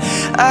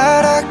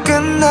알아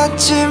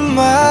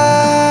끝났지만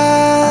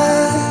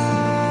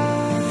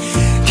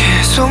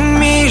계속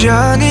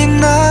미련이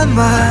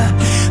남아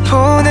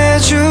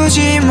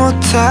보내주지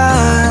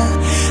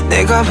못한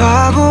내가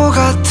바보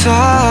같아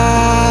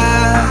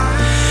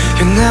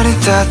유난히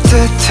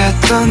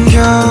따뜻했던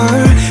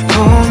겨울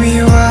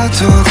봄이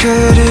와도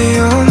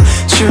그리움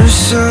줄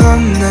수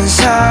없는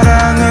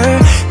사랑을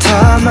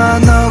담아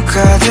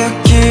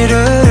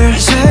녹아듣기를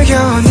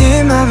지겨운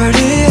이 맘을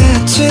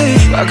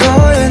이해했지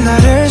과거의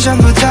나를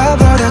전부 다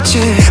버렸지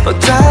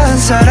못다한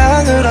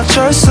사랑을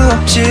어쩔 수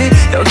없지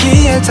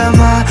여기에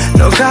담아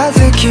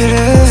녹아듣기를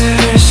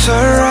It's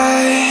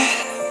alright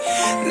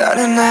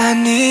나는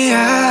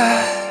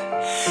아니야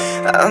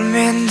I'm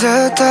in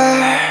the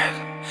dark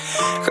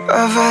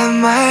Cover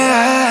my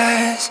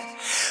eyes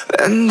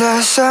When the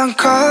sun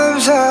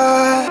comes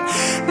up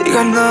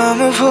네가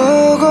너무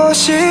보고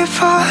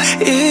싶어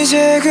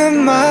이제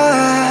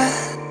그만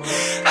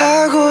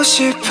하고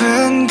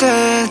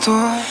싶은데도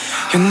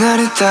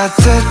유난히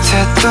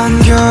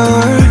따뜻했던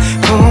겨울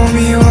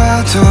봄이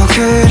와도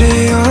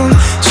그리움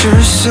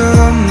줄 수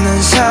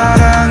없는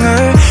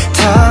사랑을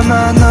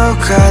담아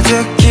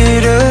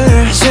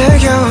녹아듣기를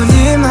지겨운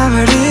이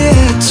맘을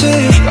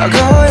이해했지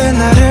과거의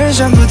나를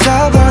전부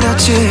다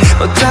버렸지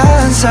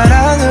못다한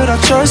사랑을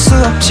어쩔 수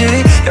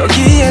없지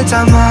여기에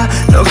담아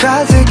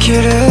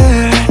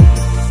녹아듣기를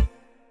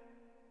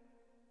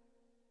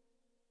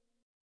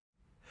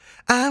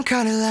I'm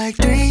kinda like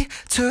 3, 2,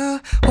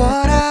 1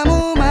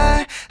 아무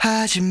말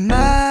하지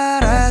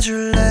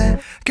말아줄래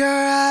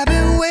Girl I've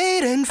been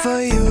waiting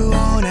for you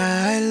all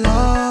night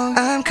long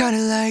I'm kinda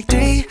like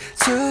 3,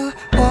 2,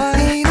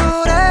 1 이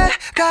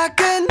노래가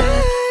끝날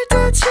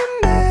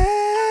때쯤에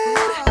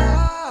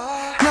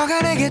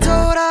너가 내게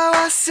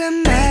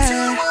돌아왔으면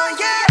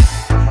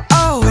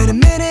Oh in a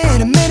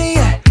minute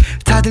yeah.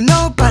 다들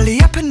너무 빨리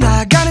앞에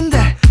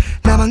나가는데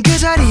나만 그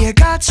자리에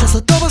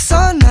갇혀서 또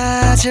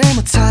벗어나지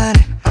못하네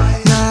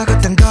나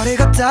걷던 거리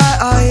걷다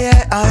oh yeah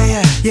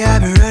Yeah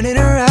I've been running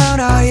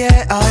around oh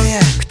yeah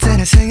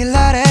그때는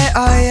생일날에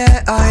oh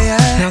yeah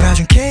너가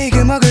준 케이크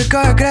먹을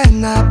걸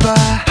그랬나봐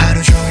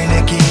하루 종일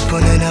내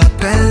기분은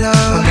up and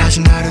low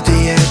망가진 하루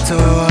뒤에 또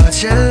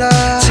어질러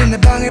침대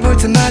방을 볼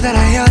때마다 나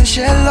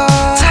현실로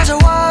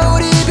찾아와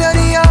우리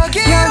별이 여기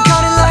Yeah I'm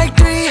counting like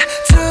 3, 2,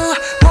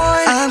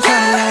 1 I'm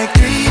counting like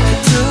 3, 2,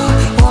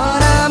 1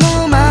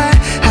 아무 말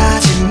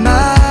하지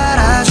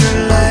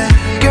말아줄래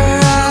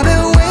Girl I've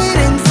been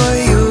waiting for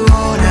you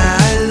all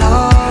night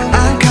long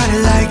I'm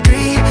counting like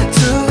 3,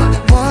 2,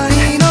 1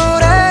 이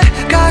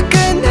노래가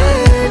끝날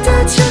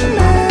때쯤에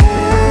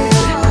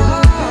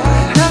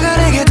너가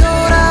내게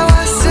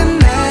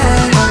돌아왔으면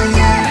oh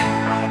yeah.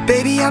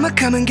 Baby I'ma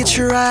come and get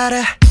you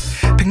right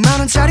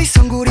 100만원짜리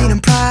선구리는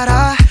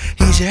Prada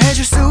이제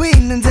해줄 수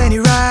있는데 니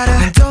right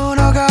난 또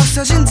너가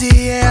없어진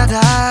뒤에 알아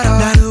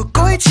난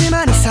웃고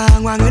있지만 이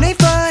상황은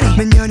ain't funny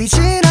몇 년이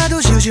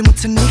지나도 지우지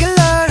못한 네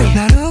갤러리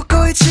난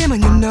웃고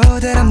있지만 you know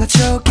that I'm not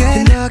joking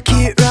And I'll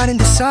keep writing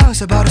the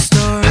songs about a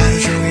story 하루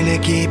종일 내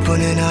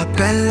기분은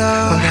up and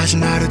low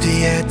망가진 하루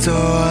뒤에 또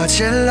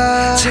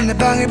어질러 침대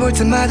방을 볼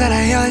때마다 나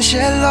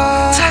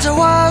현실로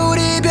찾아와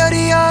우리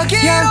별이 여기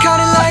Yeah I'm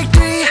counting like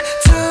 3,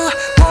 2,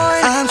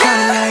 1 I'm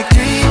counting like 3,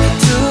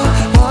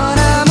 2, 1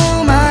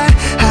 아무 말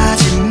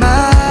하지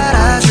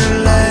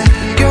말아줄래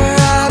Girl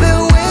I've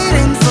been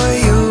waiting for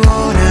you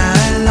all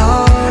night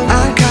long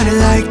I'm counting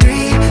like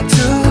 3, 2,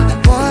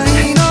 1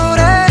 이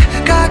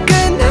노래가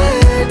끝날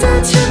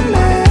때쯤에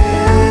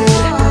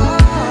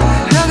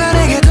너가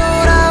내게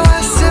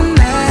돌아왔으면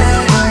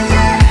oh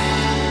yeah.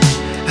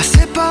 I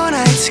sleep all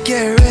night to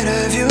get rid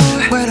of you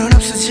when 넌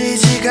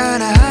없어지지가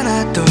않아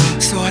하나도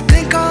So I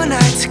think all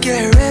night to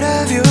get rid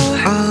of you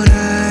all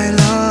night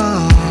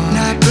long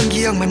나쁜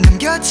기억만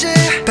남겼지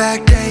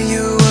Back then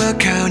you were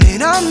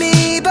counting on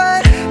me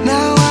But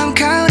now I'm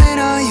counting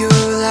on you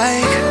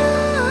like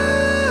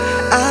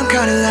I'm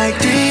counting like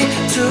 3,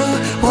 2,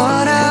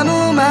 1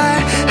 아무 말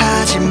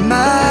하지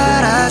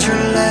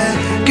말아줄래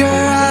Girl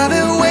I've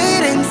been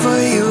waiting for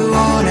you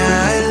all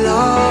night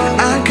long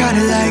I'm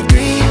counting like 3,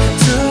 2,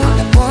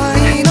 1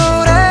 이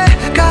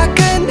노래가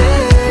끝날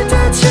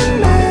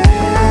때쯤에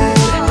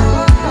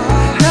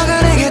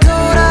너가 내게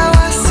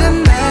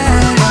돌아왔으면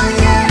oh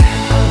yeah.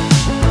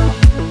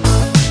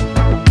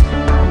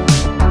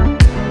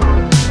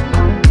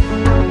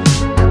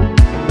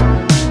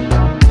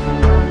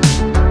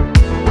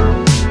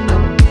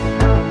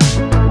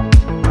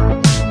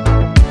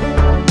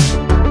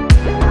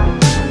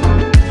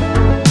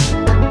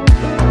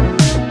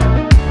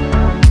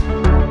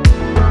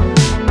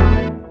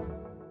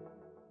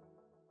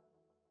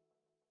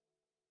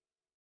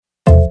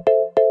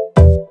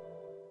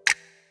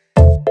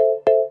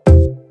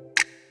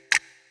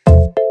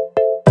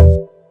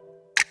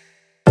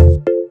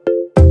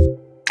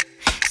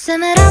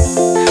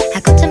 한숨을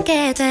하고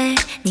참게 돼.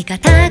 네가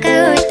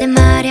다가올 때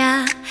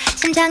말야.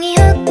 심장이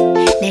훅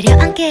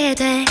내려앉게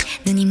돼.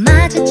 눈이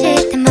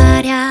마주칠 때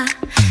말야.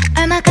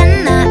 얼마가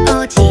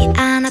나오지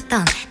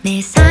않았던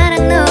내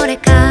사랑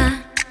노래가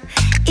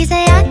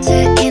이제야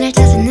주인을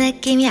찾은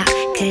느낌이야.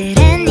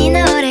 그래 네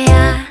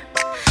노래야.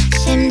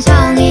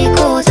 심장이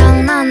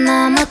고장난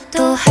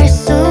아무것도 할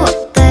수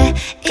없대.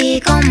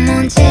 이건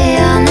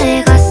문제야.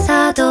 내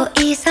가사도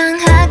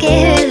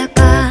이상하게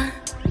흘러가.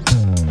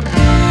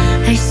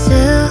 알 수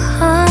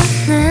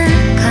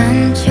없는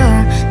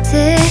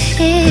감정들이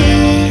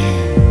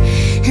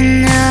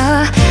너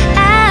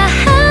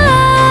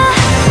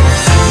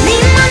네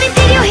맘이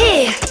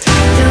필요해.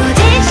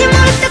 도대체 뭘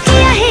어떻게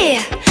해야 해.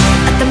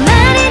 어떤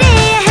말을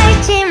해야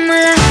할지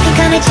몰라.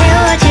 빈칸을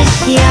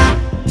채워주시오.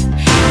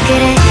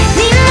 그래 네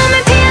맘을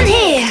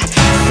표현해.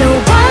 So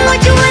what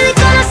you really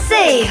gonna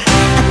say.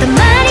 어떤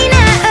말이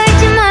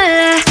나올지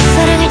몰라.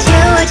 사랑을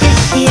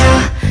채워주시오.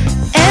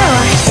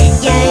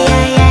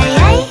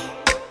 야야야야이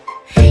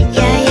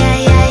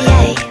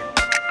야야야야이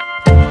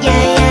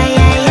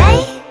야야야야이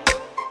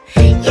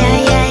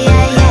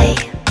야야야야이.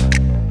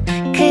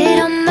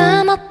 그런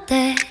맘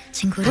어때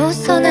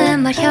친구로서는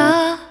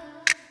말야.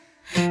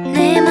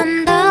 내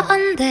맘도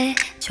안돼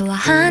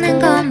좋아하는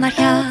건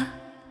말야.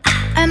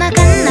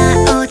 얼마가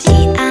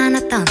나오지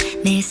않았던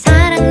내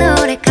사랑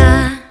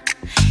노래가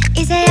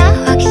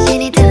이제야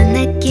확신이 드는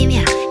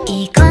느낌이야.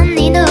 이건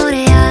네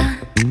노래야.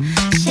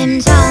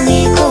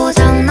 심장이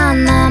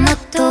고장난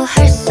아무것도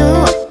할 수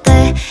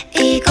없대.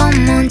 이건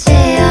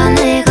문제야.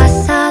 내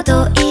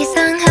가사도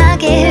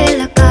이상하게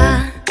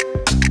흘러가.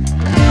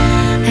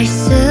 알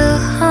수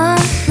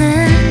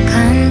없는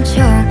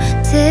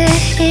감정들이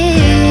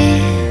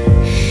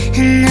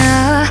너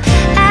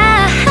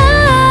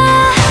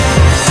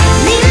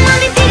네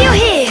맘이 필요해.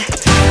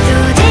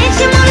 도대체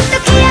뭘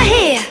어떻게 해야 해.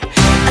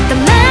 어떤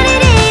말을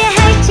해야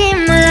할지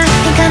몰라.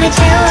 빈칸을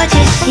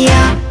채워주시오.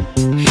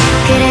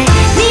 그래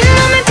네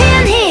맘을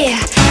표현해.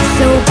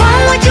 So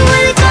what you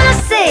really gonna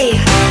say.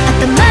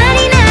 어떤 말이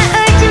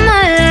나올지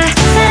몰라.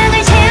 사랑을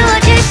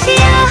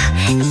채워주시오.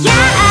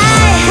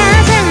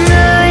 가장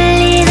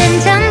어울리는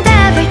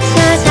정답을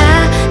찾아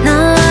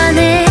너와 내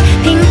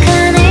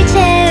빈칸을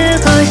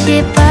채우고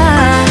싶어.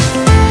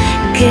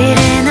 그래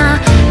너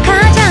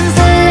가장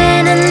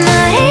설레는 날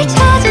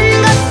찾은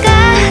것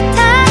같아.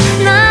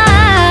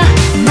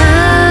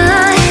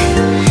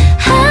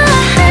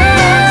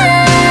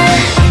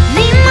 네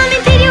맘이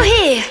필요해.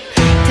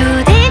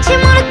 도대체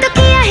뭘 어떻게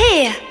해야 해.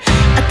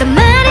 어떤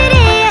말을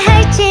해야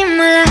할지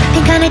몰라.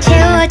 빈칸을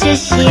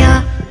채워주시오.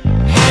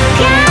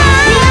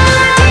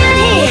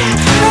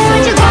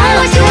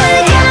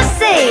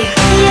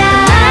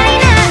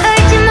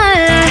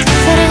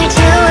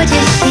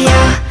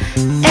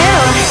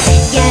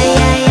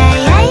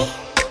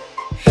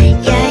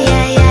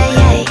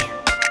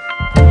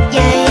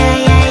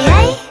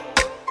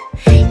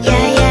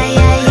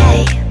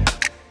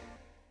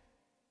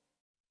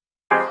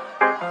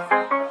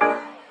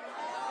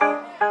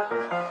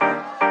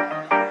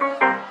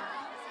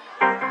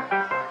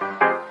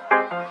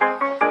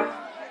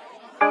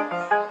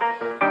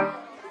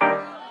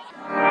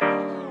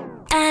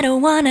 I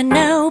don't wanna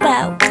know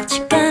about what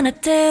you gonna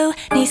do.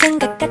 네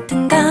생각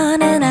같은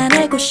거는 안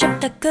알고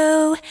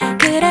싶다고.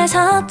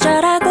 그래서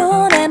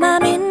어쩌라고 내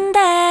맘인데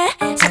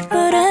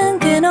섣부른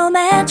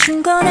그놈의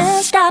충고는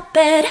stop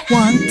it. 1,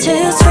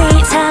 2,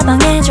 3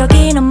 사방에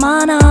저기는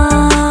많아.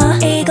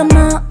 이건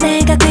뭐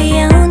내가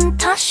귀여운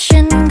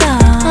탓인가.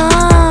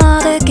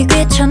 듣기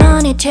귀찮아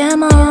네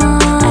제목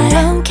I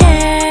don't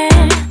care.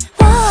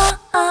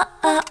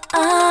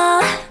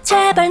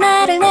 제발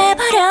나를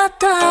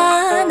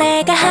내버려둬.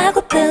 내가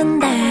하고픈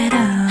대로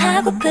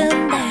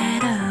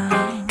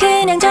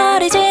그냥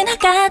저리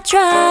지나가줘.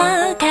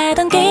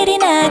 가던 길이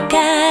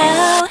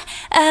나가요.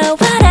 Oh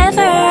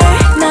whatever.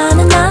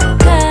 너는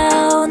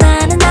너고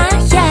나는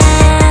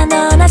나야.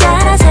 너나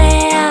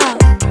잘하세요.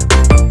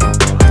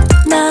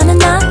 너는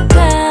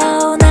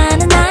너고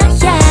나는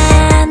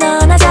나야.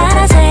 너나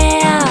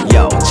잘하세요.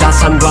 Yo,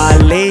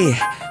 자산관리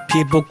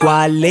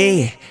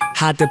피부관리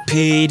하드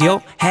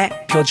필요해.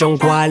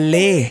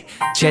 표정관리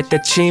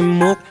제때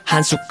침묵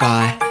한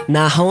숟갈.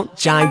 나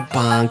혼자 이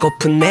방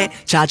고픈 내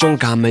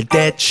자존감을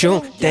대충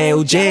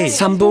때우지.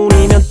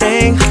 3분이면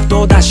땡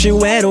또다시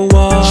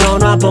외로워.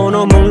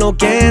 전화번호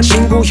목록엔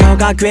친구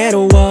혀가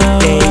괴로워.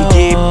 게임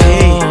깊이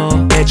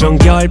애정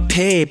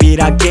결핍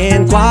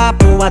일하기엔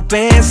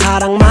과부하된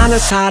사랑 많은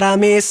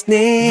사람이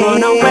있으니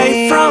Run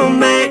away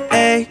from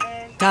me.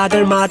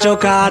 다들 마저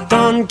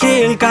가던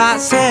길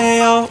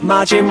가세요.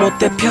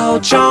 마지못해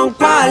표정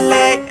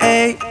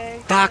관리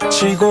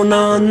닥치고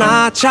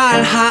너나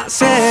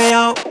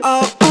잘하세요.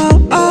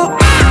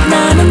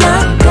 나는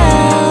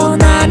너고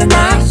나는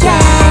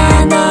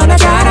나야. 너나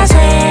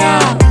잘하세요.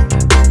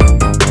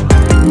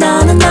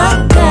 너는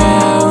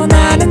너고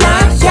나는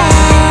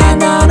나야.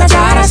 너나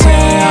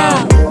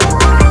잘하세요.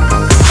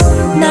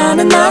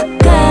 너는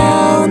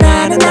너고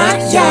나는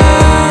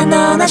나야.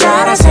 너나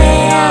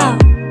잘하세요.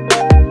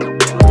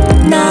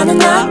 너는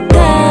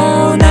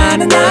너고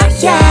나는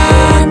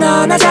나야.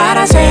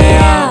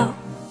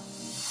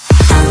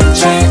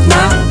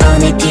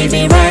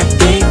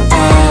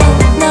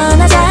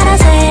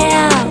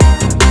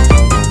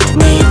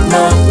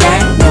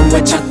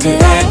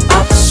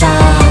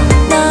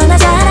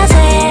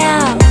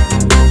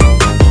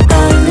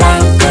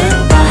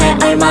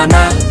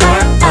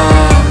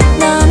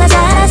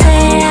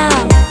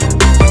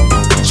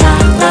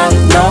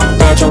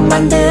 한번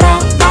만들어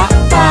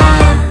봐봐.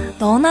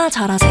 너나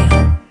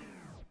잘하세요.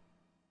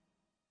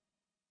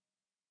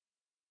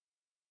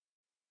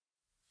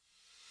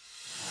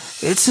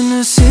 It's a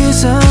new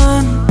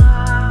season.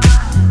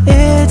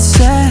 It's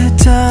that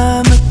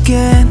time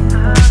again,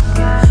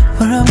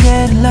 where I'm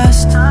getting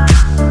lost,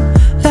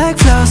 like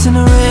flowers in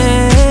the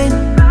rain.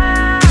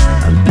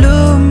 I'm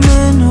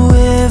blooming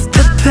with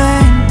the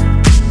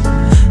pain.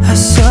 I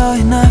saw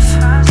enough,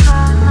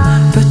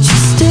 but you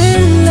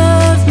still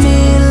love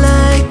me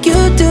like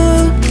you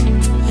do.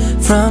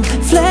 From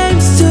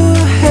flames to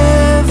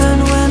heaven,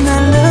 when I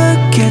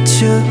look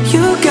at you,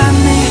 you got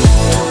me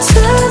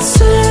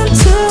dancing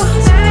to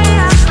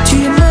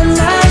your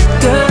moonlight,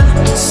 girl,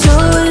 so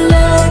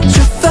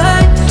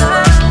electrified.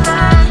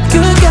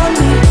 You got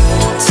me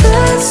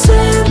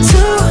dancing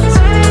to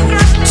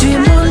your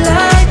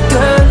moonlight,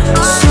 girl,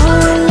 so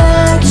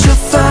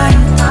electrified.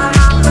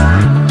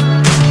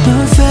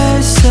 New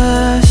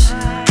faces,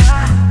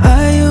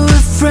 are you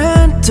a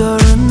friend or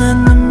an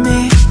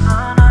enemy?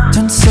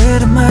 Don't say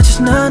too much,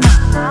 no, no,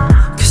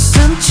 'cause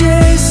I'm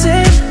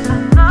chasing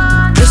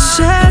the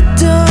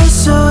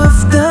shadows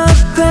of the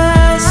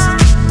past.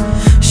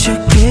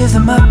 Should give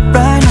them up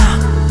right now,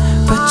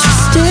 but you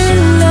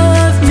still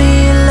love me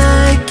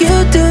like you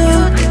do.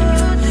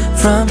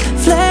 From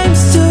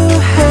flames to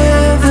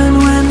heaven,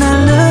 when I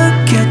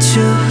look at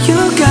you, you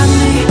got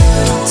me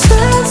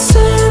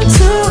dancing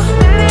to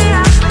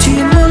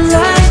your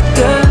moonlight,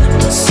 girl,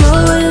 so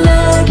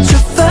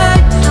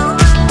electrified.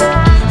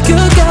 You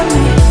got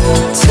me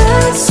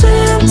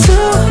dancing to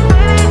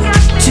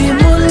your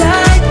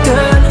moonlight,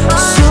 girl,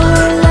 so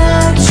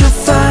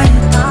electrified.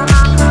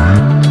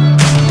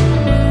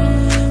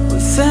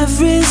 With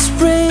every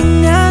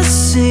spring I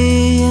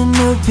see a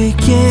new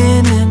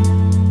beginning.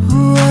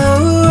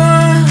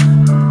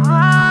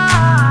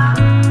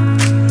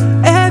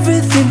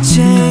 Everything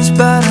changed,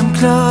 but I'm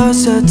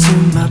closer to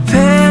my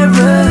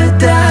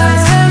paradise.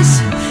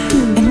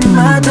 In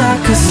my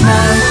darkest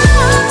night,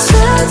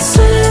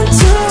 dancing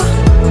to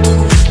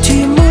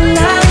your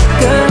moonlight,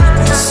 girl,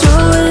 so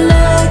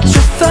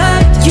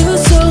electrified. You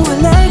so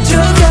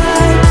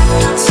electrified.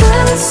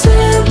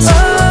 Dancing to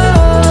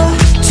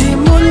your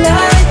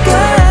moonlight,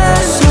 girl,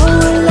 so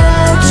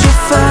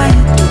electrified.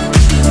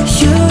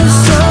 You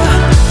so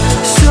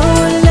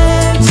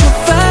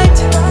electrified.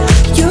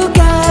 You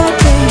got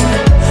me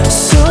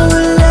so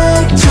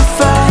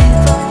electrified.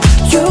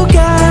 You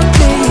got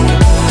me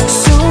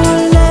so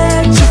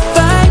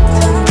electrified.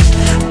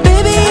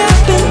 Baby,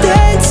 I've been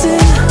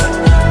dancing,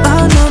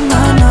 oh no,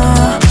 no, no,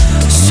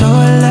 so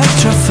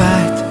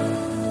electrified.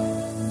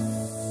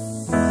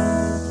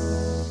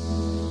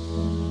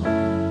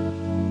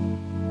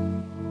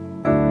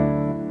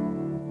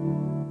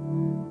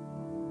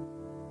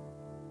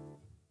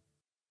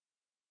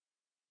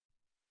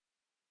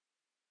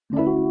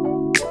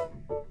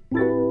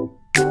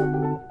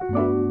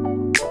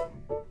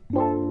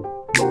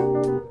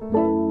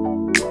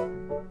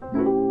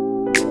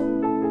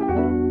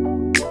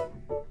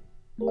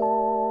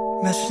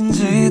 몇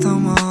시인지도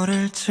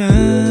모를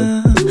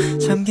쯤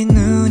잠긴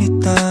눈이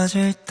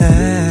떠질 때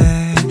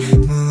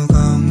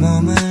무거운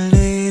몸을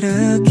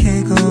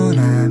일으키고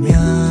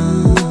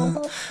나면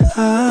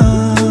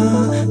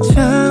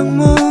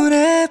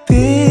창문에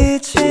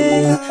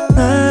비친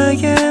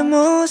나의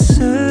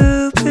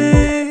모습이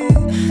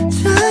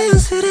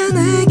자연스레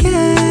내게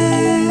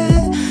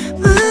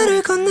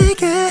말을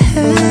건네게 해.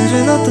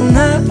 오늘은 어떤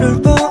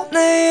하루를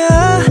보내야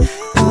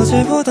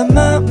어제보다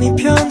마음이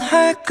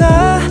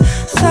편할까.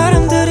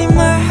 사람들이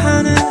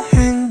말하는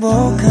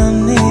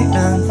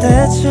행복함이란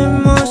대체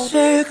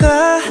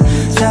무엇일까.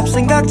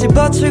 잡생각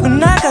집어치고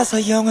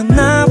나가서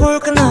영화나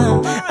볼까.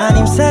 나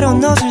아님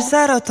새로운 옷을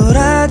사러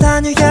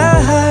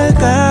돌아다녀야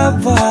할까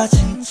봐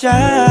진짜.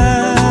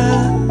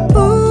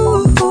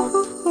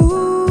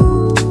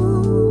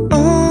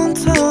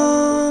 온통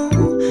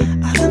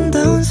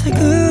아름다운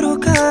색으로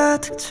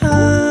가득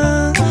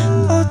찬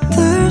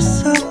옷들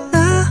속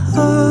나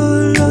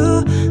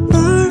홀로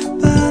물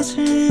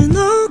빠진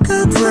옷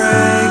같아.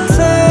 Break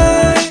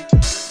time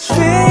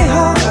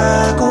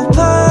취하고파.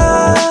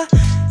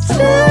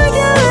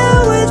 Together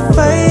with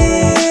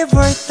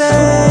favorite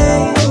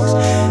things,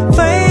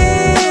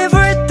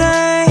 favorite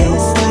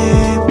things.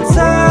 Sleep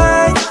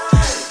tight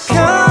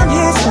편히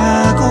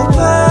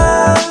자고파.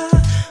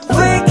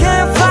 We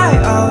can fly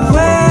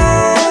away.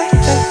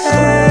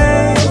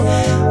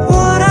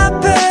 What I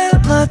bet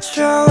not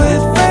your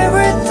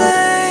favorite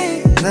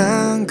thing.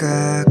 난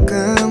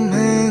가끔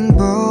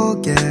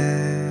행복에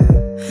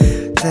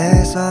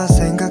대해서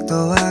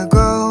생각도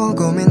하고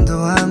고민도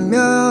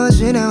하며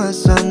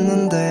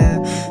지내왔었는데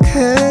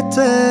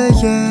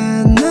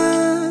그때에는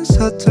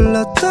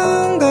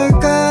서툴렀던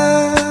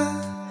걸까.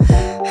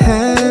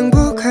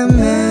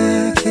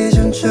 행복함의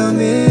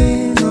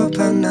기준점이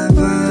높았나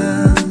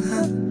봐.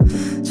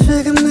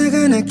 지금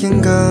내가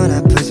느낀 건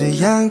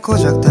아프지 않고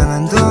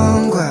적당한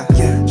돈과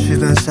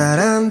주변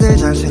사람들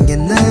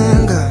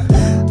잘생기는 것.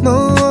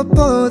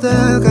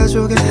 무엇보다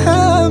가족의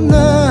한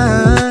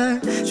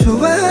날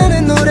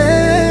좋아하는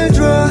노래를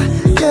들어.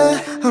 Yeah,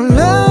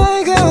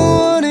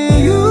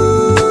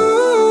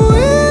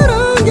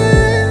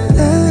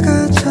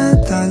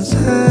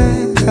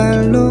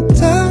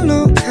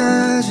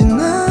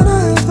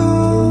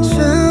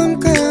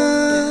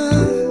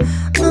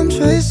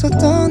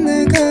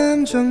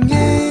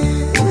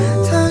 온종일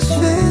다시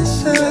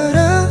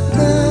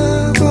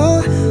살아나고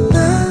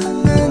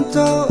나는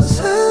또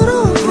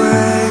새로운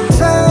break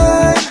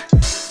time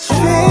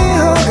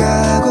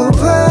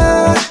쉬어가고파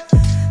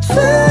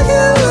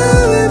Together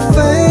with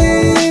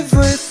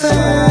favorite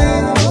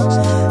things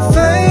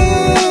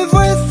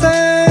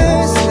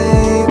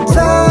sleep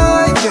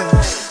tight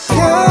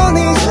편히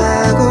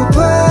자고봐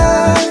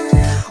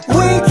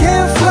We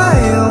can fly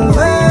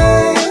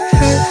away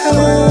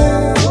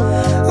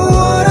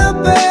What a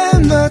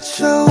band 맞춰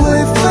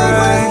with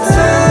favorite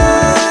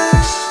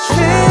things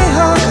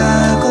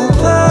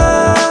쉬어가고봐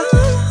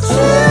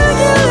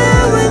Together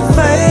with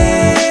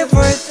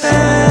favorite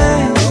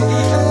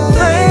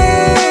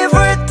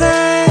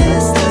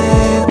things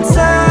sleep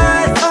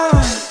tight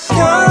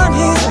편히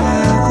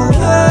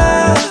자고봐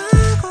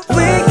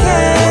We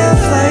can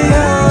fly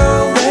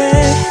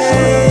away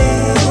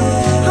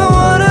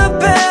What a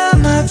band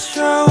맞춰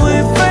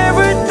with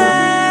favorite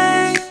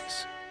things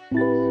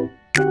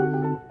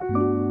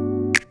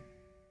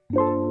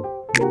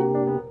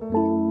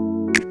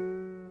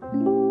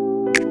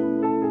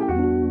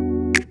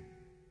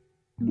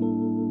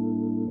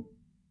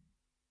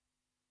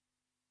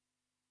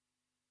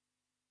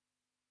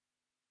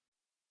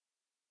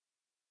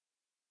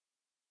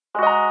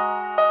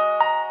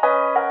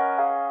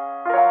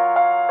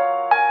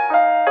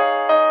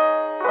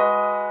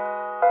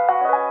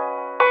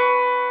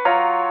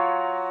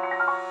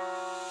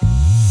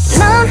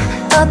넌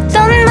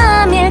어떤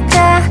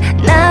맘일까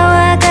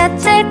나와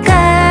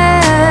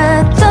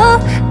같을까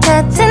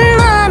똑같은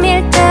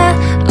맘일까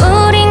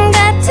우린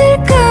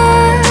같을까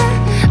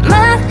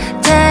막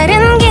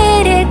다른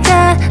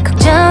길일까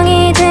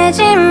걱정이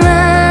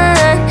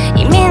되지만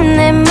이미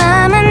내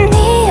맘은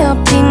네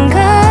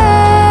옆인걸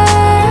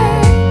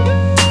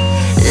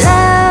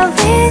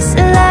Love is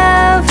you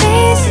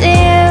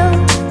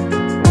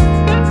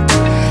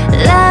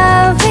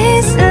Love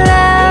is you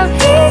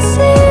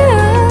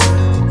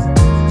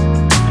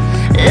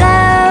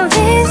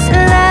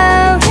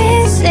Love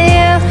is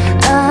you.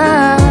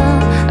 Oh,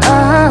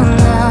 oh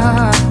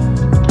no.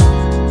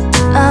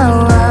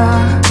 Oh,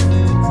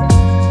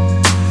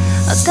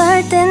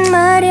 어떨 땐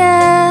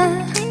말야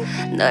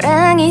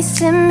너랑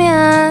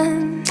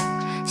있으면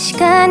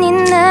시간이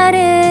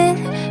나를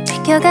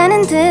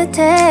비켜가는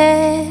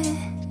듯해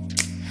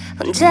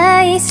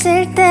혼자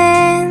있을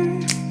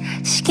땐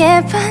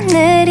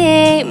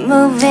시계바늘이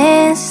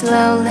moving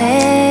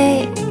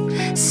slowly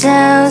So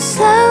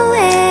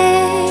slowly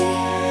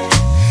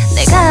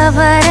내가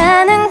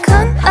바라는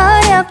건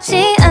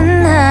어렵지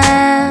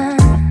않아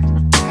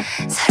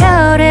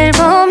서로를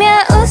보며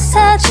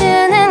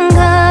웃어주는 거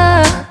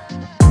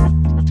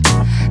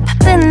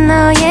바쁜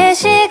너의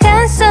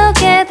시간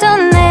속에도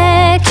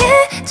내게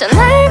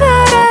전화를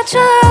걸어줘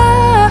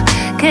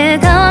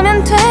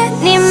그거면 돼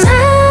네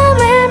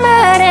맘을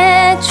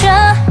말해줘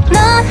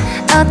넌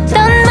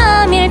어떤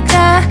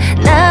맘일까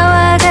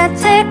나와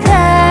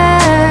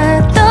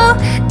같을까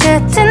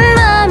똑같은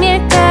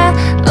맘일까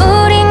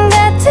우린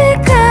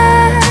같을까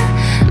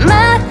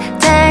막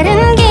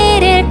다른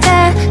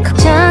길일까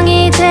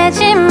걱정이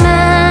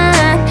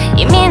되지만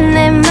이미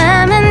내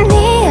맘은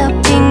네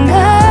옆인걸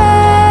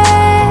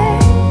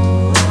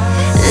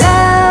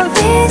Love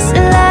is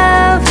you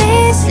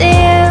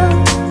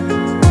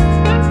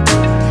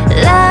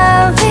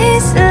Love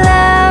is you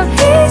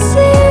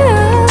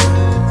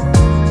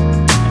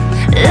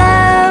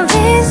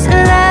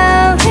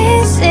Love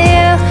is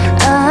you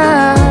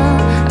Oh,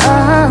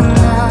 oh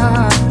no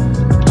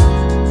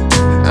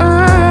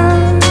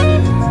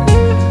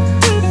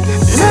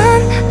넌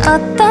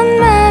어떤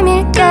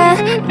맘일까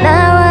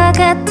나와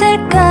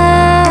같을까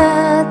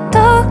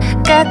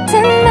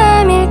똑같은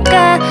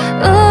맘일까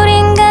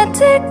우린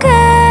같을까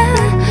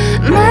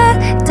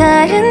막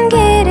다른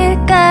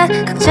길일까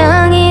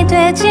걱정이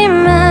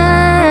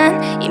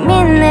되지만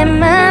이미 내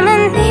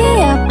맘은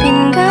네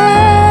옆인걸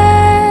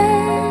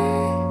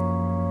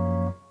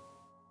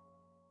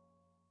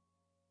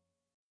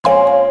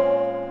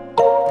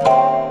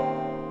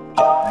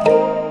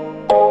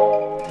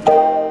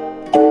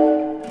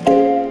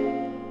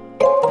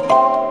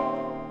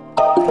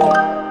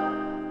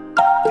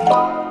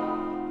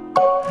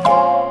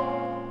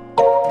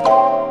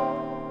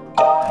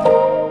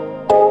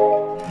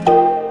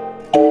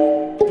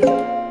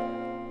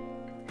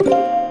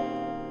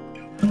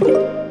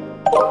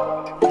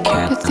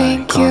You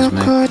think you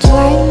could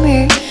like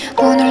me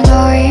오늘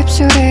너의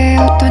입술에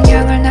어떤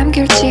향을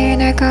남길지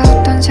내가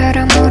어떤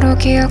사람으로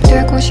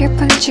기억되고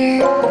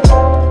싶은지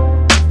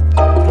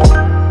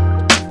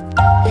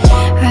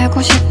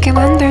알고 싶게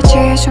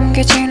만들지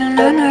숨기지는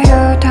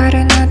않아요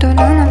다른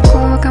의도는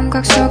없고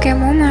감각 속에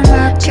몸을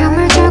막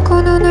잠을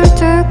자고 눈을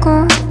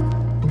뜨고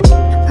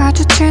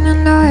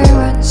마주치는 너의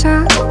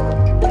완성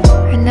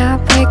And I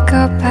wake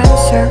up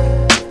answer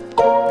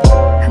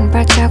한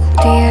발자국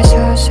뒤에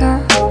서서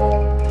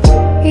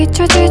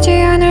잊혀지지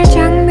않을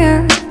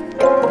장면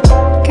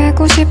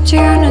깨고 싶지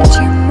않은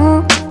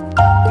침묵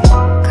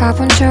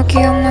가본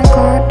적이 없는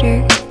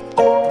거리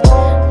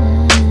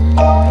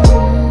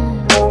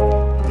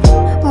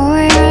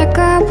오해할까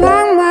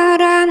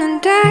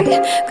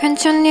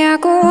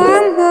괜찮냐고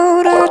안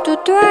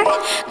물어도 돼.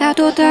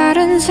 나도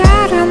다른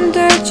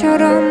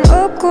사람들처럼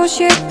웃고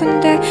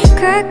싶은데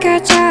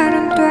그게 잘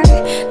안 돼.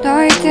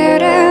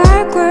 너희들의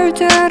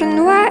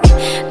얼굴들은 왜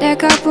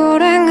내가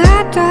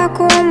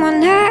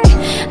불행하다고만 해.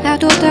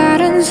 나도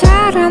다른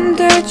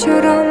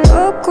사람들처럼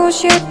웃고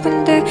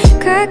싶은데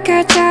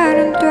그게 잘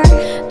안 돼.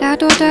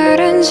 나도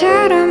다른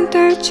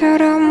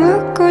사람들처럼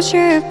웃고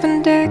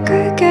싶은데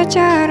그게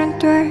잘 안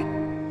돼.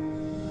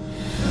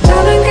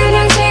 너는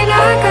그냥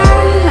지나가.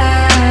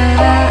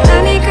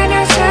 아니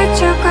그냥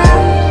스쳐가.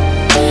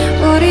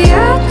 우리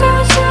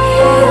어떤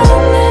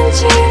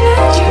사이였는지는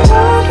잘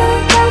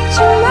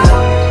모르겠지만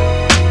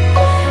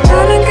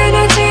너는 그냥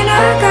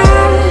지나가.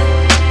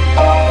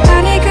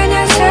 아니 그냥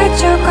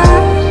스쳐가.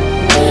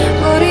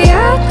 우리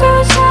어떤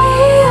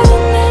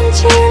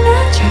사이였는지는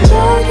잘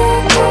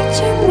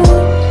모르겠지만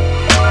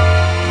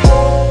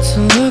So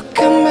look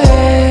at me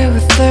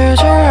with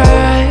those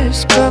eyes.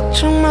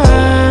 걱정 마,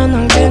 난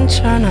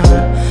괜찮아.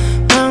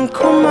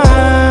 많고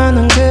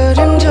많은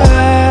그림자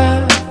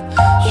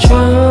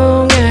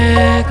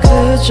중에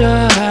그저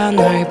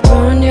하나일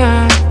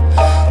뿐이야.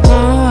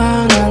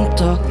 너와는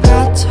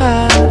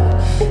똑같아.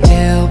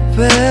 You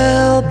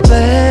will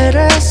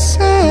better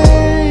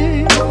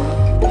say.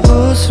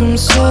 웃음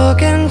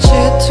속엔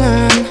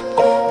짙은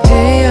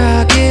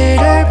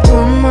이야기를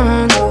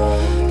뿐만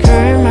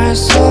결말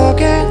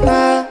속에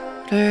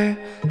나를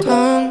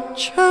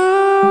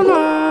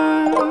던져놔.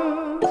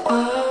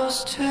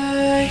 Close to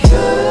you,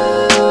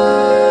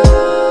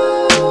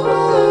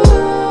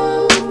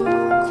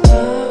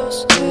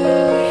 close to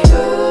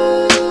you.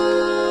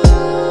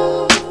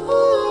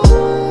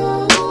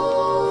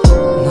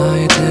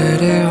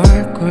 너희들의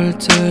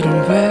얼굴들은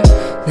왜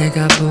내가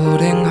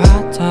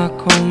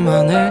불행하다고만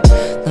해.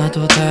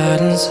 나도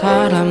다른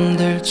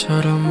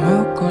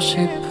사람들처럼 웃고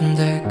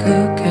싶은데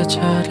그게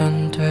잘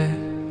안 돼.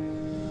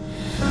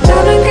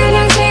 너는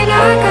그냥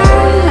지나가.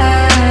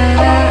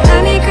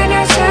 아니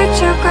그냥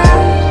스쳐가.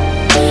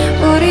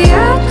 우리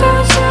어떤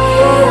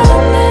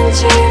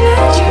사이였는지는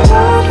잘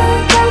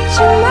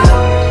모르겠지만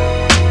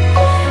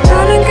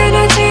너는 그냥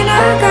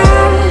지나가.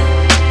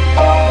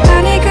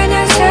 아니 그냥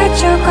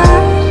스쳐가.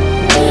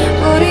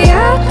 우리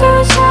어떤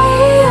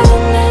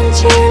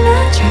사이였는지는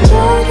잘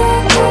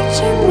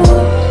모르겠지만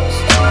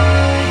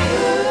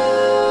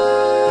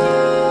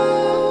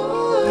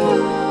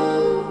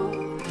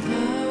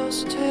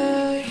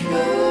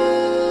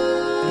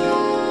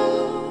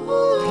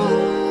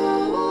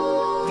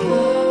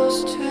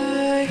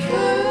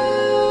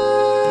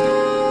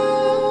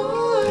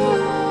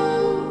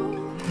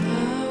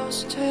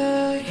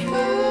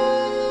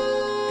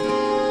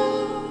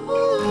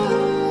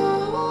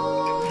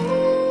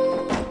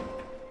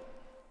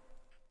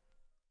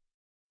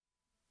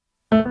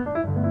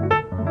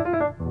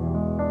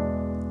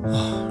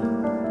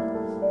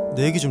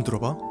내 얘기 좀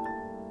들어봐.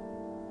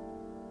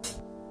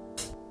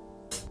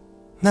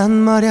 난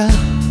말야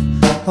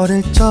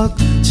어릴 적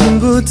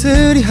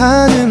친구들이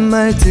하는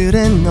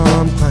말들에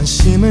너무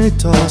관심을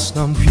둬서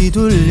너무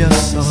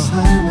휘둘렸어.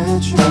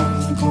 삶의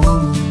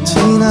주인공은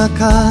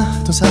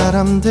지나가던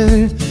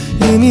사람들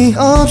의미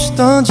없이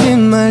던진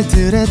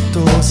말들에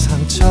또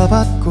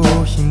상처받고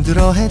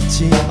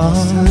힘들어했지.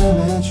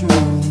 삶의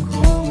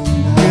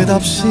주인공은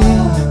끝없이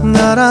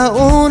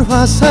날아온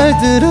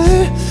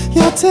화살들을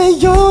여태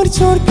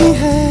요리조리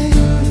피해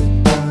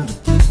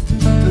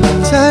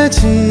잘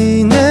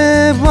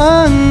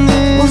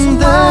지내왔는데 무슨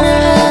말을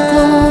해도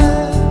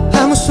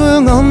아무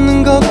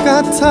소용없는 것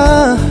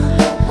같아.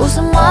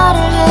 무슨 말을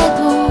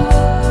해도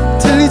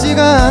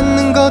들리지가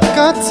않는 것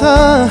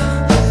같아.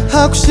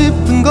 하고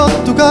싶은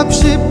것도 가고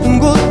싶은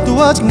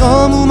곳도 아직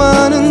너무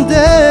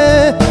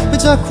많은데 왜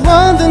자꾸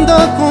안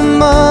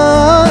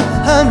된다고만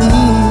하니.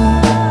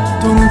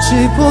 또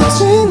눈치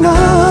보지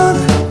난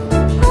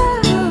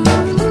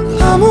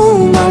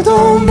아무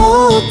말도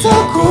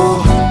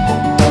못하고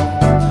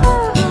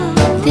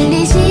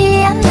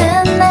들리지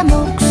않는 내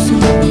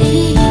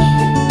목소리.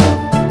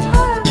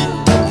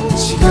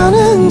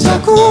 시간은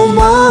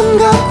자꾸만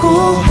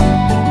가고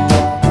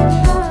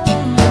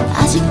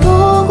아직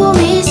보고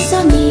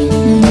있어 네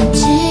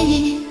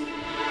눈치.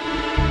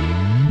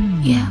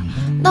 Yeah.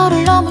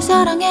 너를 너무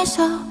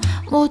사랑해서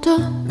모두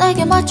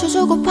내게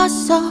맞춰주고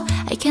봤어.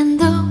 I can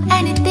do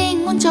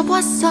anything 문자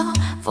봤어.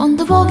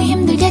 폰도 보기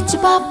힘들겠지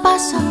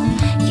바빠서.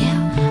 Yeah.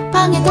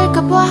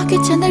 방해될까봐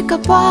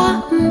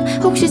귀찮을까봐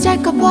혹시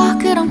잘까봐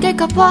그럼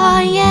깰까봐.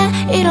 yeah.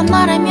 이런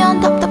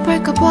말하면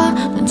답답할까봐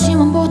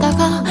눈치만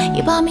보다가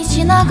이 밤이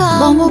지나가.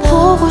 너무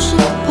보고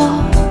싶어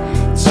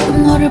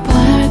지금 너를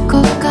봐야 할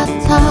것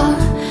같아.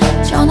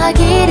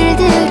 전화기를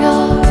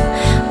들어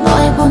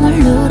너의 번호를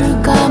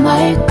누를까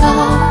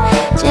말까.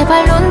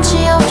 제발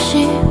눈치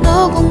없이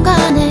누군가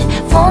내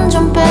폰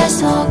좀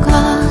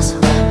뺏어가서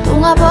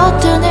통화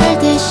버튼을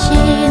대신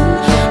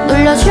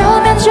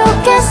눌러주면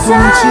좋겠어.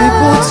 눈치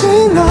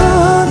보지 난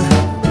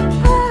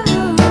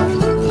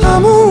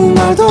아무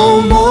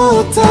말도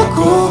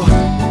못하고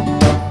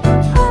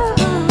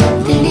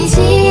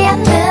들리지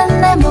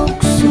않는 내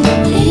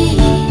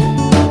목소리.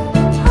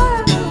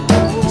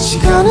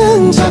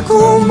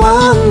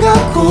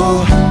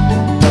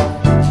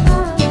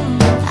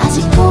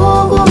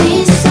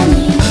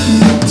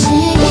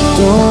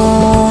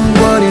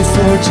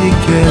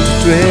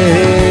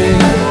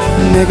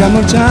 내가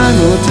뭘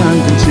잘못한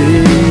건지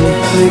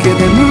너에게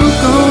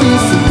되묻고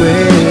있어 왜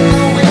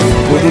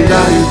모든 다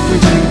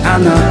예쁘지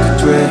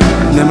않아도 돼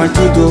내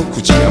말투도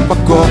굳이 안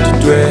바꿔도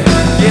돼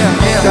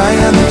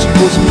다이아 너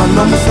짓고지만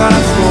너무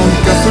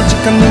사랑스러우니까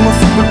솔직한 네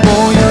모습을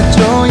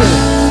보여줘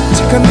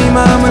솔직한 네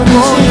마음을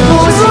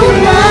보여줘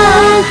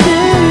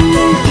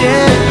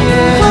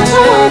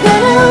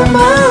커져가는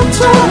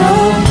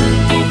마음처럼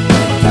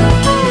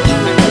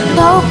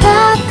더욱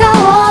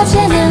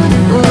가까워지는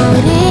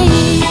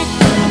우리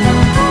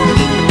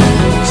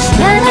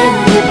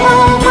시간은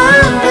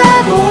깊어만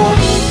가고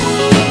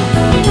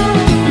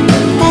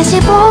다시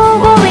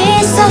보고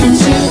있어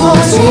눈치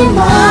보지 마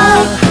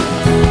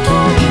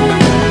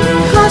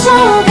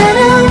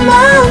커져가는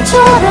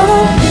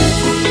마음처럼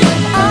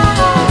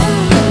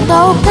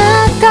더욱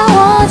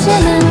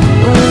가까워지는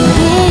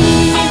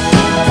우리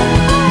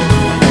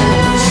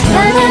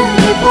시간은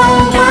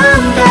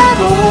깊어만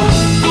가고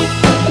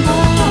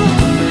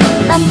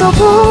난 또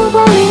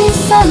보고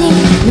있어 네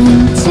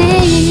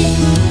눈치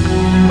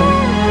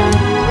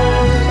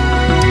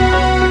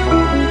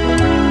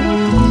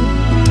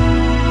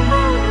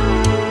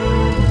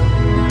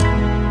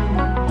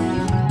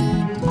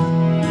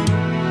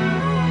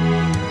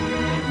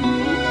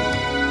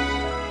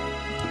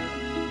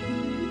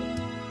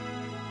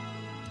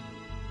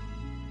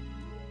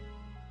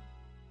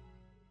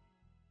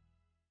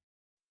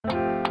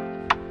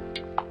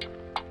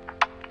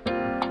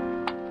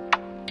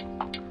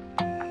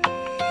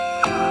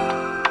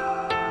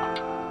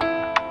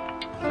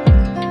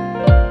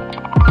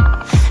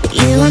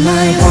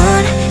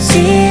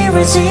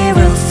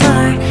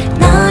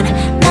넌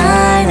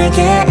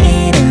나에게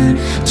이른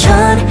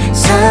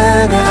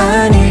천사가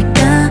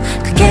아닐까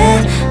그게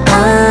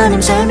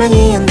아님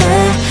설명이 안 돼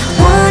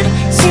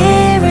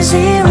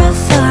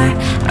 1004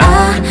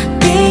 I'll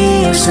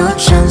be your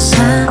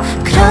소천사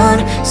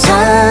그런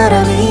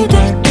사람이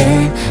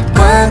될게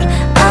꽉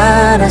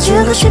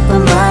안아주고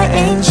싶은 my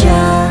angel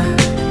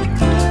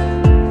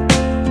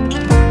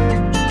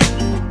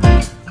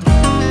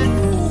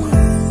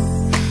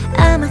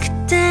아마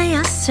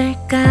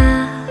그때였을까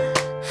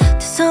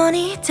두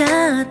손이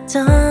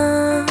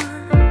닿았던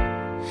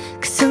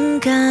그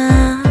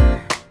순간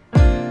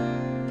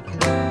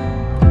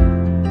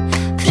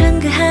푸른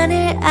그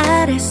하늘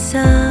아래서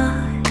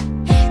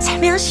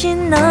살며시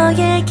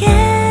너에게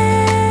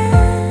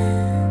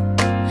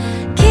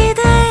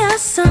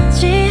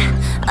기대었었지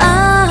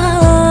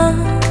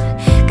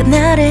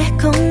그날의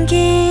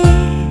공기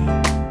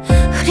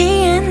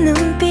우리의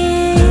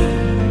눈빛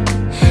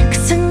그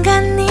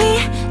순간이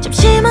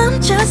잠시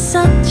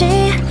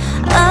멈췄었지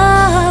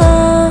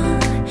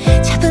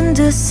잡은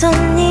두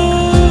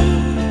손이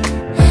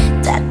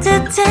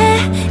따뜻해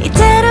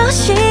이대로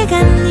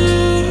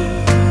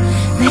시간이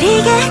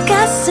느리게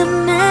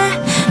가슴에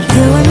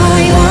You are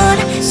my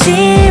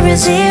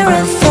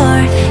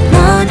 1004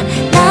 넌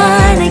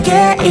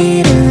나에게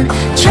이른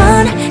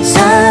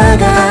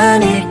천사가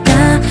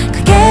아닐까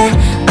그게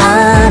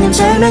아님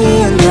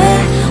설명이 안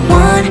돼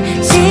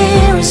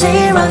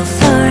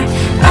 1004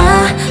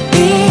 I'll be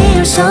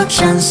your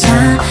소천사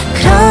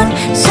그런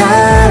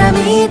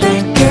사람이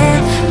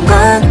될게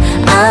꽉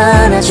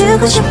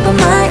안아주고 싶어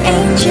my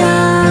angel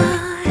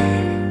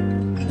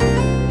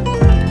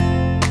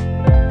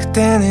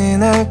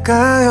그때는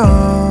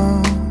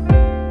알까요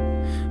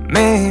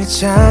매일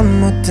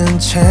잠 못 든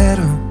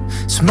채로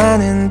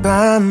수많은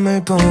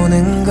밤을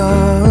보낸 것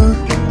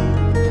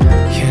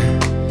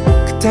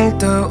그댈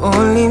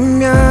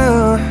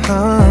떠올리면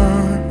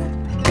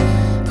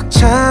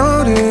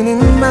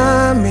벅차오르는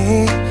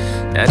맘이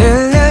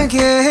나를 알게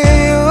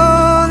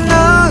해요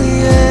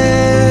너의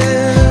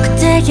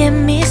그때의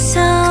미소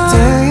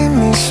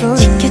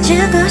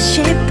지켜주고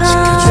싶어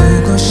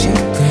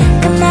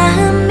그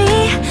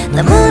마음이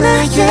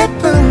너무나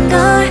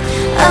예쁜걸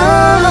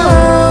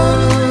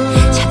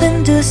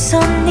잡은 두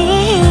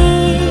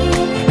손이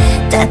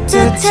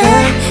따뜻해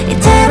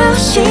이대로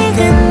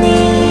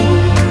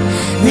시간이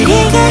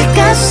느리게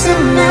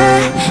가슴에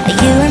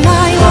You are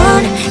my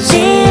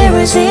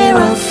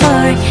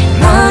 1004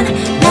 넌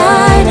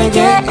나에게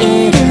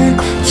이른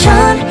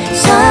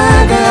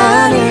천사가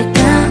아닐까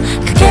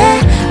그게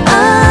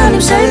아님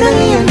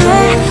설명이 안 돼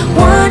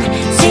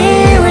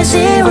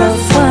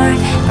 1004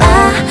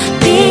 I'll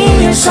be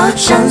your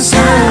소천사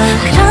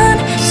그런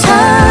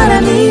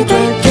사람이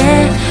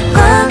될게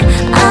꽉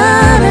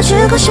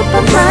안아주고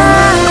싶어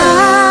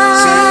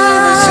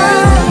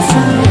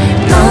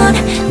넌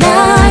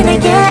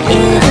나에게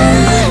이른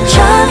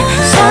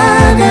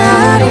천사가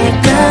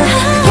아닐까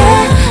그게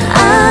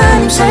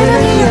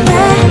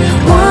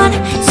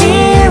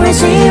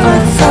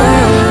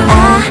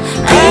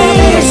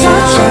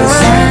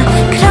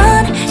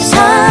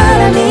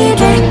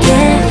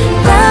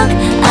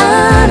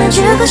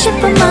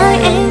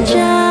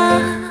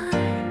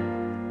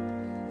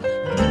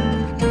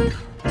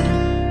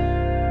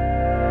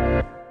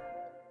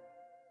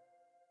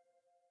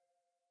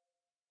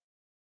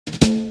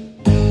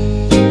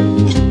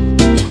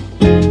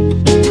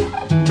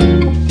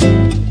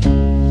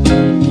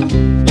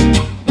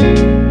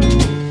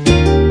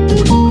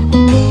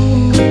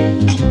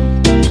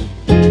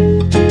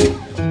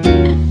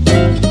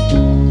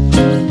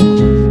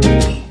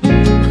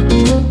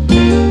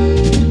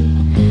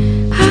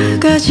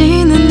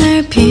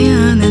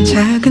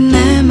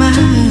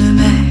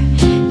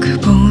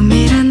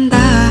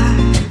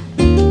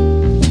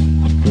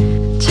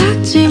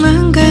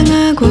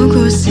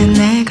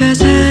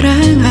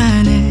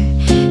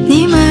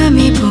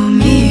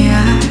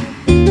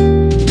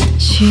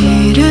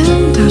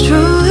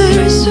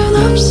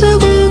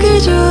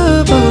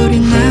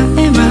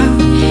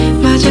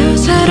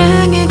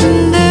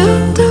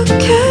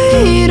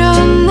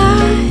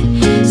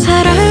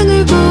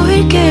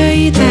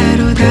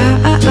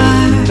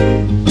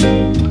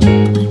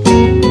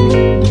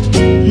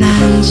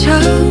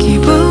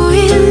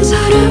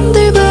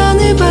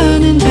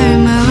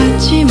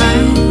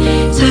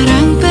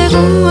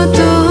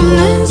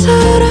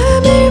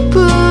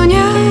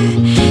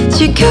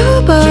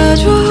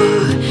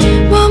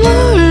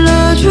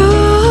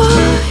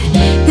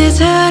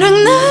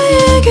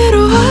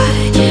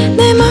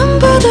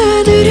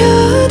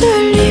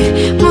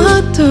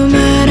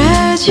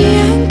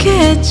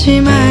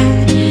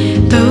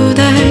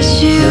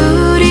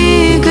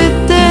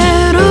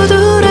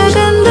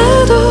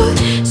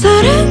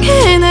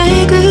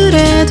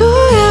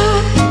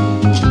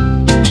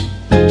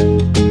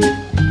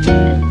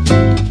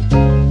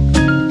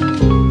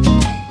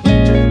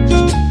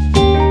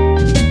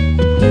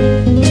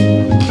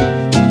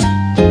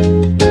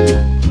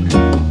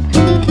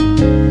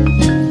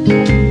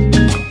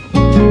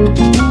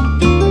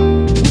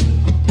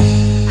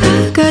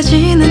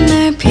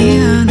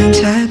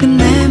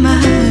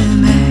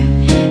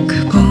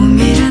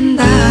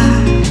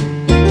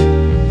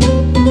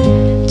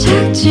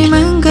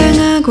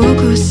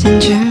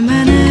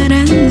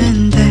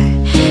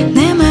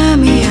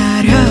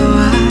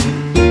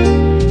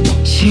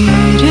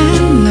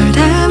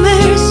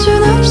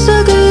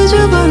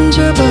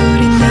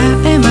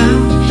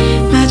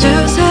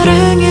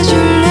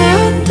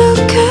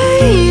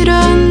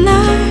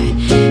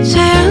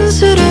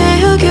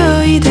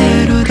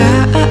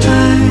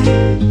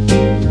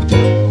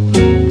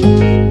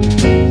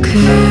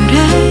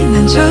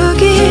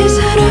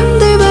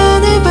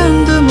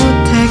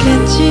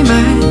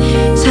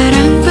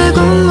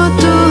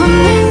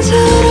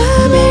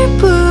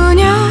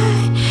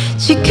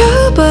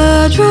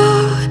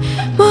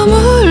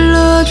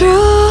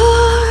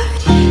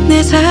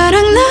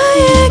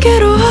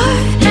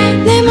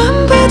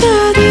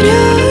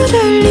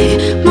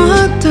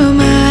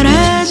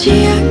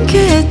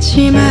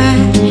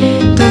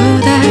하지만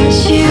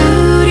또다시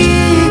우리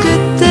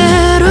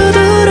그때로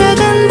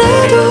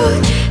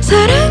돌아간대도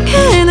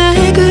사랑해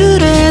날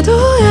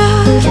그래도야.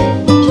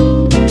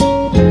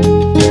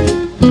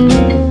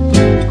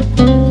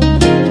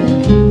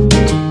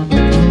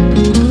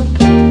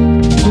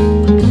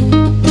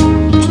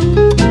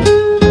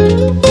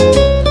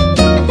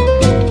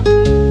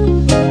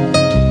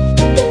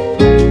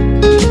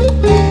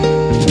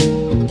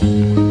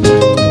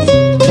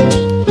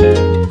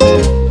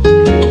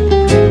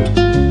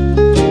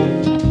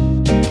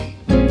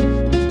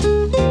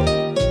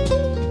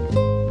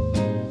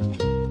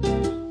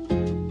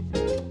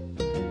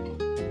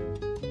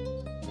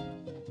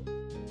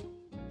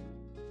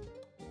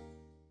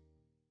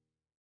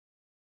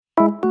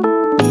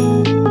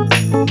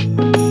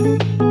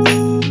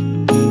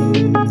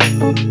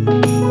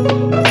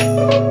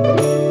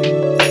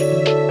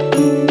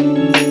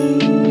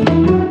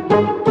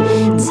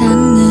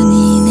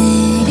 첫눈이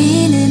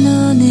내리는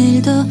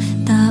오늘도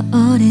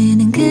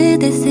떠오르는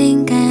그대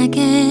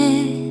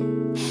생각에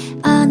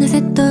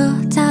어느새 또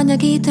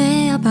저녁이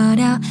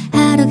되어버려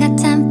하루가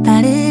참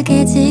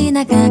빠르게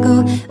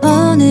지나가고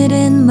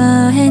오늘은 뭐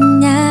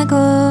했냐고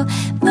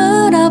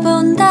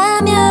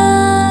물어본다면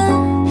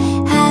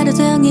하루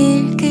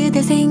종일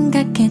그대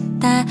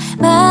생각했다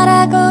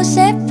말하고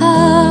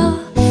싶어.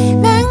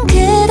 난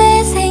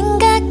그대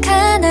생각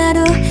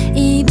하나로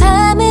이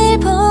밤을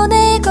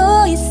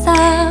보내고 있어.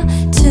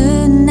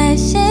 추운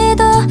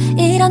날씨도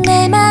이런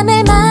내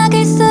맘을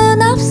막을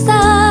순 없어.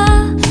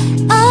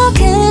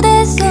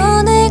 그대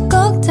손을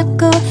꼭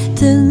잡고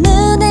두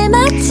눈을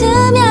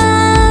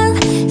맞추면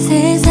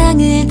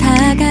세상을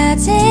다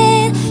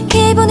가진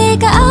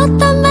기분일까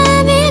어떤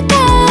맘일까.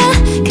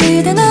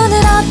 그댄 오늘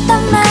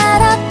어떤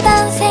말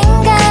어떤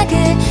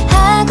생각을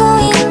하고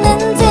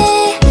있는지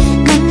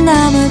난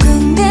너무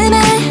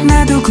궁금해.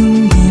 나도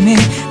궁금해.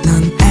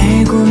 넌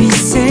알고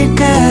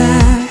있을까.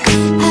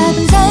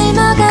 밥은 잘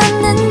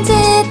먹었는지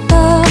또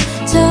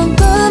좋은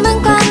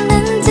꿈은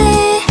꿨는지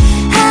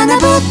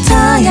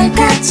하나부터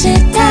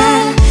열까지 다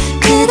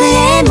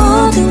그대의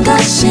모든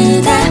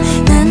것이 다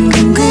난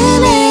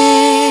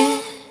궁금해.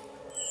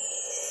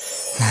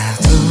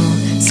 나도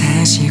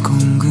사실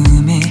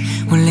궁금해.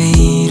 원래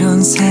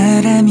이런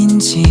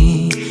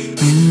사람인지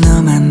왜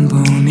너만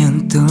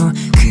보면 또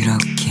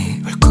그렇게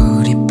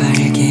얼굴이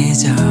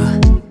빨개져.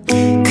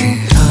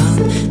 그런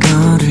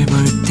너를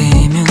볼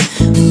때면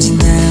왠지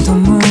나도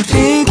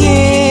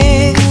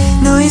모르게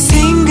너의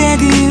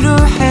생각으로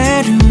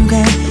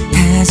하루가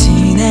다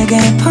지나가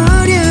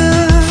버려.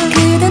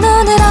 그댄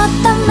오늘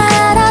어떤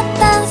말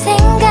어떤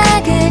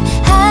생각을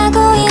하고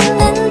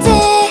있는지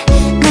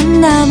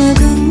난 너무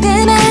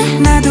궁금해.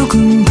 나도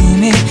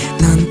궁금해.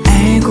 넌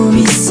알고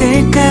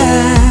있을까.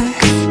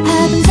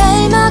 밥은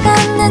잘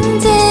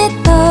먹었는지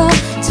또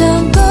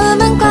좋은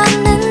꿈은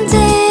꿨는지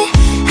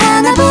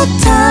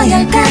하나부터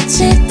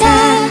열까지 다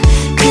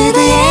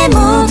그대의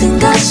모든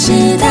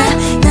것이 다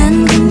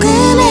난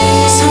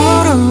궁금해.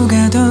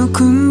 서로가 더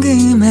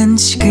궁금한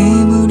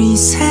지금 우리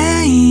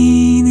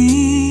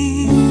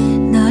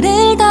사이는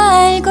너를 더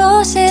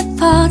알고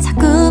싶어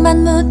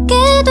자꾸만 묻게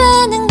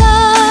되는 걸.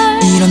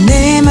 이런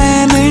내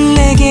맘을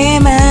내게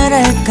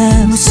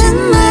말할까.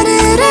 무슨 말을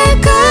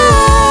할까.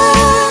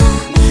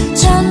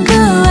 전부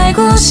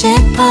알고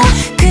싶어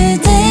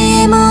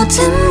그대의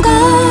모든 걸.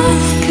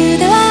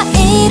 그대와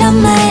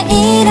이런 말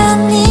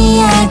이런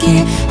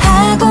이야기를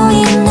하고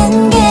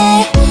있는 게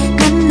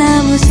난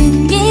너무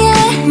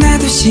신기해.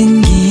 나도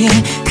신기해.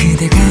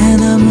 그대가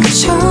너무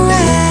좋아.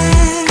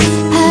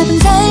 밥은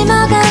잘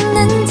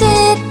먹었는지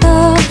또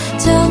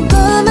좋은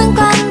꿈은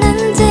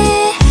꿨는지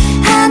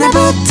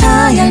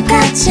하나부터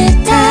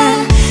열까지 다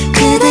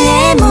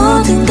그대의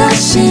모든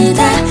것이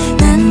다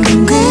난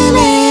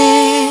궁금해.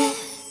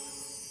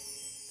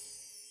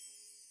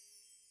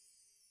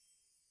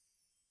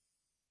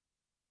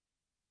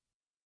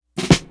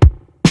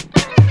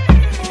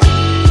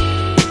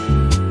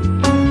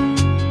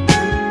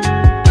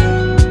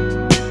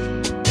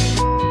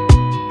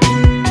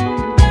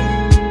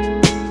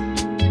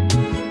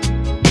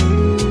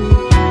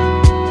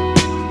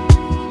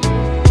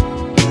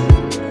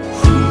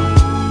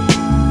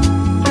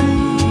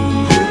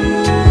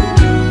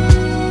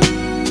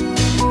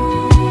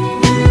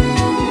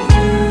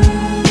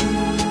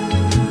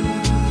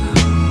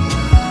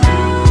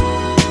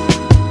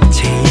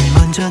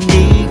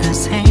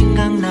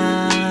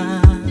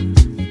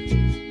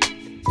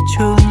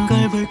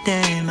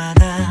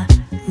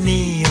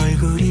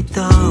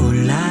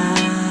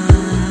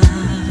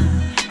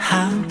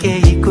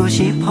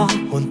 싶어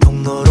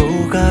온통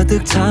너로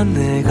가득 찬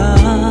내가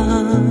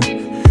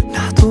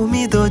나도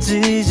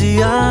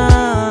믿어지지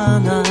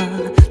않아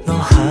너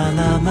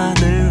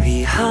하나만을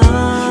위한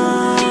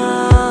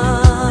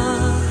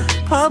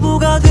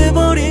바보가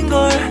돼버린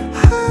걸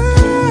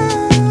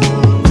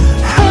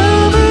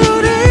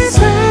아무리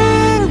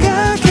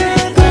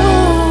생각해도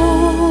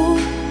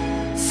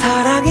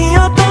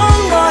사랑이었던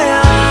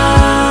거야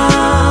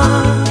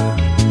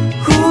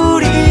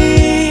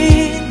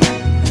우린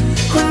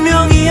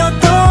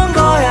운명이었던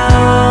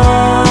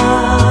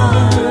거야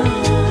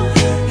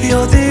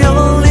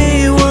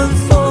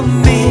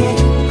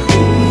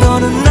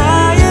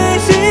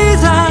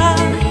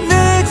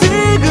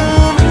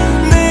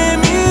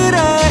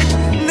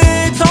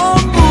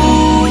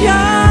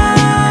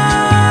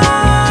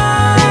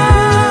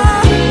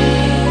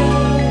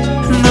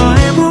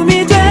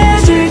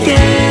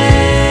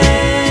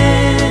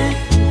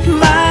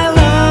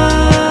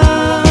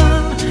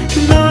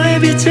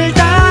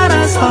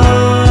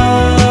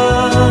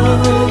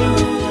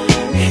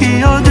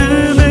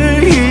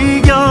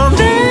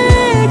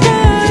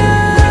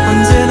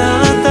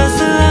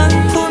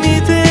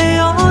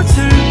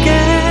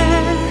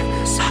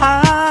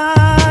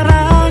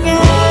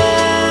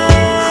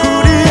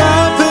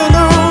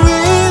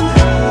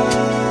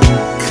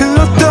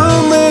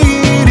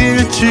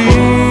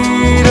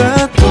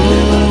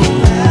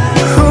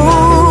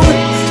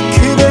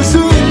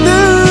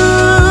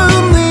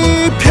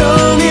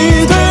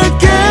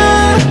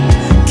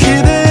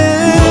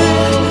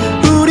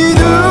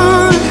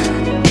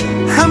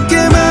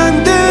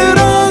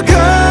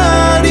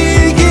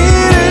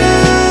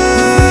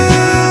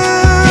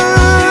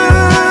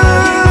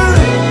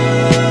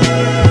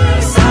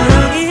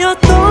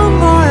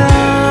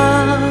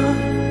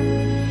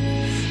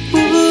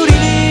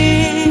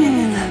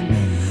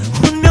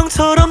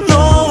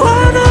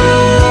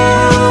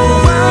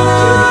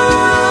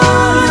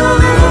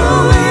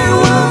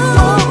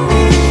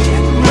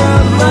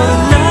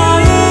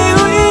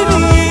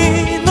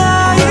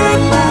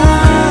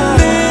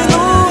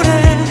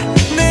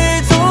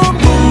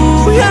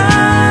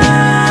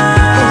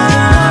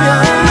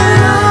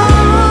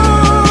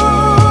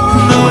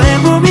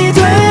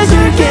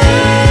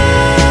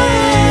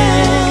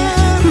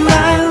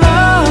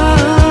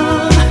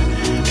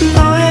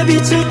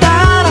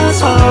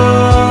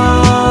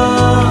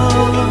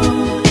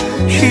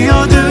이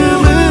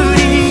어둠을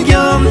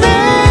이겨낼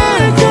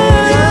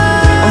거야.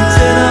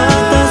 언제나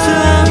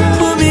따스한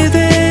봄이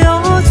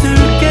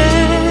되어줄게.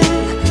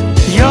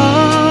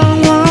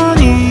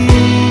 영원히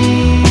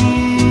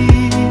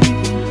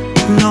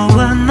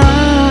너와 나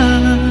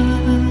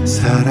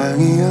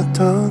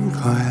사랑이었던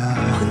거야.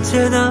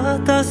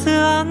 언제나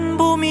따스한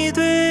봄이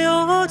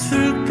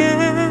되어줄게.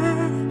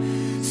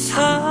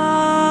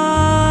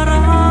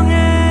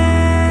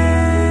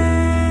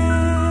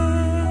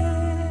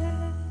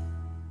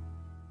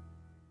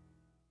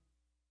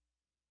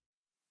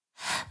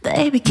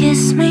 Baby,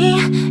 kiss me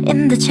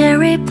in the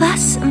cherry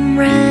blossom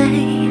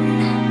rain.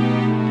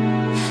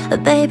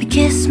 Baby,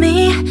 kiss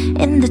me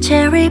in the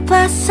cherry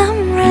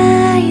blossom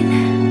rain.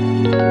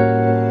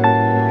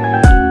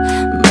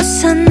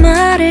 무슨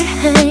말을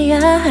해야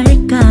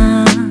할까?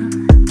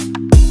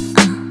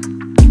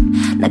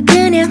 나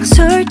그냥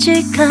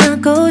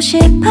솔직하고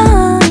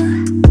싶어.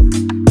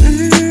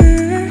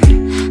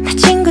 내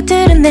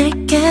친구들은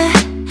내게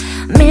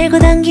밀고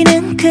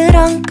당기는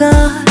그런 걸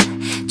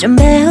좀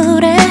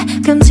배우래.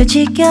 금세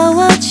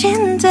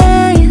지겨워진대.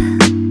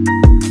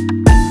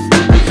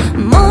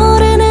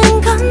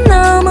 모르는 건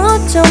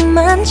너무 좀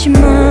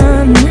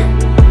많지만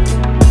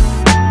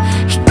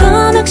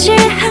이건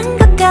확실한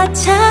것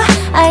같아.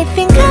 I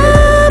think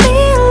I'm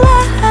in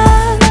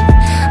love.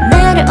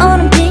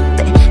 내려오는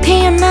빛빛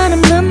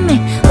피어나는 눈빛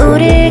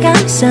우릴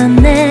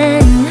감싸네.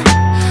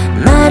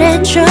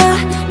 말해줘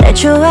날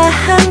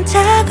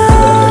좋아한다고.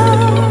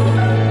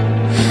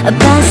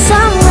 But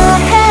somewhere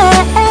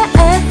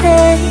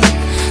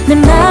내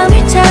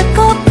맘을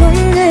타고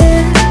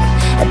부는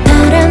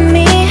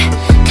바람이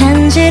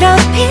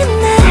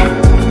간지럽히네.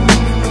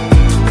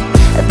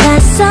 But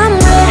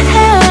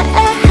somewhere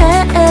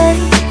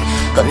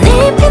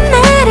꽃잎이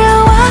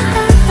내려와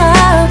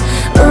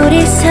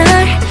우리 살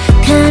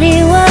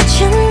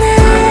가리워주네.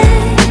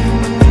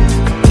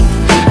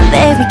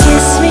 Baby,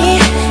 kiss me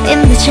in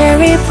the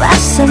cherry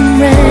blossom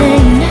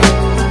rain.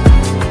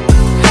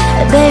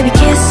 Baby,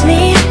 kiss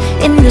me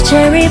in the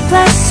cherry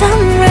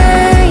blossom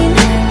rain.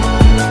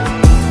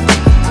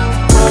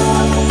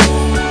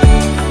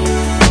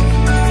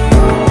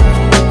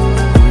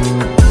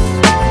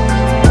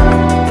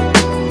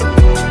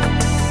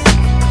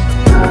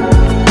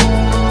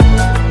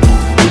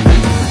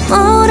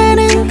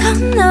 모르는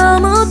건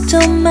너무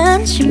좀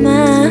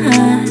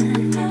많지만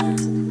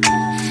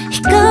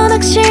이건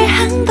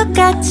확실한 것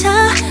같아.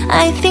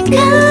 I think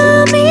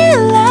I'm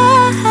in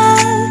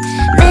love.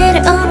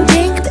 내려오는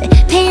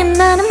핑크빛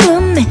피어나는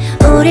눈빛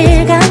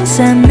우릴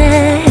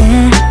감싸네.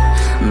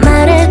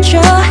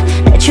 말해줘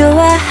날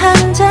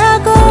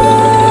좋아한다고.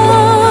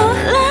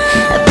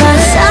 But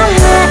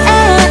somewhere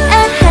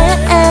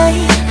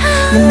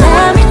내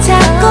맘을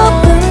타고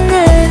부는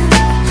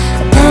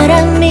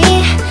바람이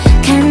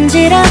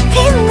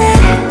간지럽히네.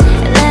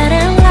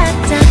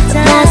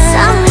 But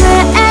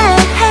somewhere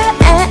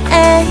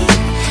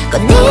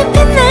꽃잎이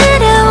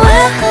내려와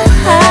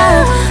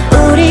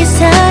우리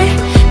살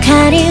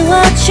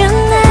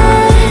가리워주네.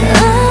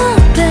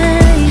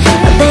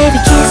 Baby,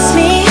 kiss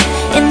me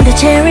in the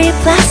cherry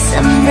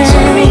blossom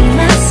rain.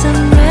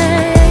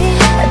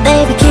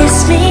 Baby, kiss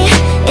me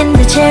in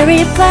the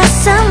cherry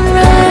blossom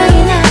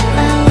rain.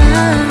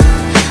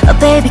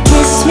 Baby,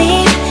 kiss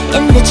me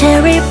in the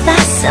cherry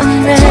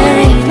blossom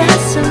rain.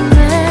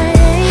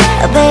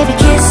 Baby,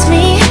 kiss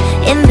me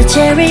in the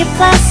cherry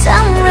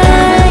blossom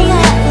rain.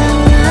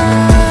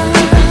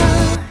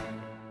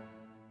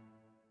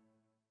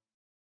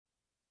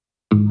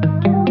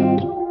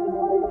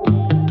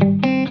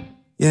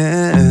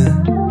 Yeah,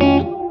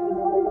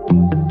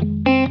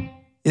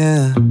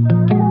 yeah.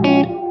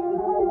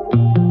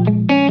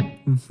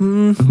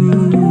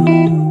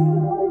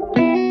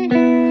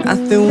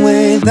 Nothing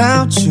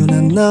without you.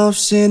 난 너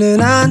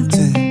없이는 안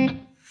돼.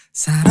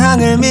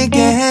 사랑을 믿게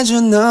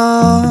해준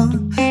너.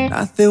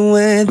 Nothing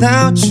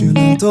without you.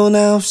 너도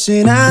나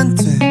없이는 안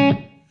돼.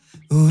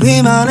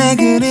 우리만의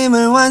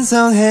그림을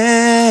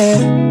완성해.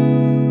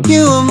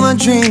 You are my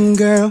dream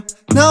girl.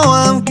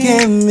 너와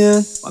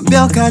함께면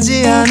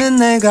완벽하지 않은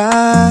내가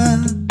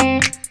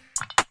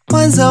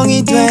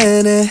완성이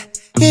되네.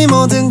 이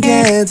모든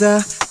게 다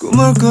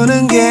꿈을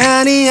꾸는 게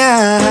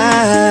아니야.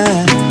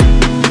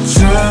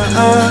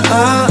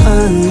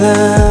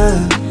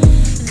 나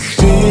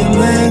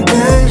그림을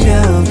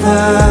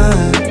그려봐.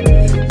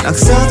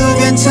 낙서도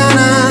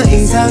괜찮아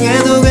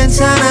이상해도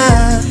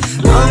괜찮아.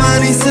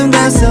 너만 있으면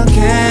that's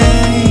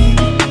okay.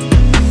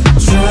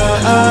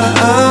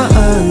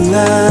 나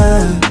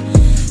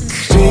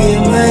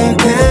그림을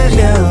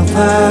그려봐.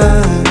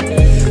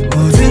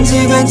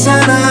 뭐든지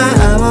괜찮아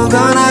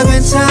아무거나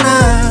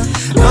괜찮아.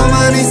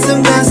 너만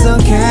있으면 that's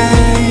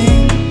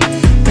okay.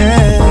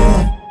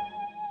 Yeah.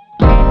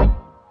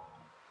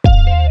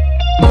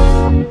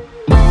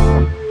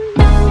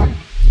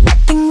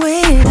 Nothing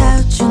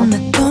without you. 나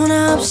돈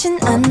없인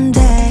안 돼.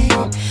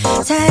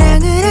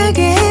 사랑을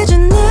하게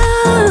해준 너.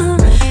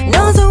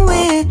 너도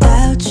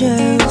without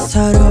you.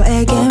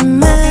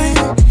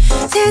 서로에게만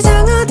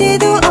세상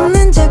어디도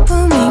없는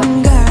작품인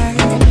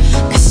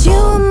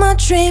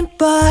dream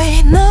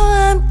boy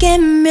너와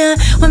함께면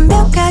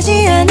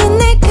완벽하지 않은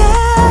내가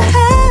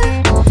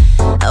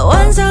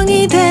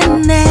완성이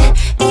됐네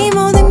이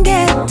모든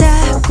게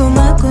다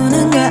꿈을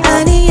꾸는 거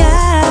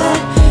아니야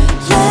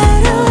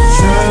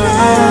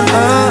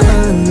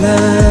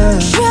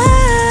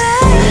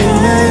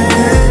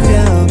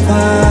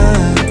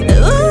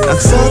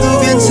낙서도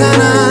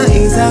괜찮아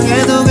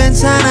이상해도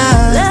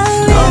괜찮아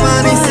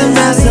너만 있으면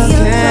that's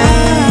okay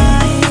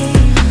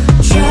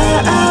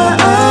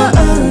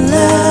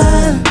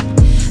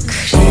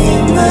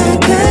그림을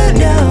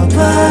그려봐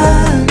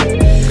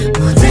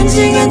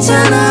뭐든지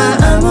괜찮아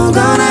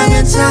아무거나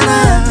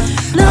괜찮아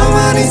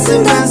너만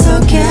있으면 that's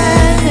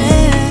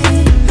okay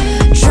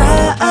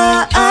Try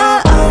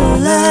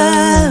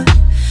love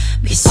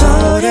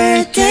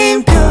미소를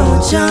띤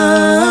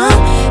표정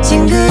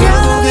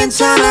징그려도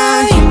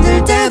괜찮아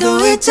힘들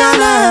때도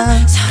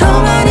있잖아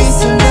서로만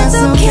있으면 that's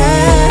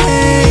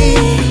okay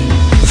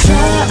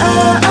Try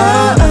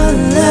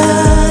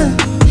love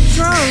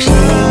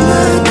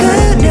그림을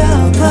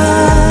그려봐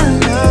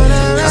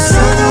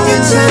없어도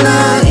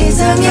괜찮아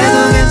이상해도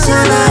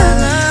괜찮아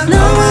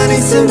너만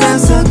있으면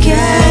that's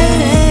okay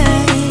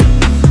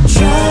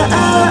Try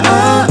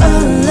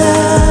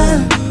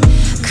love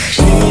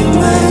그림을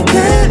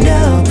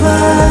그려봐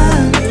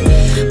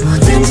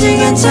뭐든지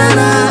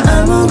괜찮아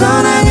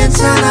아무거나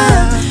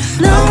괜찮아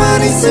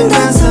너만 있으면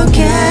that's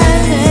okay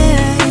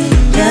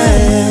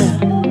yeah.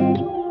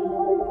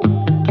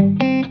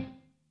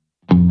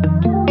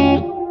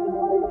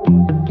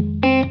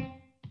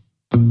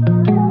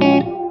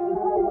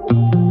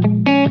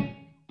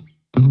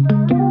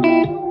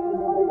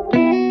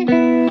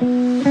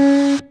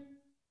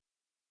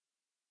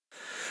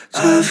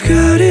 I've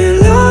got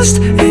it lost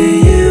in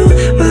you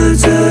my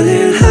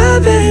darling I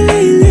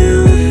believe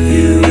you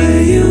you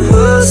and you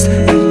waltzed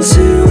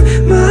into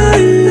my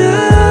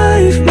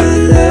life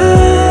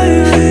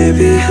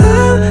baby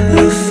I'm a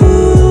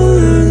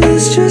fool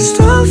this just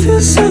all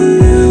feels so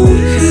new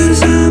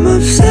cause I'm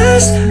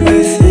obsessed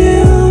with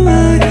you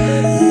my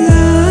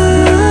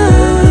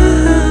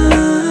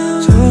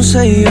love don't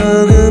say your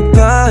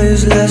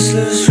goodbyes let's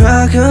lose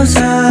track of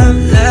time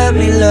let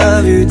me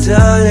love you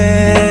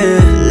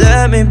darling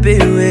let me be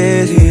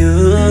with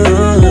you,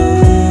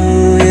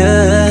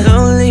 yeah.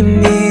 Don't leave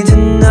me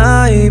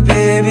tonight,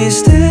 baby,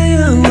 stay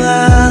a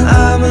while.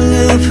 I'm a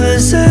little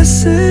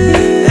possessive,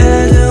 and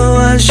I don't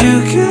want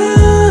you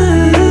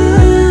gone.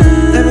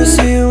 Let me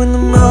see you in the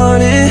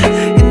morning,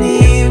 in the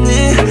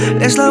evening.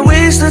 Let's not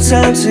waste our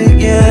time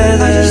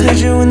together. I just need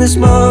you in this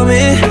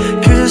moment,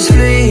 cause it's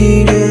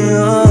fleeting.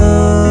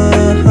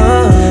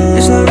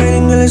 It's not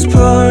raining, girl, it's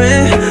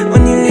pouring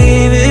when you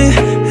leave it,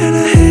 and I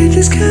hate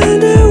this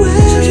kind of way.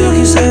 You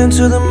can stay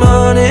until the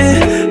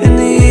morning, in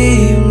the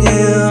evening.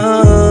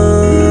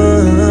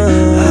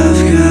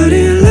 I've got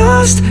it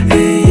lost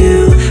in you,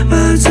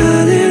 my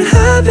darling,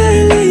 I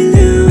believe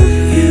you.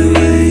 You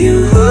and you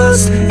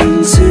waltzed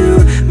into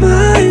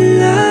my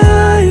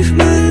life,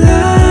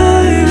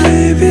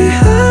 baby,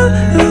 I'm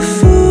a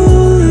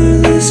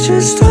fool. This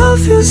just all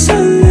feels so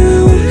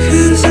new,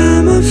 cause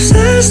I'm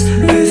obsessed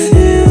with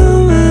you,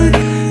 my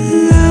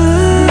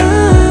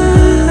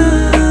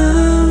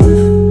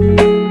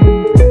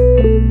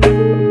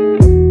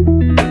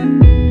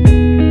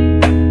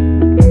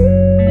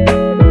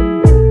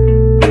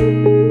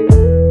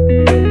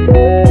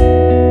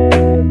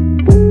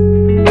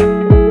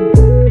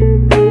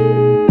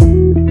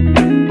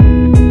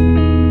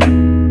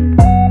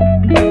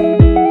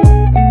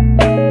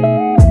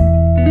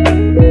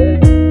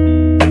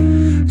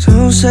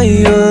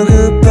say your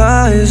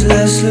goodbyes,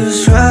 let's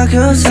lose track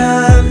of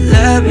time.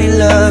 Let me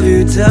love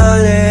you,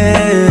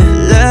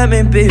 darling. Let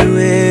me be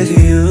with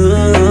you,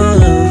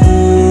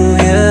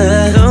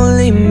 yeah. Don't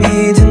leave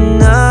me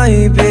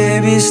tonight,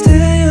 baby,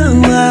 stay a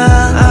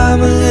while.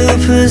 I'm a little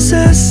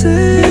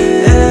possessive,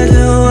 and I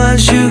don't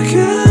want you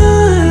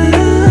gone.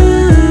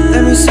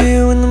 Let me see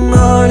you in the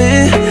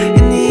morning,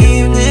 in the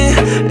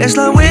evening. Let's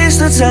not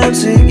waste our time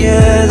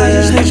together. I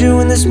just need you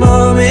in this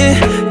moment,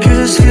 cause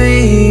it's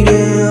fleeting.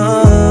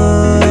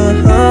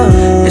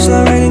 It's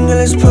not raining, girl,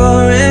 it's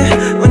pouring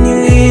when you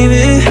leave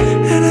it,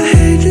 and I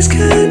hate this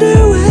kind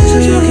of way. So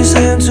you can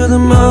stay until the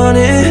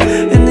morning,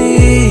 in the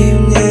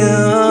evening.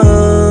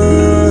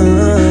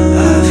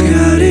 I've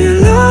got it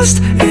lost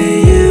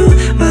in you,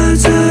 my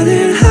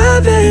darling,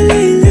 I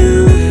believe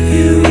you.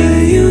 You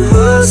and you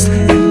waltzed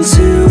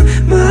into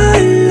my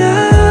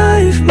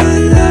life,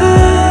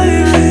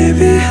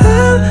 baby,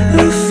 I'm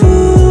a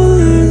fool.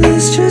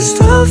 This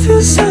just all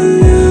feels so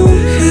new.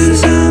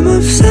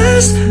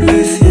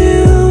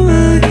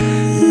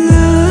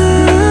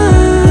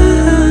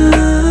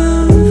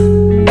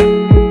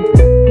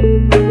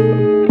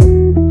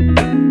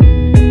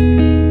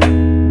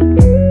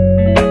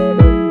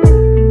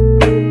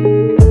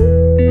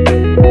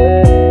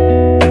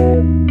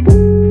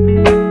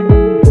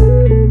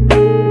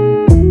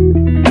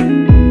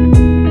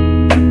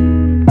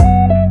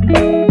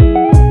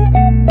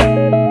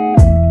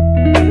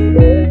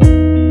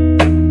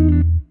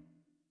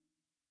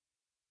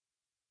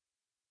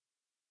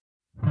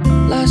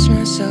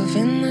 myself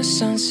in the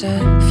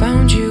sunset.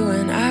 Found you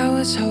when I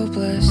was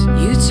hopeless.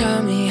 You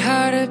taught me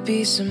how to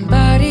be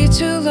somebody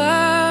to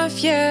love,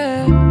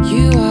 yeah.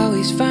 You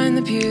always find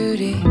the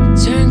beauty,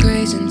 turn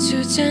grays into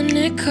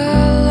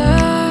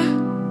technicolor.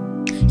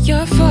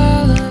 You're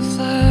full of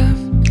love.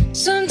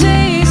 Some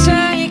days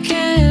I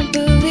can't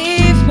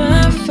believe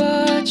my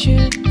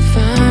fortune,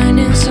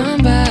 finding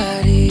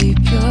somebody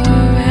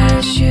pure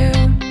as you.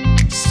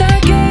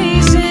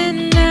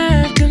 Stargazing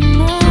at the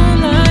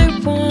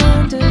moonlight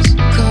wonders,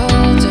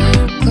 colder,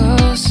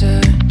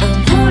 closer,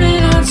 I'm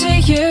holding on to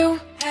you.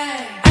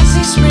 I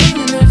see spring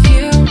in the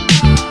view,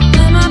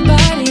 let my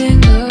body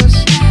hang loose.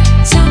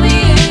 Tell me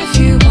if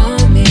you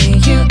want me,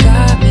 you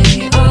got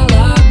me, all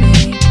of me.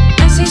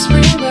 I see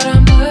spring but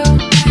I'm blue,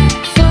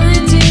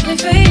 falling deeply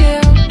for you.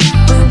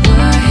 When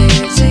we're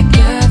here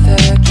together,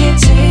 can't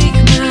take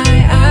my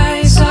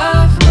eyes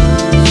off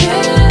you.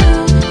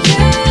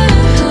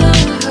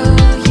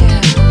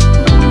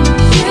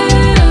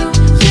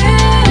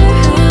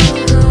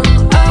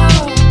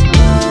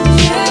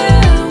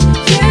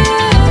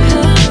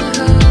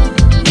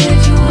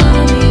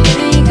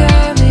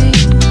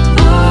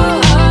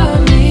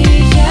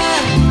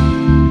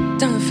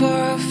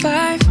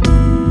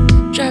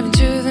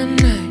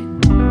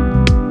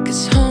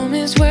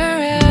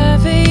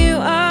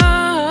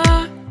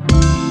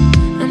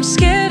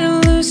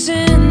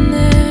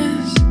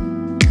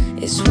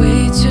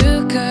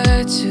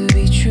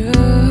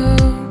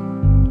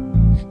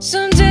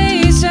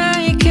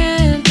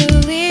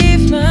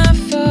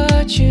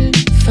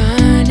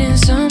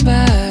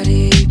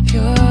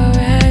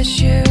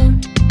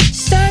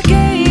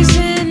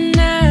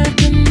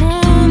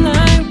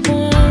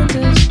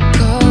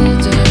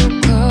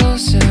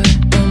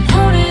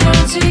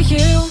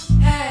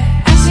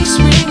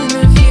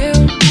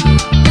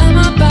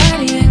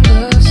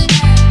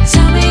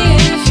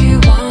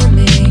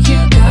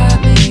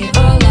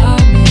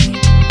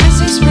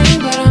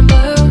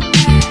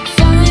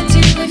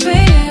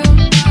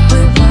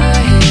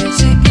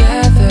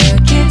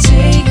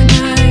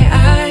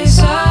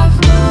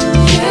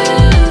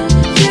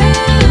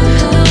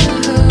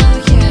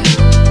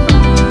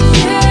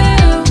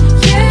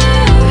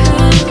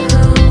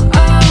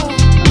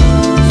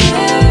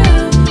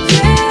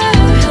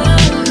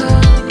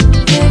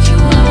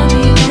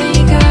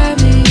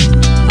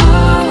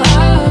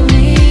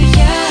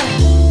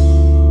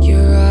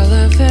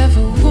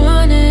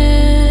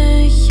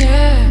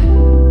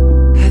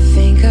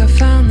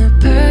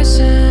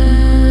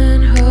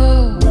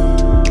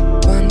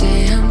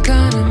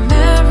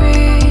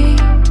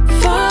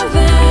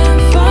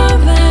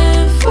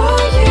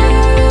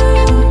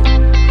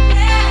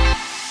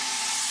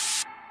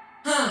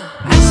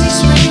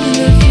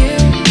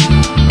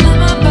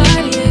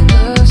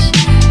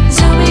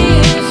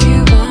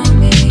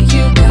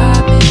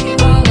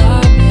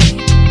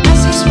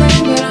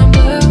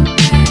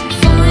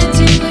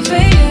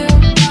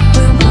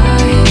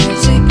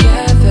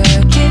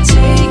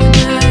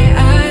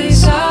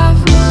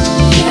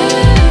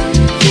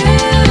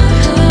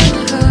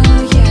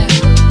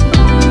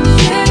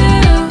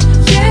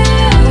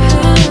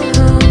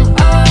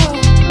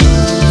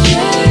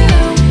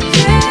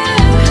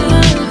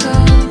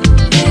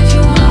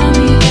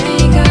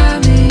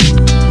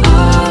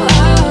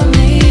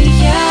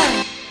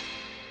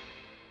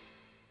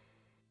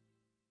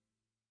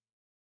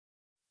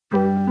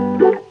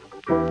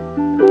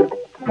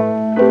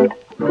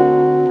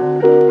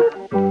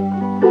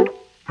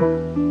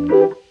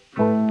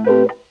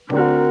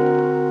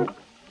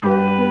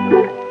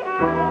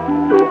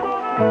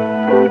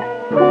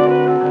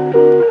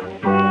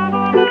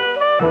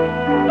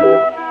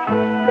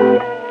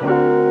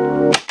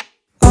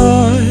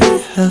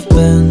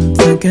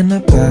 thinking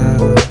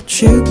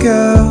about you,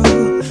 girl,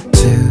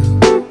 till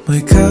my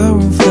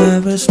current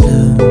flowers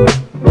bloom.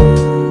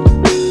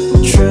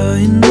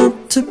 Trying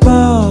not to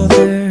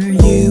bother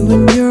you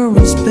when you're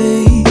in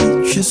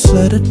space. Just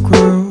let it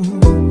grow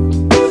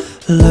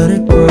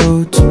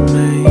to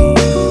me.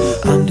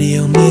 I'm the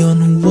only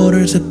one who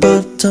waters it,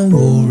 but don't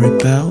worry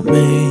about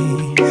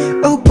me.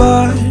 Oh,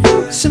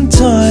 but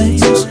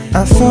sometimes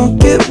I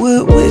forget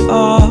where we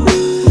are.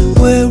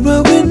 Where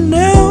are we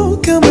now?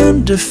 Come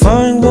and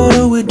define, what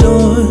are we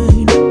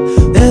doing?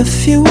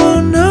 If you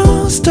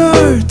wanna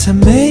start to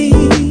make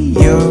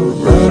your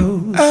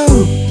road,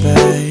 oh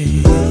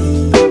babe,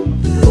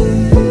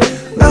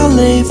 I'll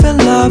live and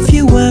love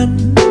you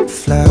when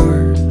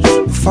flowers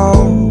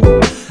fall.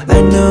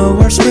 I know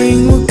our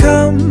spring will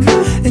come.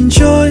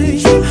 Enjoy,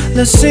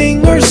 let's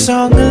sing our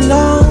song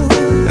along,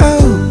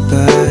 oh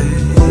babe.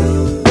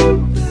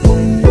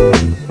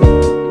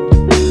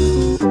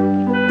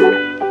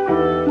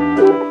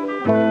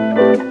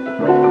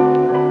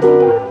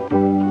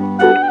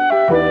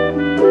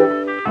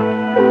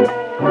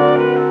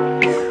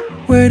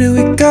 Where do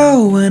we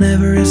go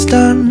whenever it's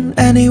done?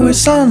 Anywhere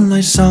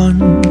sunlight's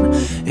on.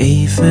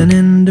 Even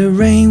in the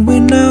rain we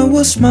know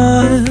we'll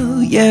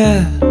smile,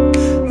 yeah.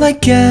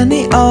 Like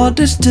any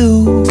others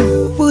do,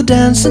 we'll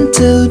dance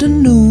until the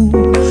noon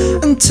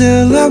and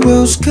until our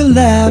worlds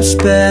collapse,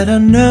 but I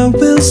know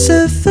we'll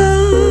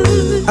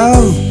survive.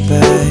 Oh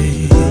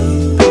babe,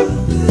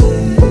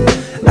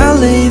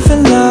 I'll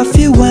even love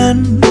you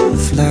when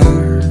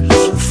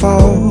flowers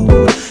fall.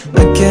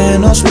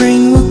 Again all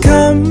spring will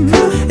come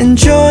and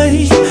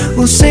joy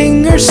will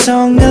sing our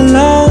song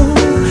along.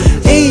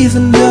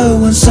 Even though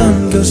when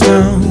sun goes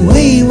down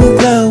we will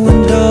glow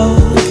in dark.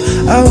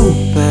 Oh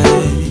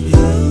babe,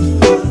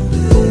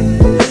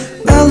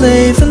 I'll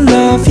even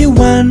love you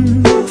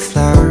when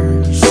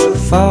flowers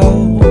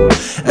fall.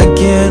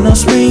 Again all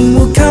spring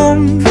will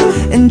come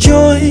and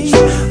joy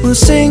will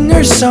sing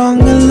our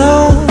song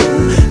along.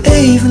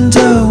 Even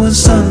though when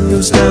sun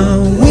goes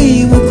down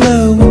we will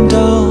glow in dark.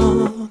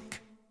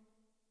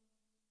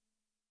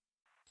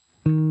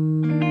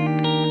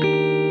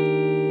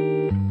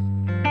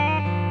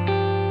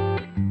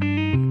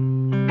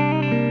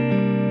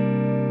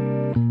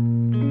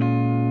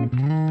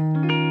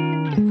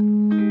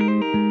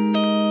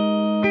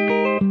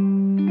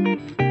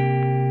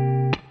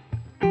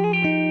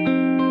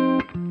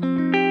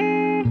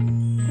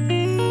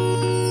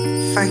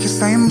 Fake you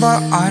saying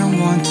but I don't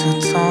want to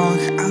talk.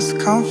 I'm so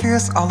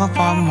confused all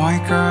about my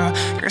girl.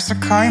 You're so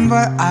kind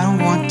but I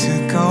don't want to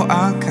go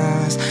out,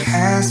 cause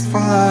head's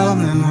full of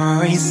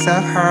memories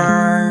of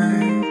her.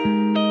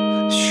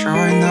 Sure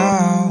I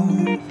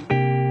know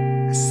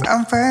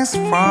something's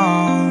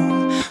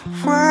wrong.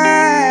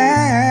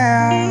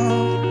 Well,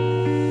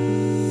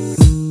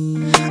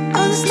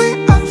 honestly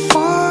I'm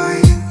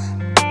fine.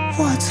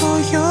 What's all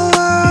your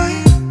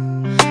life?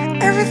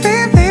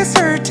 Everything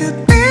deserves to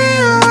be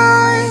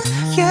right.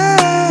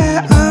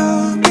 Yeah,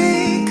 oh,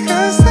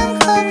 because I'm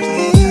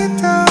completely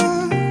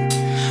done.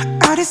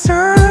 I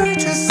deserve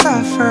to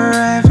suffer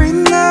every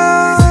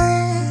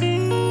night.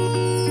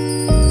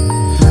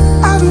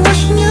 I've been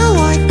watching you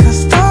like a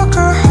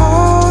stalker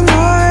all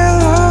night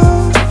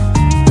long.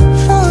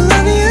 For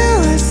loving you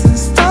is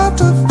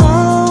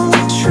unstoppable,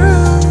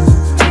 true.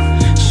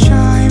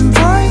 Shine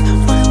bright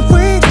when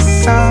we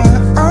decide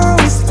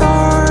early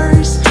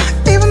stars.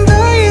 Even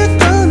though you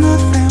do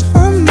nothing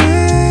for me.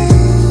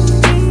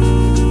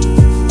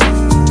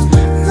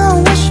 Now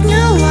wishing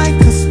you like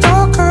a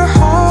stalker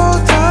all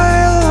day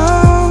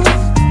long.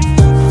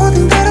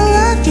 Holding that I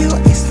love you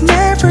is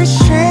never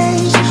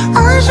changed.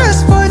 I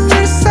just want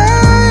you to say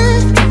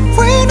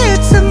we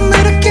need to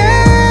meet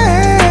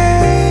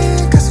again.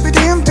 Cause we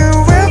didn't do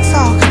real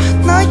talk,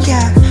 not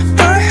yet,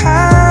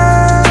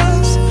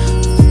 perhaps.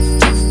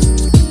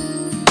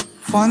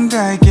 One day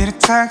I get a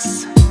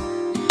text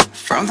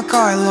from the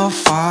guy I love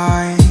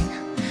fight.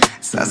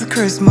 Says the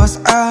Christmas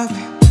up.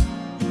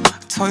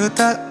 Told you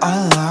that I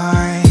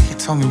like. He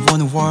told me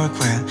wanna work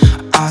with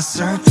a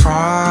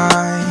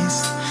surprise.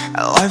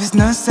 Life is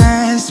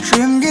nonsense,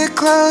 dream get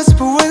close,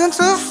 but we're not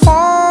too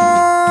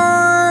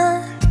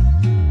far.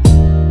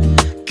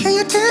 Can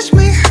you teach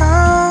me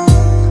how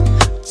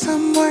to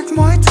work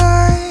my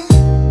time?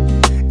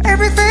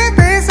 Everything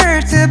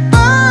deserted,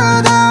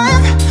 but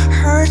I'm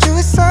hurt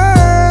you so.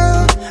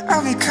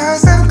 All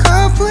because I'm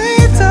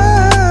complete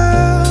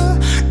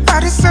done. I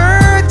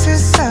deserve to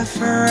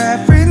suffer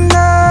every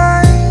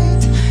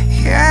night.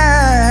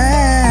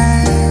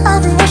 Yeah,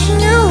 I've been watching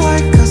you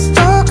like a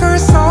stalker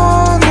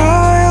all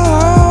night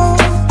long.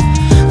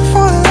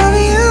 For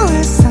loving you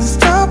is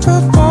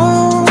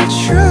unstoppable,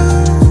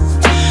 true.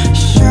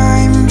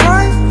 Shine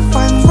bright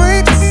when we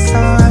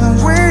decide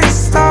we're the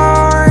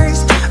stars.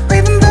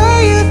 Even though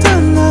you do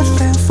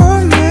nothing for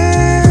me.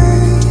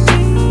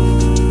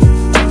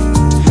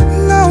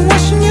 Now I'm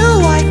watching you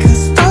like a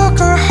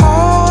stalker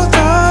all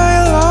day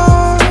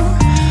long.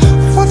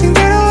 One thing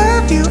that I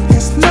love you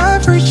is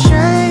never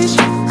changed.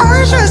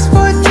 I just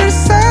want you to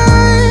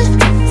say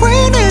we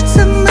need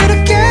to meet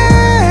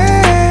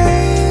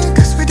again.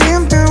 Cause we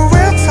didn't do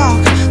real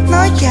talk,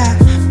 not yet,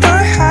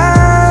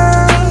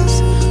 perhaps.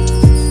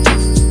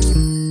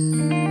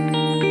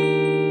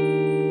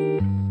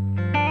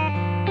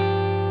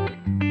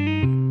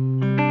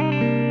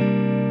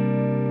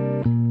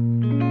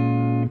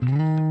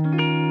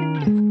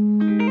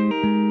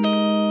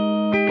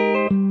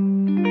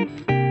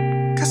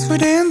 Cause we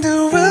didn't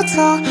do real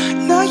talk,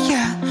 not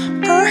yet,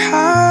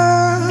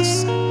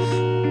 perhaps.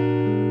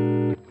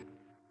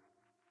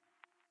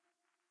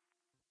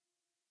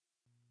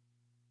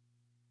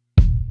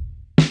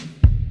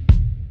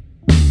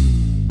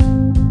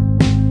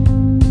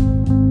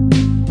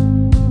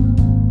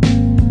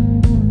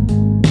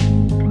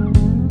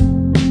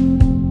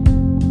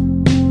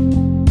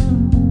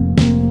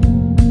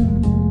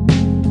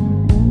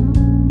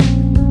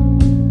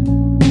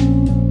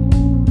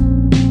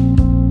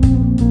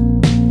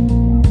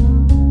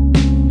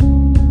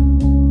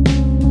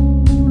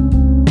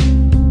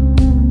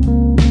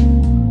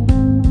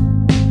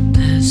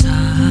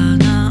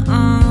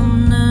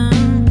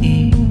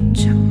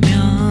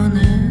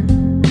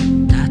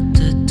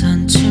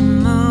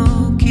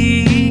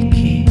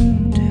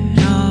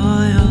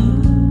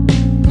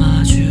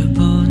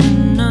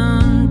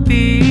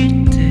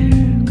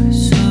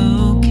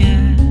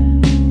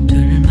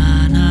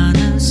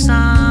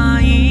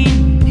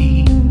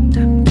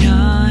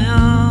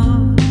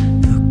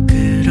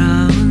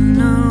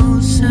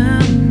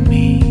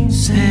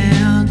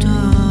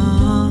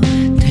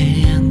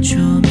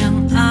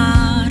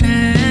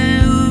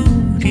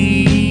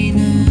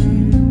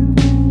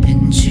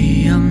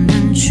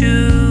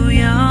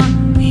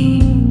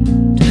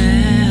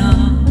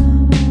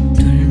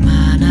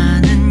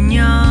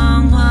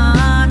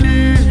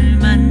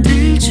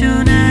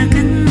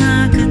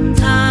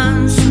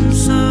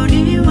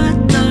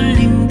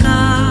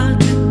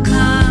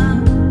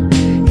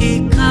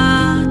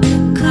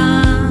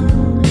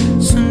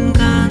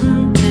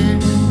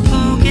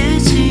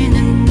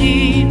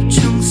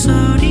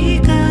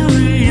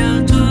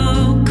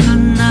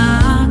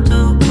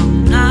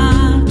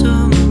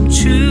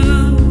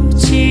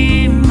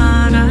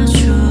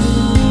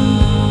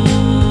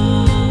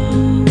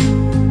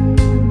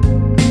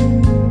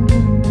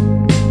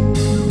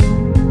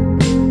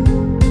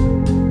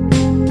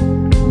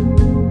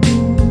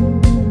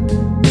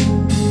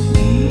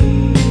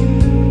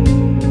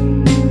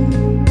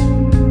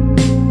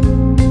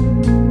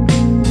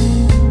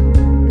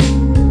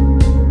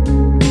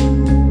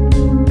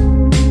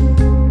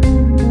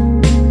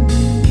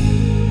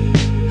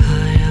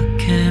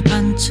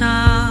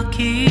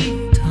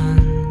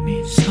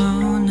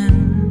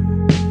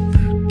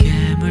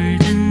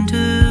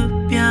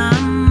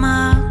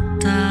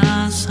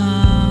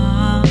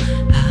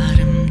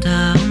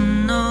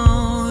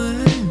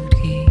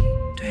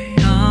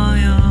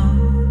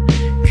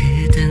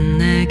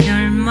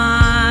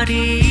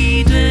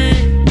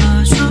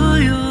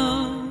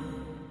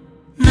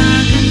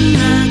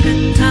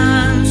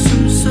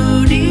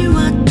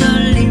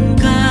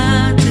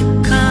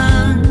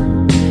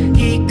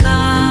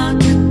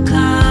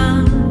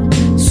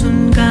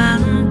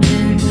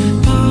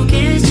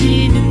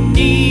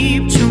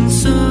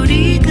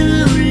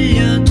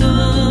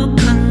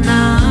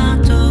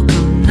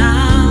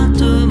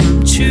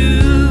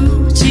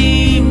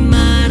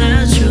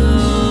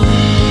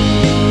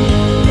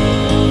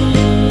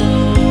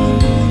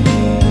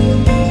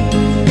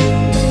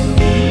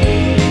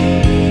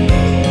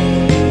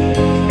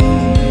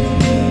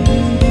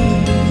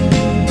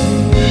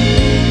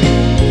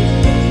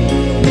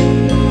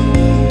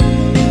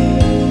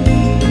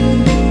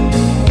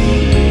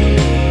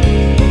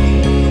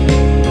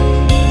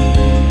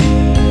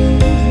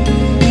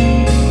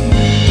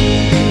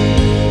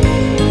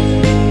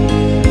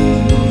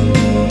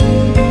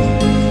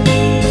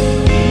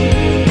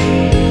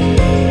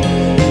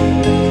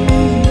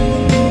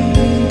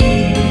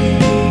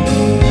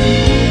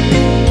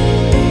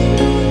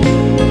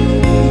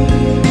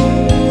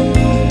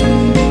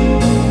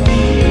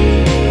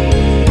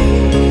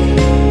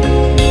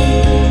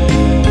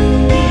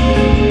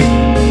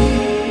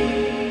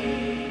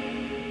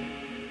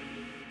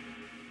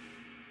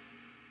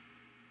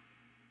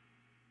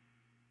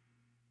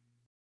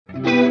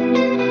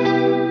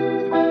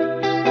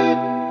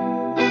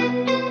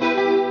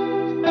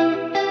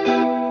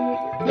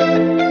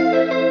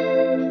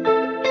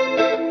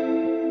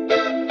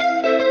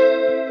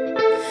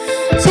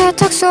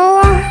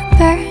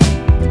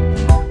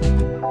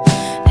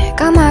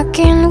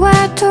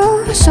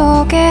 외투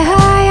속에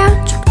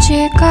하얀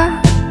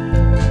쪽지가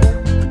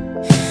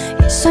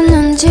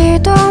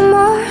있었는지도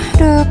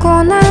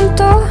모르고 난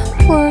또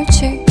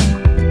울지.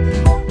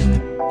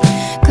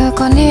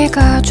 그건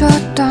네가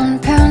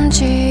줬던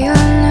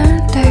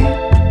편지였는데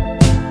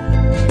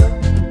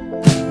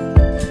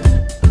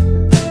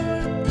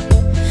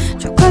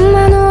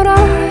조금만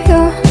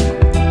울어요.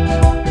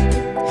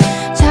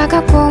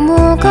 차갑고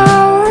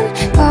무거운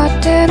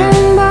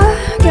것들은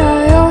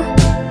버려요.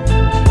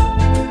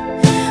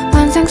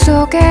 환상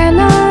속에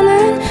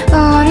너는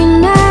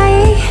어린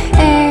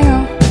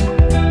나이에요.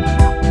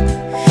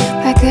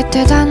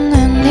 발끝에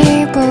닿는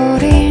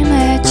이불이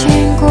내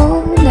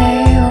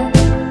친구네요.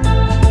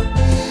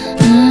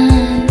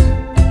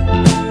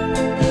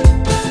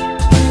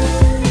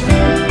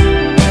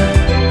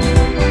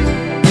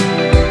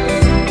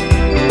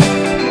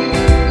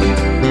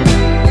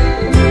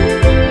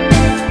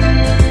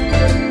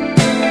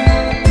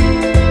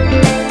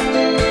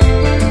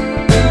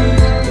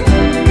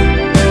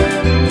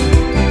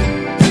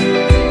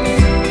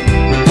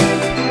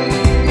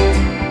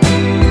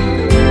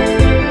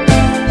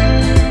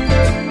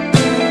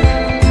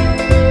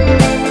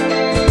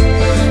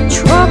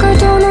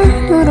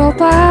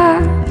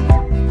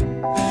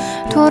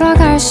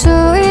 돌아갈 수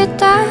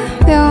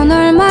있다면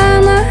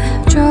얼마나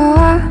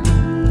좋아.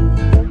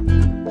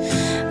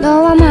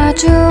 너와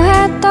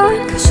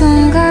마주했던 그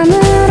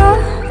순간으로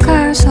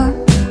가서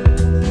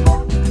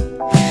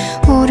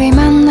우리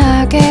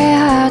만나게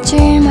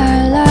하지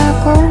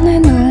말라고 내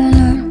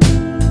눈을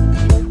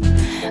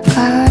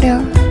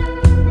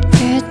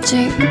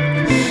가렸겠지.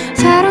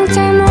 사랑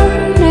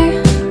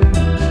때문에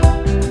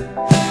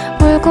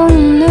울고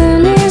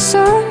웃는 이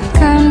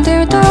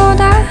순간들도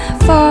다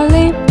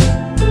falling.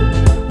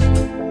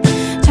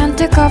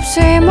 잔뜩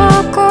겁을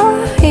먹고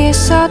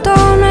있어도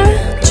난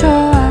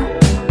좋아.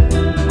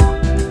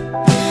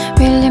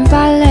 밀린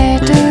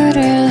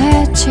빨래들을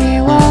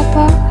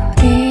해치워버리자.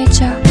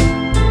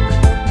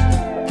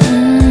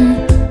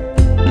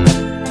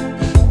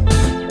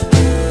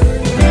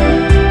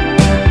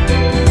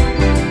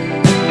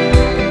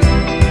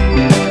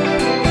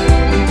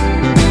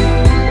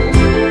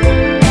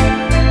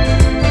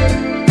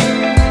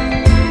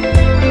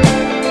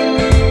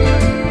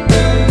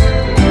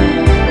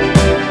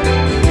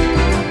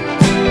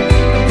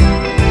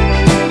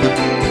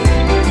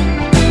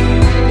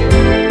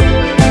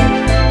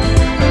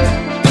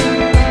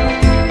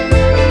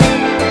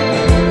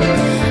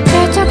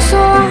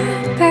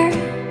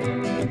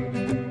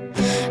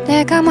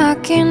 내가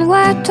맡긴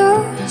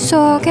외투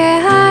속에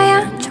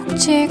하얀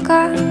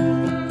쪽지가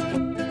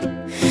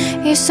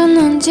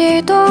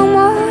있었는지도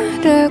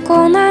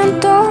모르고 난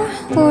또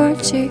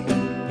울지.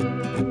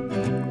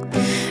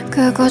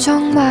 그거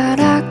정말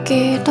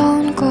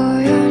아끼던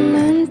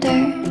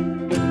거였는데.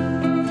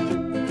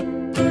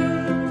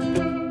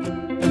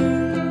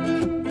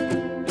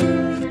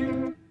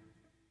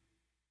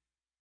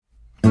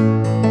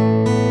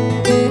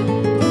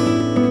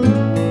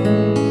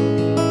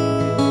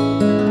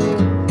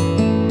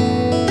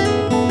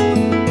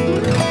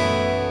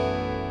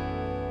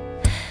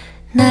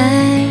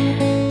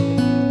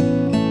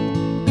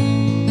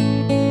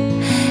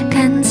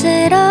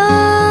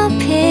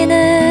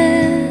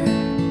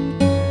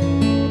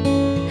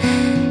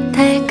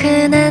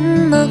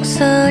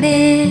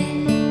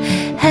 목소리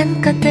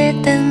한껏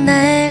들뜬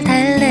날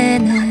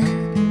달래는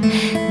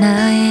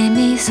너의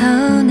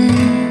미소는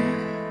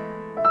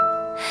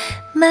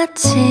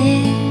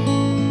마치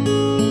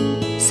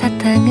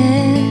사탕을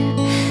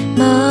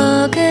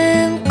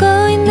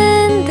머금고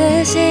있는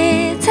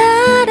듯이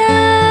달아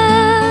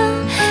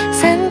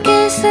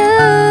삼킬수록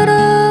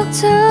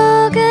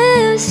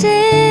조금씩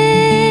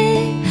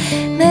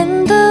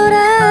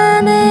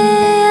맴돌아 내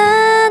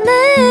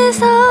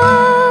안에서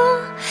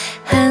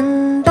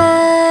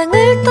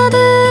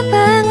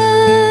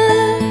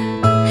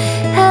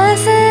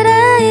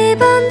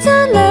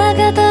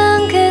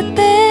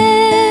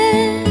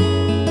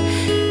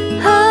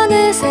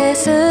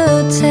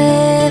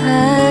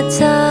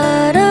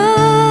수채화처럼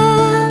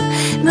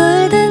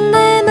물든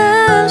내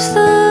맘속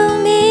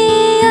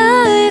네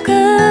얼굴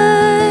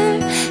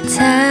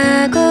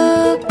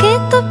자국이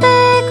또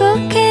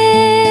빼곡해.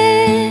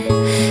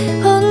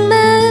 온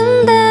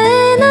마음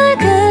다해 널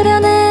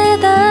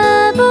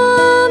그려내다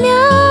보면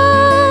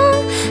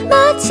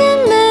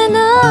마침내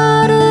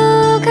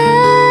너로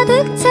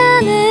가득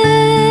차는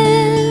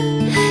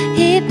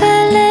이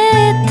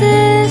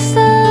팔레트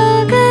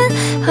속은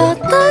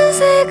어떤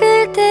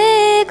색을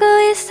띠고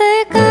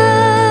있을까.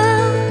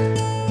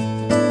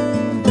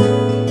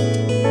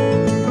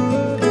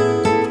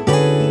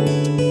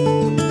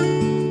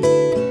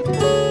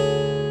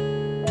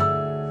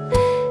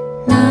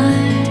 널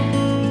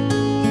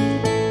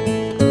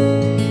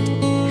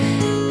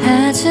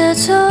아주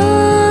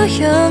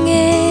조용히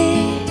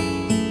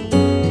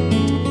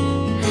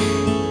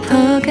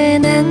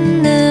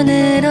포근한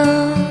눈으로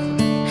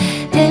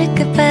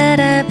힐끗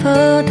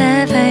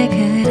바라보다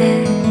발그레해진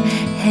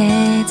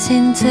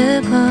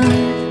두 볼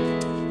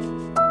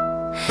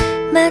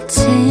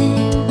마치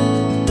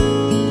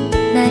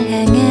날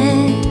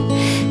향해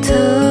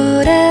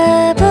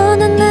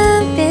돌아보는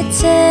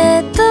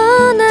눈빛에 또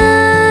나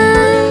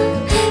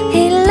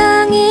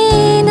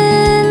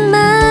일렁이는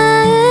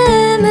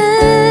마음을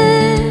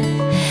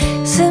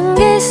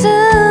숨길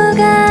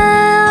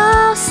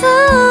수가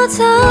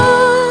없어져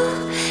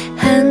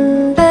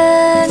한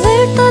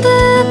방울 또 두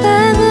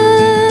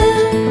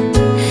방울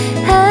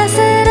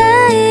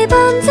아스라이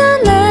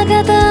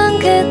번져나가던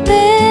그때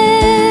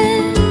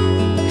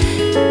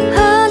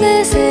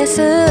어느새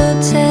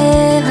수채화처럼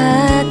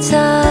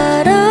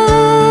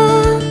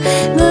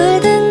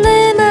물든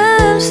내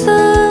마음속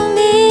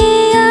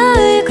네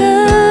얼굴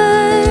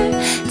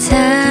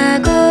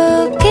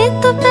자국이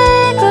또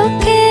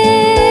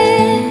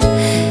빼곡해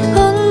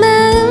온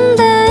마음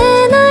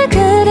다해 널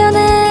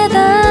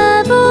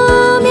그려내다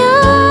보면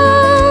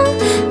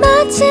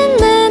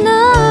마침내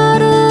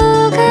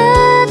너로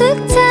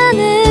가득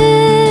차는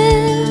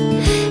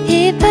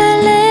이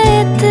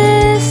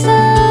팔레트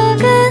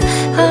속은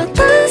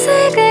어떤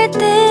색을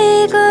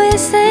띠고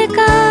있을까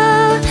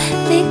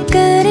네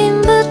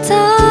그림부터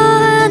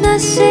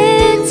하나씩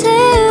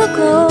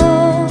채우고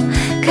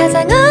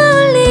가장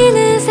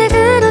어울리는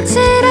색으로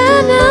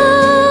칠하면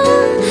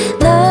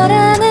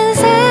너라는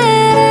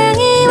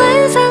사랑이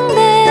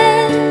완성돼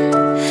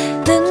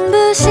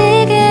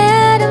눈부시게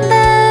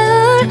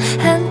아름다울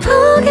한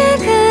폭의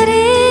그림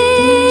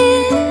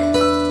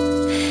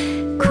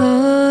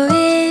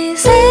고이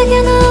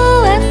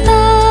새겨놓았던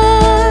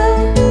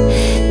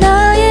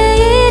너의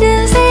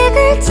이름 세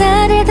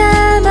글자를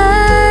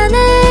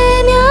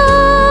담아내면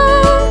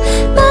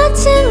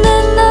마침내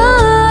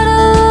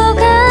너로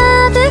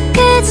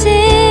가득해진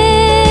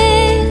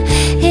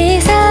이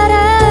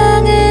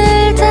사랑을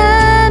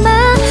담아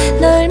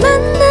널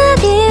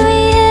만나기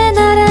위해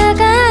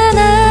날아가나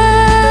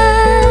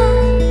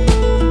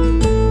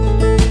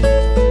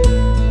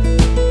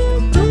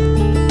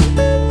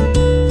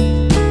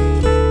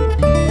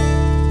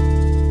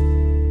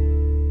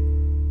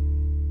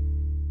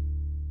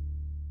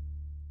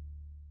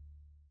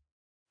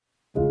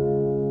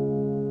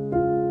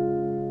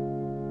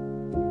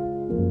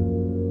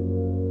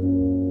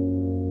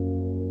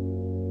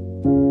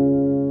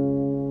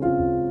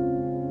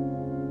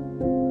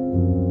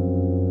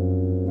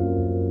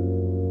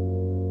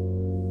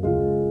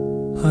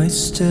I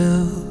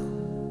still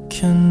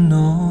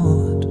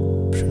cannot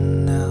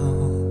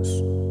pronounce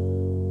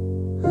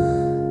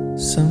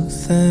some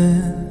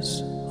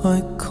things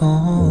I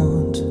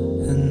can't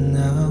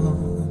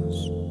announce.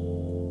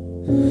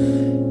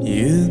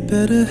 You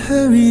better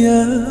hurry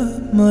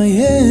up my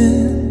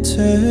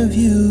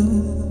interview.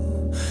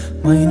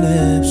 My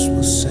lips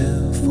will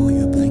sell for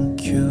you,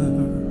 blink your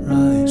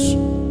eyes.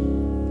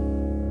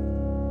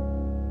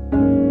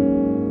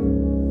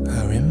 I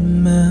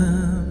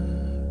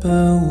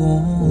remember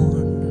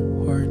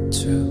one or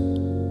two,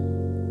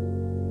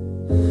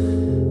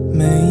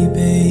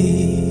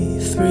 maybe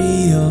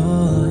three,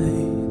 I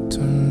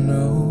don't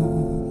know.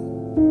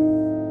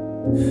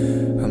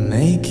 I'm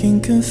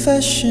making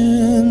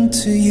confession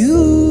to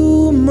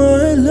you,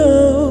 my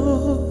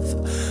love,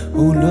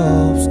 who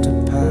loves to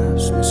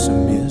pass me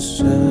some years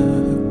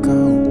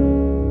ago.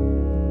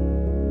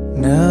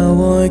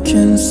 Now I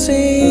can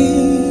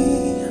see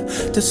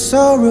the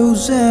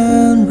sorrows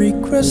and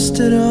regrets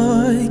that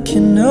I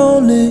can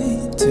only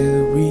to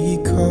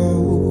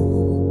recall.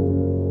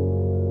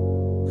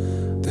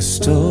 The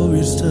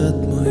stories that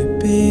might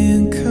be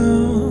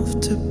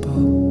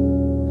uncomfortable,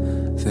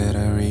 that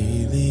I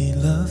really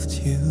loved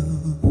you.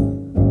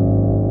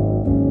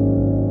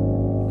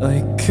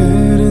 I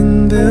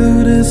couldn't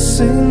build a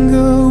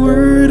single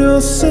word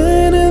or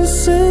sentence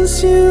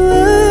since you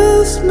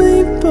asked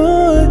me,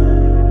 but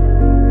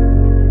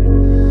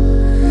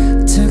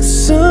took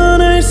some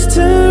nights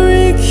to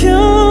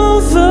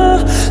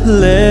recover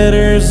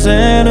letters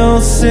and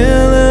old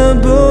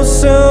syllables.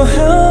 So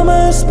how am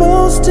I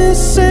supposed to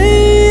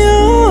say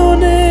your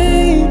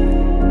name?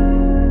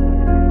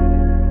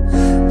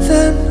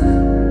 Then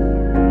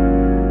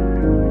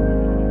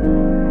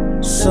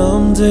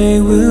someday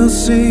we'll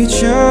see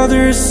each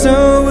other,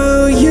 so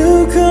will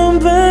you come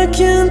back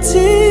and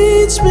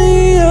teach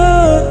me?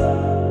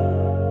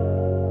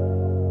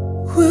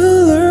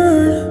 We'll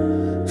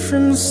learn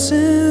from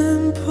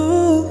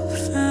simple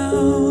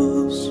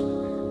vows.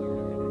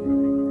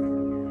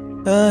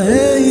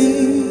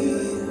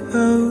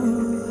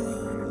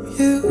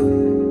 You.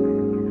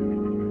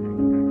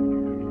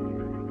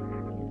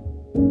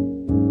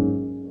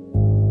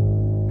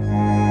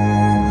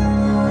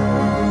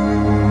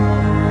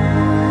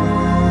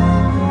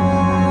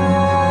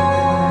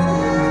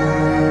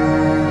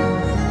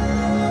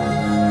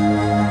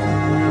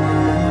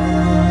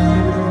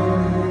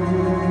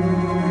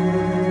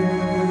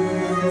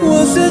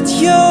 Was it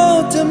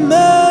your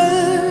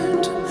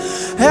demand?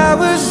 I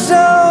was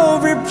so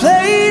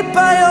replayed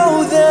by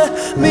all the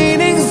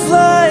meanings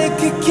like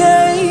a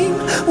game.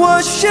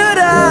 What should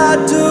I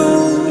do?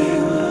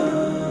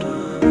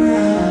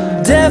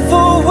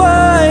 Therefore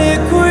I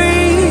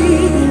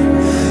agree.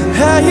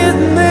 I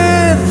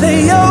admit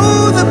they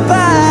owe the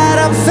bad.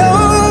 I'm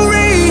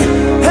sorry.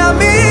 I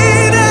mean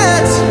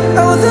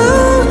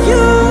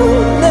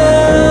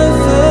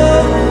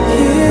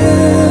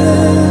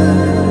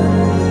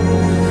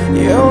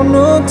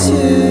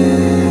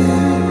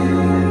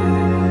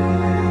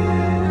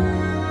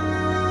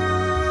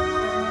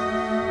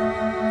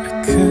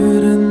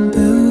couldn't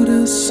build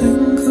a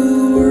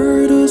single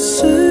word or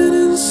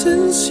sentence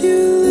since you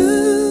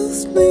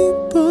left me,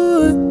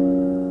 boy.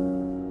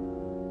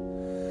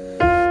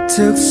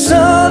 Took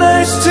so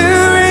nights to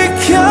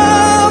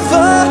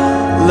recover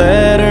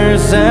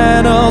letters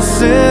and all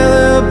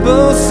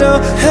syllables. So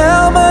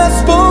how am I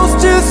supposed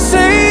to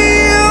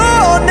say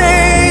your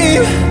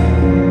name?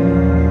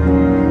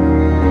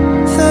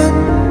 That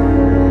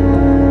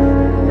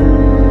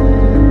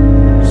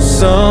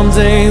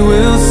someday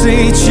we'll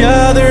see each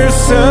other.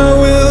 So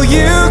will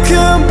you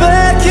come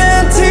back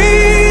and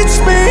teach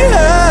me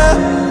how?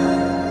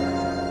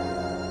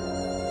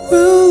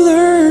 We'll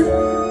learn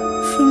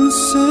from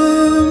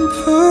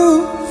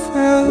simple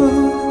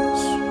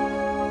vows.